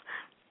know.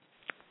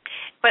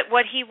 But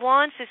what he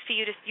wants is for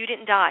you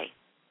didn't die.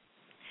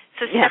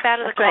 So step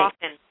out of the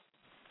coffin. Right.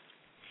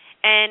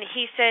 And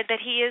he said that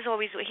he is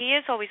always with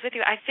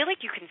you. I feel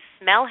like you can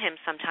smell him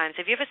sometimes.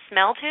 Have you ever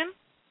smelled him?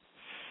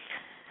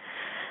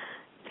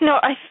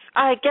 No,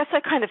 I guess I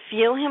kind of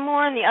feel him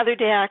more. And the other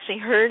day I actually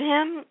heard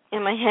him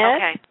in my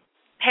head. Okay.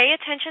 Pay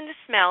attention to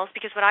smells,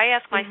 because what I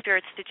ask my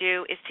spirits to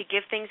do is to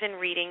give things in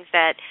readings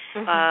that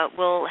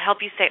will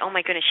help you say, oh,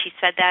 my goodness, she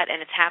said that and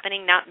it's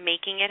happening, not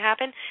making it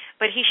happen.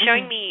 But he's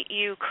showing me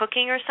you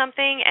cooking or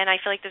something, and I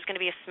feel like there's going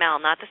to be a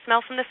smell, not the smell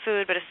from the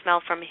food, but a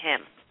smell from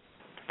him.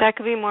 That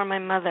could be more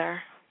my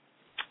mother.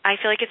 I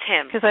feel like it's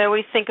him. Because I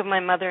always think of my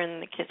mother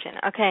in the kitchen.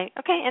 Okay,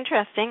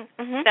 interesting.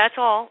 That's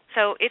all.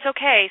 So it's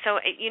okay. So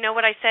you know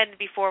what I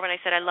said before when I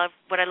said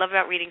what I love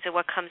about readings is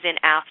what comes in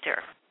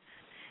after.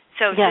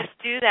 So just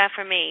do that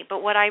for me.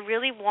 But what I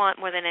really want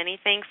more than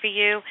anything for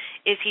you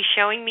is he's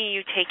showing me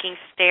you taking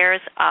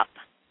stairs up.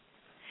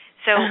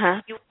 So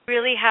you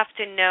really have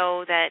to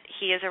know that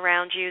he is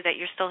around you, that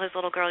you're still his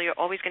little girl. You're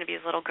always going to be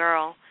his little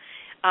girl.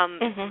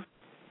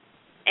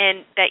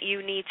 And that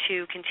you need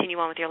to continue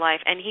on with your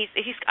life. And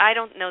he's I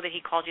don't know that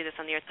he called you this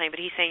on the airplane, but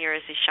he's saying you're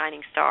his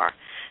shining star.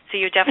 So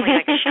you're definitely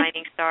like a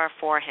shining star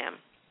for him.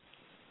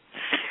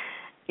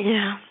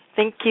 Yeah,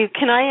 thank you.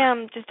 Can I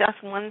just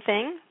ask one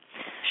thing?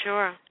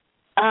 Sure.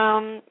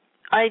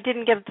 I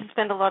didn't get to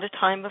spend a lot of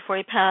time before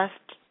he passed.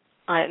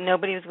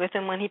 Nobody was with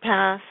him when he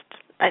passed.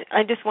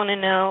 I just want to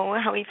know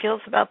how he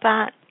feels about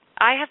that.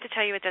 I have to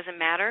tell you, it doesn't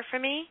matter for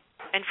me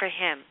and for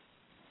him.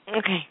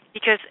 Okay.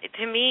 Because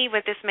to me,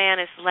 what this man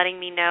is letting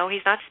me know,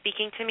 he's not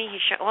speaking to me.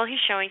 All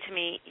he's showing to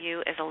me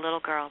you as a little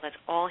girl. That's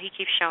all he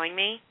keeps showing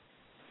me.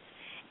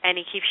 And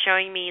he keeps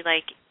showing me,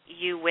 like,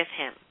 you with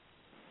him.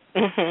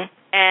 Mhm.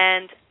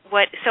 And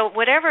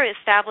whatever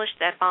established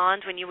that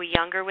bond when you were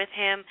younger with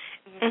him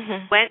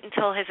went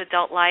until his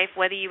adult life,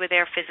 whether you were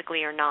there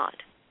physically or not.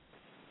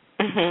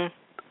 Mhm.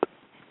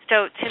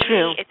 So to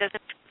True. me,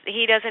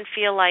 he doesn't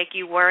feel like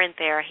you weren't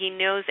there. He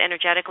knows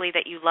energetically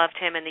that you loved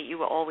him and that you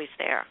were always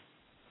there.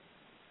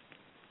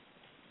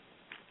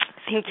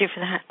 Thank you for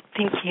that.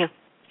 Thank you.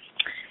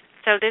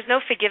 So there's no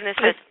forgiveness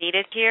that's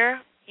needed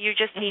here. You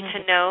just need to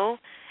know.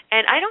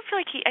 And I feel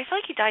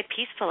like he died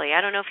peacefully.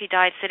 I don't know if he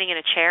died sitting in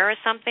a chair or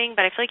something,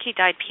 but I feel like he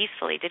died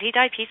peacefully. Did he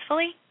die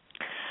peacefully?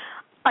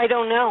 I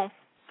don't know.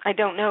 I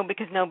don't know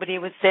because nobody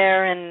was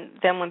there, and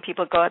then when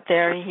people got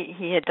there,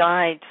 he had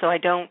died. So I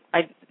don't.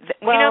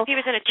 Well, you know if he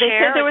was in a chair.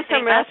 They said there was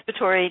some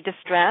respiratory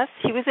distress.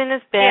 He was in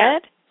his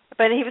bed,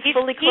 but he was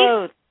fully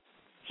clothed.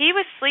 He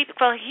was sleeping.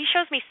 Well, he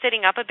shows me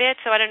sitting up a bit,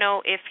 so I don't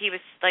know if he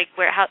was like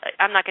where. How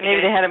I'm not going to.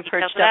 Maybe they had him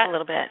perched up a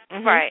little bit.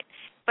 Mm-hmm. Right,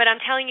 but I'm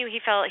telling you, he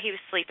was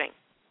sleeping.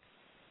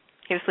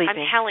 He was sleeping.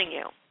 I'm telling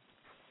you.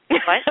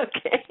 What?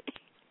 Okay.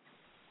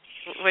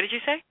 What did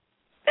you say?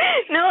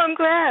 No, I'm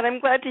glad. I'm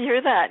glad to hear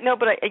that. No,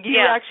 but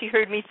you actually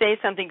heard me say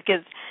something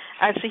because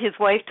actually his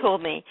wife told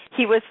me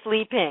he was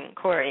sleeping,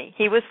 Corey.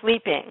 He was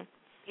sleeping.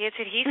 That's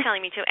what he's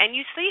telling me too. And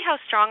you see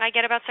how strong I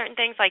get about certain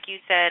things? Like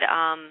you said,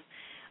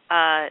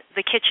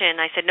 the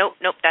kitchen, I said, nope,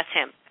 that's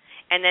him.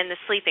 And then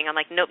the sleeping, I'm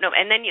like, nope.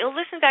 And then you'll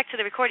listen back to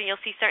the recording,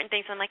 you'll see certain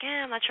things, I'm like,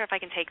 I'm not sure if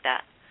I can take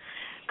that.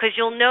 Because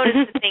you'll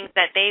notice the things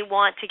that they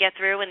want to get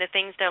through and the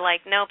things they're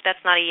like, nope, that's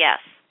not a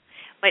yes.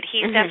 But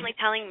he's definitely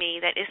telling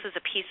me that this was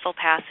a peaceful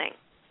passing.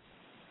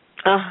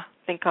 Oh,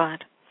 thank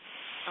God.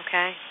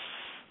 Okay.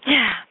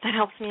 Yeah, that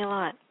helps me a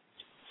lot.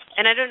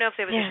 And I don't know if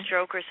there was a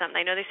stroke or something.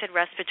 I know they said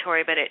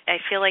respiratory, but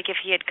I feel like if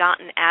he had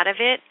gotten out of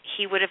it,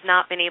 he would have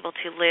not been able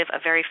to live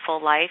a very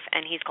full life,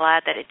 and he's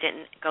glad that it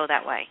didn't go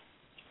that way.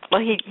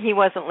 Well, he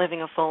wasn't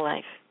living a full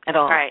life at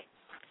all. Right.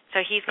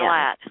 So he's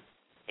glad.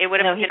 It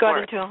would have been he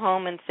got worse. into a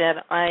home and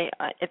said,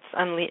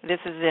 this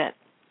is it.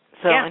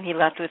 So, and he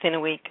left within a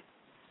week.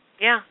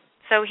 Yeah.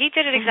 So he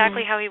did it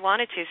exactly how he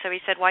wanted to. So he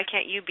said, why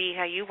can't you be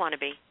how you want to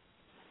be?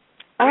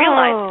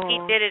 Realize he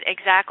did it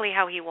exactly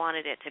how he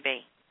wanted it to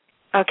be.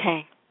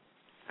 Okay.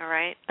 All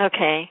right?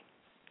 Okay.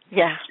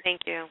 Yeah.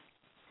 Thank you.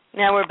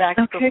 Now we're back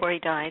to before he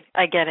died.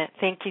 I get it.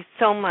 Thank you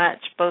so much,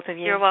 both of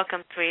you. You're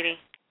welcome, sweetie.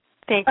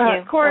 Thank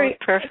you. Corey,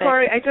 perfect.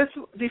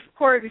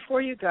 Corey,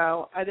 before you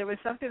go, there was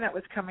something that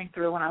was coming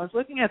through when I was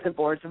looking at the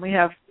boards, and we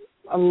have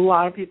a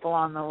lot of people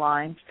on the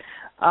line,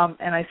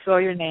 and I saw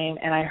your name,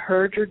 and I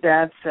heard your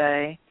dad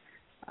say,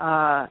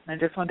 and I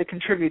just wanted to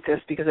contribute this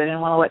because I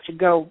didn't want to let you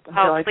go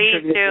until I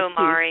contribute this. Oh, please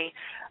do, Mari.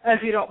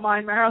 If you don't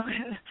mind,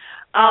 Marilyn.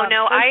 Oh,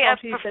 no, I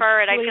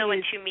prefer it. Please. I feel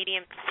with two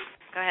mediums.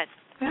 Go ahead.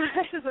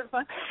 This is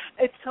fun.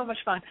 It's so much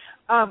fun.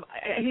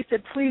 He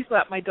said, please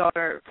let me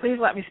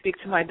speak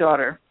to my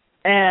daughter.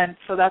 And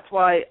so that's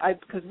why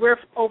because we're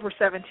over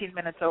 17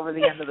 minutes over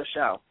the end of the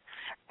show.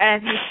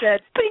 And he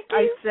said,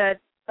 I said,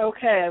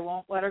 okay, I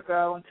won't let her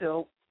go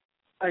until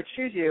I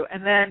choose you.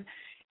 And then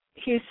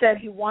he said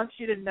he wants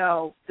you to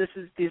know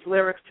these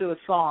lyrics to a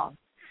song.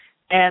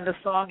 And the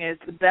song is,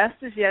 the best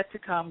is yet to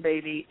come,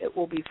 baby, it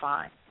will be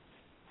fine.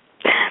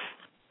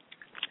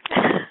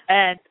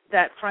 And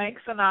that Frank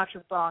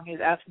Sinatra song, he's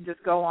asking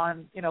just go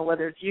on,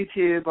 whether it's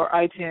YouTube or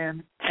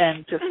iTunes,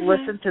 and just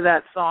listen to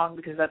that song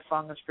because that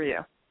song is for you.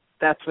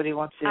 That's what he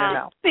wants you to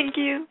know. Thank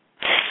you.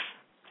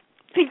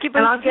 Thank you both.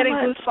 And I'm getting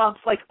much.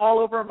 goosebumps like all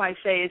over my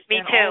face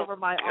and too. all over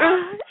my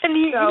arm. And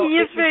he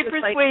is very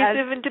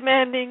persuasive and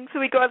demanding, so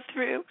we got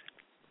through.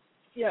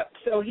 Yeah,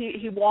 so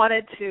he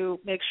wanted to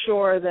make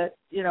sure that,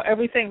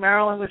 everything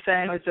Marilyn was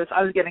saying was just,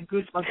 I was getting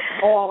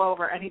goosebumps all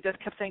over, and he just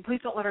kept saying, please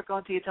don't let her go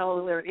until you tell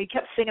her the lyric. He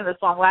kept singing the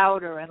song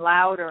louder and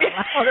louder and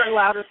louder and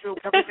louder through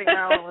everything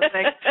Marilyn was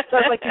saying. So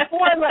I was like,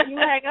 before I let you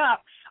hang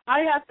up,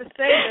 I have to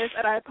say this,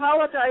 and I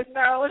apologize,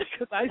 Marilyn,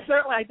 because I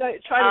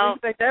try to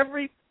respect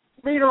every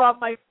reader on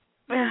my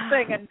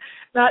thing and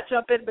not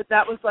jump in, but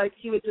that was like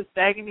he was just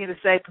begging me to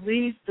say,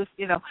 please just,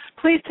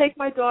 please take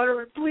my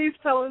daughter and please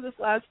tell her this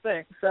last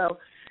thing. So,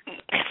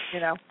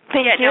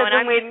 Thank you. No, and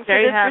I've been waiting for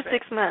this for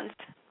 6 months.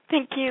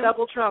 Thank you.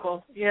 Double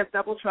trouble. You have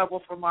double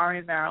trouble for Mari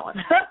and Marilyn.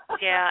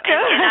 Yeah,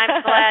 and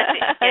I'm glad.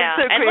 Yeah, I'm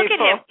so and grateful. Look at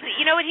him.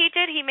 You know what he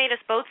did? He made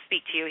us both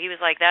speak to you. He was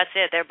like, "That's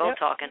it. They're both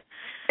talking."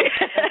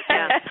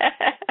 Yeah.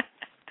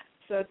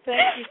 So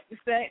thank you.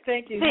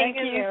 Thank you. Thank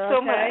Hang in you there,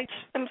 so okay? much.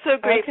 I'm so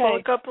grateful.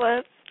 Okay. God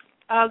bless.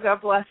 Oh, God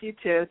bless you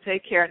too.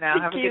 Take care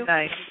now. Thank have you. a good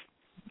night.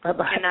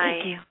 Bye-bye. Good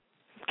night. Thank you.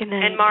 Good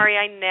night. And Mari,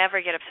 I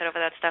never get upset over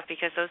that stuff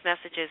because those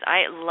messages,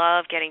 I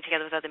love getting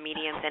together with other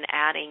mediums and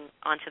adding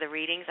onto the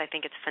readings. I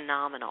think it's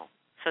phenomenal.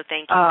 So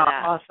thank you for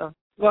that. Awesome.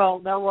 Well,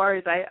 no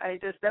worries. I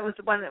just that was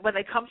when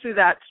they come through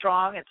that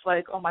strong, it's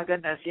like, oh my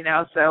goodness,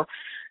 So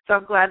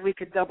I'm glad we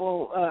could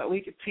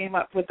we could team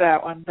up with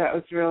that one. That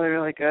was really,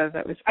 really good.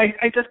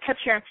 I just kept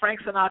hearing Frank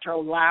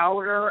Sinatra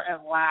louder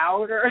and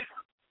louder.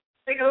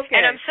 Like, okay.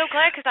 And I'm so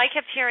glad because I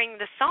kept hearing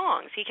the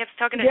songs. He kept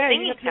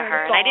singing to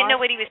her, and I didn't know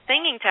what he was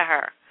singing to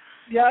her.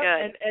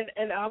 Yeah,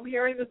 and I'm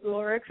hearing the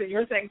lyrics, and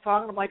you're saying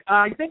song, and I'm like,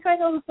 I think I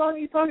know the song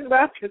you're talking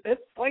about because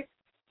it's like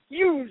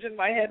huge in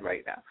my head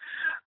right now.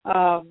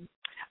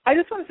 I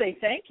just want to say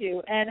thank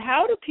you. And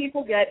how do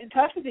people get in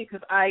touch with you?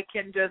 Because I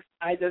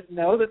just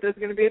know that there's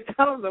going to be a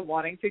ton of them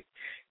wanting to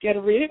get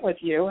a reading with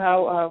you.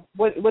 How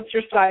what's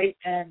your site,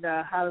 and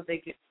how do they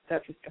get in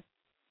touch with you?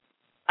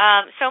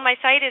 So my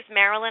site is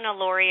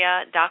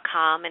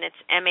MarilynAluaria.com, and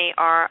it's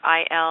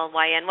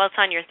MARILYN. Well, it's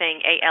on your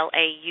thing,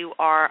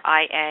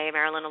 ALAURIA,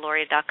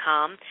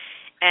 MarilynAluaria.com.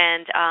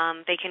 And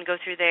they can go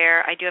through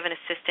there. I do have an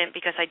assistant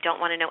because I don't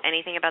want to know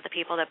anything about the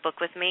people that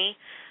book with me.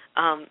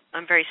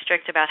 I'm very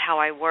strict about how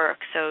I work,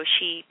 so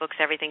she books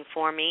everything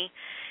for me.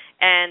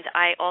 And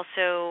I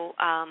also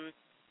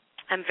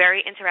I'm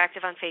very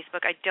interactive on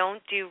Facebook. I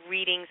don't do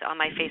readings on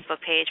my Facebook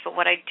page, but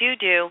what I do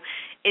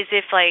is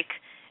if, like,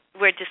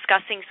 we're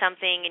discussing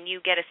something and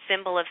you get a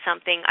symbol of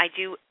something, I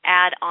do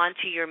add on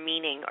to your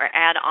meaning or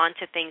add on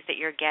to things that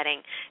you're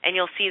getting. And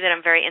you'll see that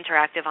I'm very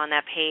interactive on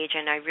that page,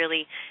 and I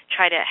really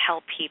try to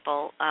help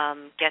people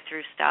get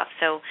through stuff.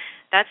 So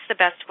that's the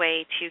best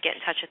way to get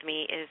in touch with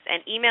me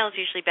and email is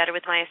usually better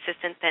with my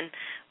assistant than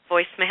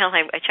voicemail.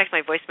 I checked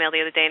my voicemail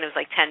the other day, and it was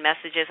like 10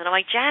 messages. And I'm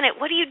like,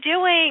 Janet, what are you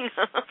doing?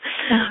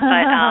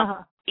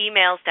 But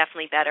email's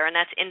definitely better, and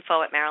that's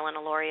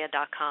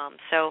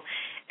info@MarilynAluaria.com. So,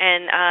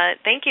 and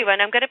thank you.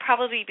 And I'm going to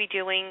probably be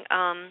doing,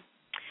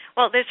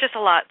 there's just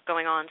a lot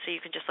going on, so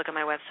you can just look at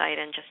my website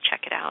and just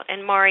check it out.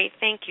 And Mari,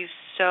 thank you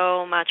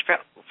so much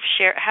for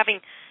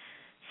having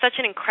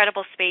such an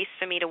incredible space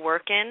for me to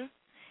work in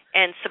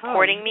and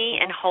supporting me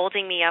and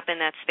holding me up in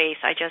that space.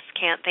 I just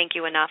can't thank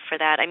you enough for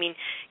that. I mean,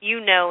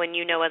 you know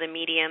other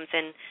mediums,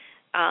 and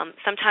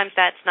sometimes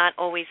that's not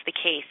always the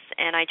case.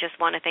 And I just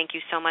want to thank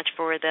you so much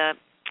for the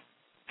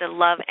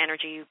love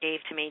energy you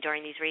gave to me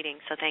during these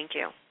readings. So thank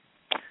you.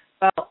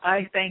 Well,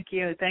 I thank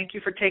you. Thank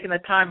you for taking the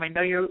time. I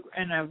know you're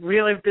in a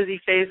really busy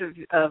phase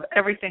of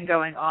everything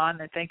going on,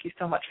 and thank you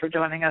so much for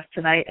joining us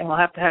tonight. And we'll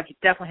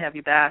definitely have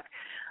you back.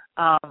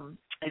 I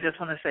just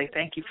want to say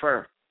thank you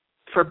for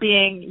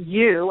being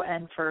you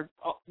and for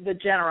the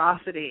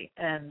generosity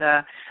and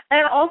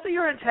also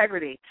your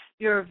integrity.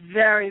 You're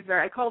very,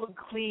 very, I call them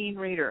clean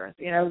readers,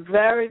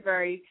 very,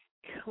 very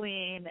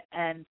clean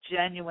and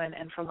genuine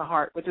and from the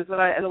heart, which is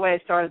the way I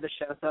started the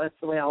show. So that's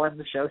the way I'll end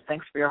the show.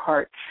 Thanks for your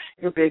heart,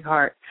 your big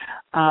heart.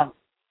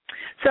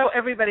 So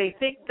everybody, I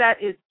think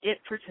that is it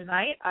for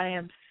tonight. I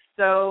am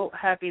so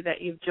happy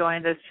that you've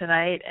joined us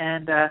tonight,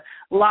 and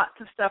lots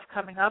of stuff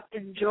coming up.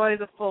 Enjoy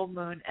the full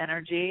moon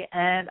energy,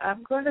 and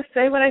I'm going to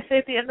say what I say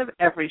at the end of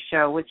every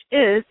show, which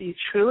is you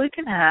truly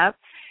can have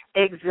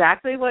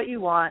exactly what you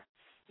want.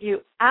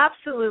 You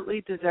absolutely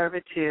deserve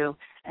it too,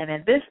 and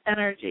in this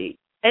energy,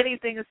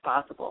 anything is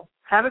possible.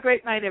 Have a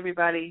great night,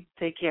 everybody.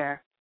 Take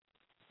care.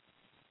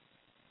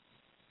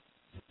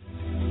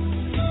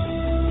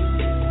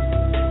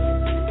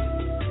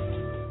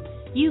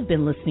 You've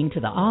been listening to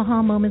the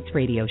Aha Moments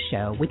radio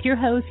show with your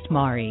host,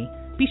 Mari.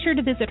 Be sure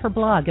to visit her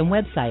blog and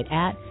website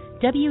at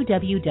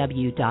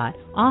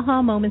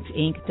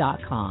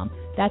www.ahamomentsinc.com.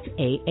 That's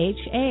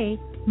AHA,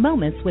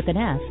 moments with an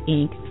S,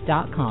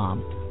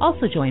 inc.com.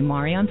 Also join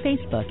Mari on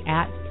Facebook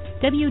at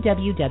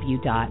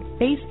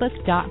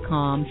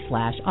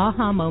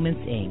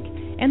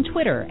www.facebook.com/ahamomentsinc and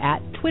Twitter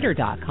at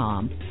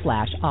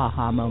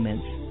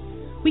twitter.com/ahamoments.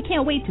 We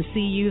can't wait to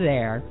see you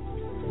there.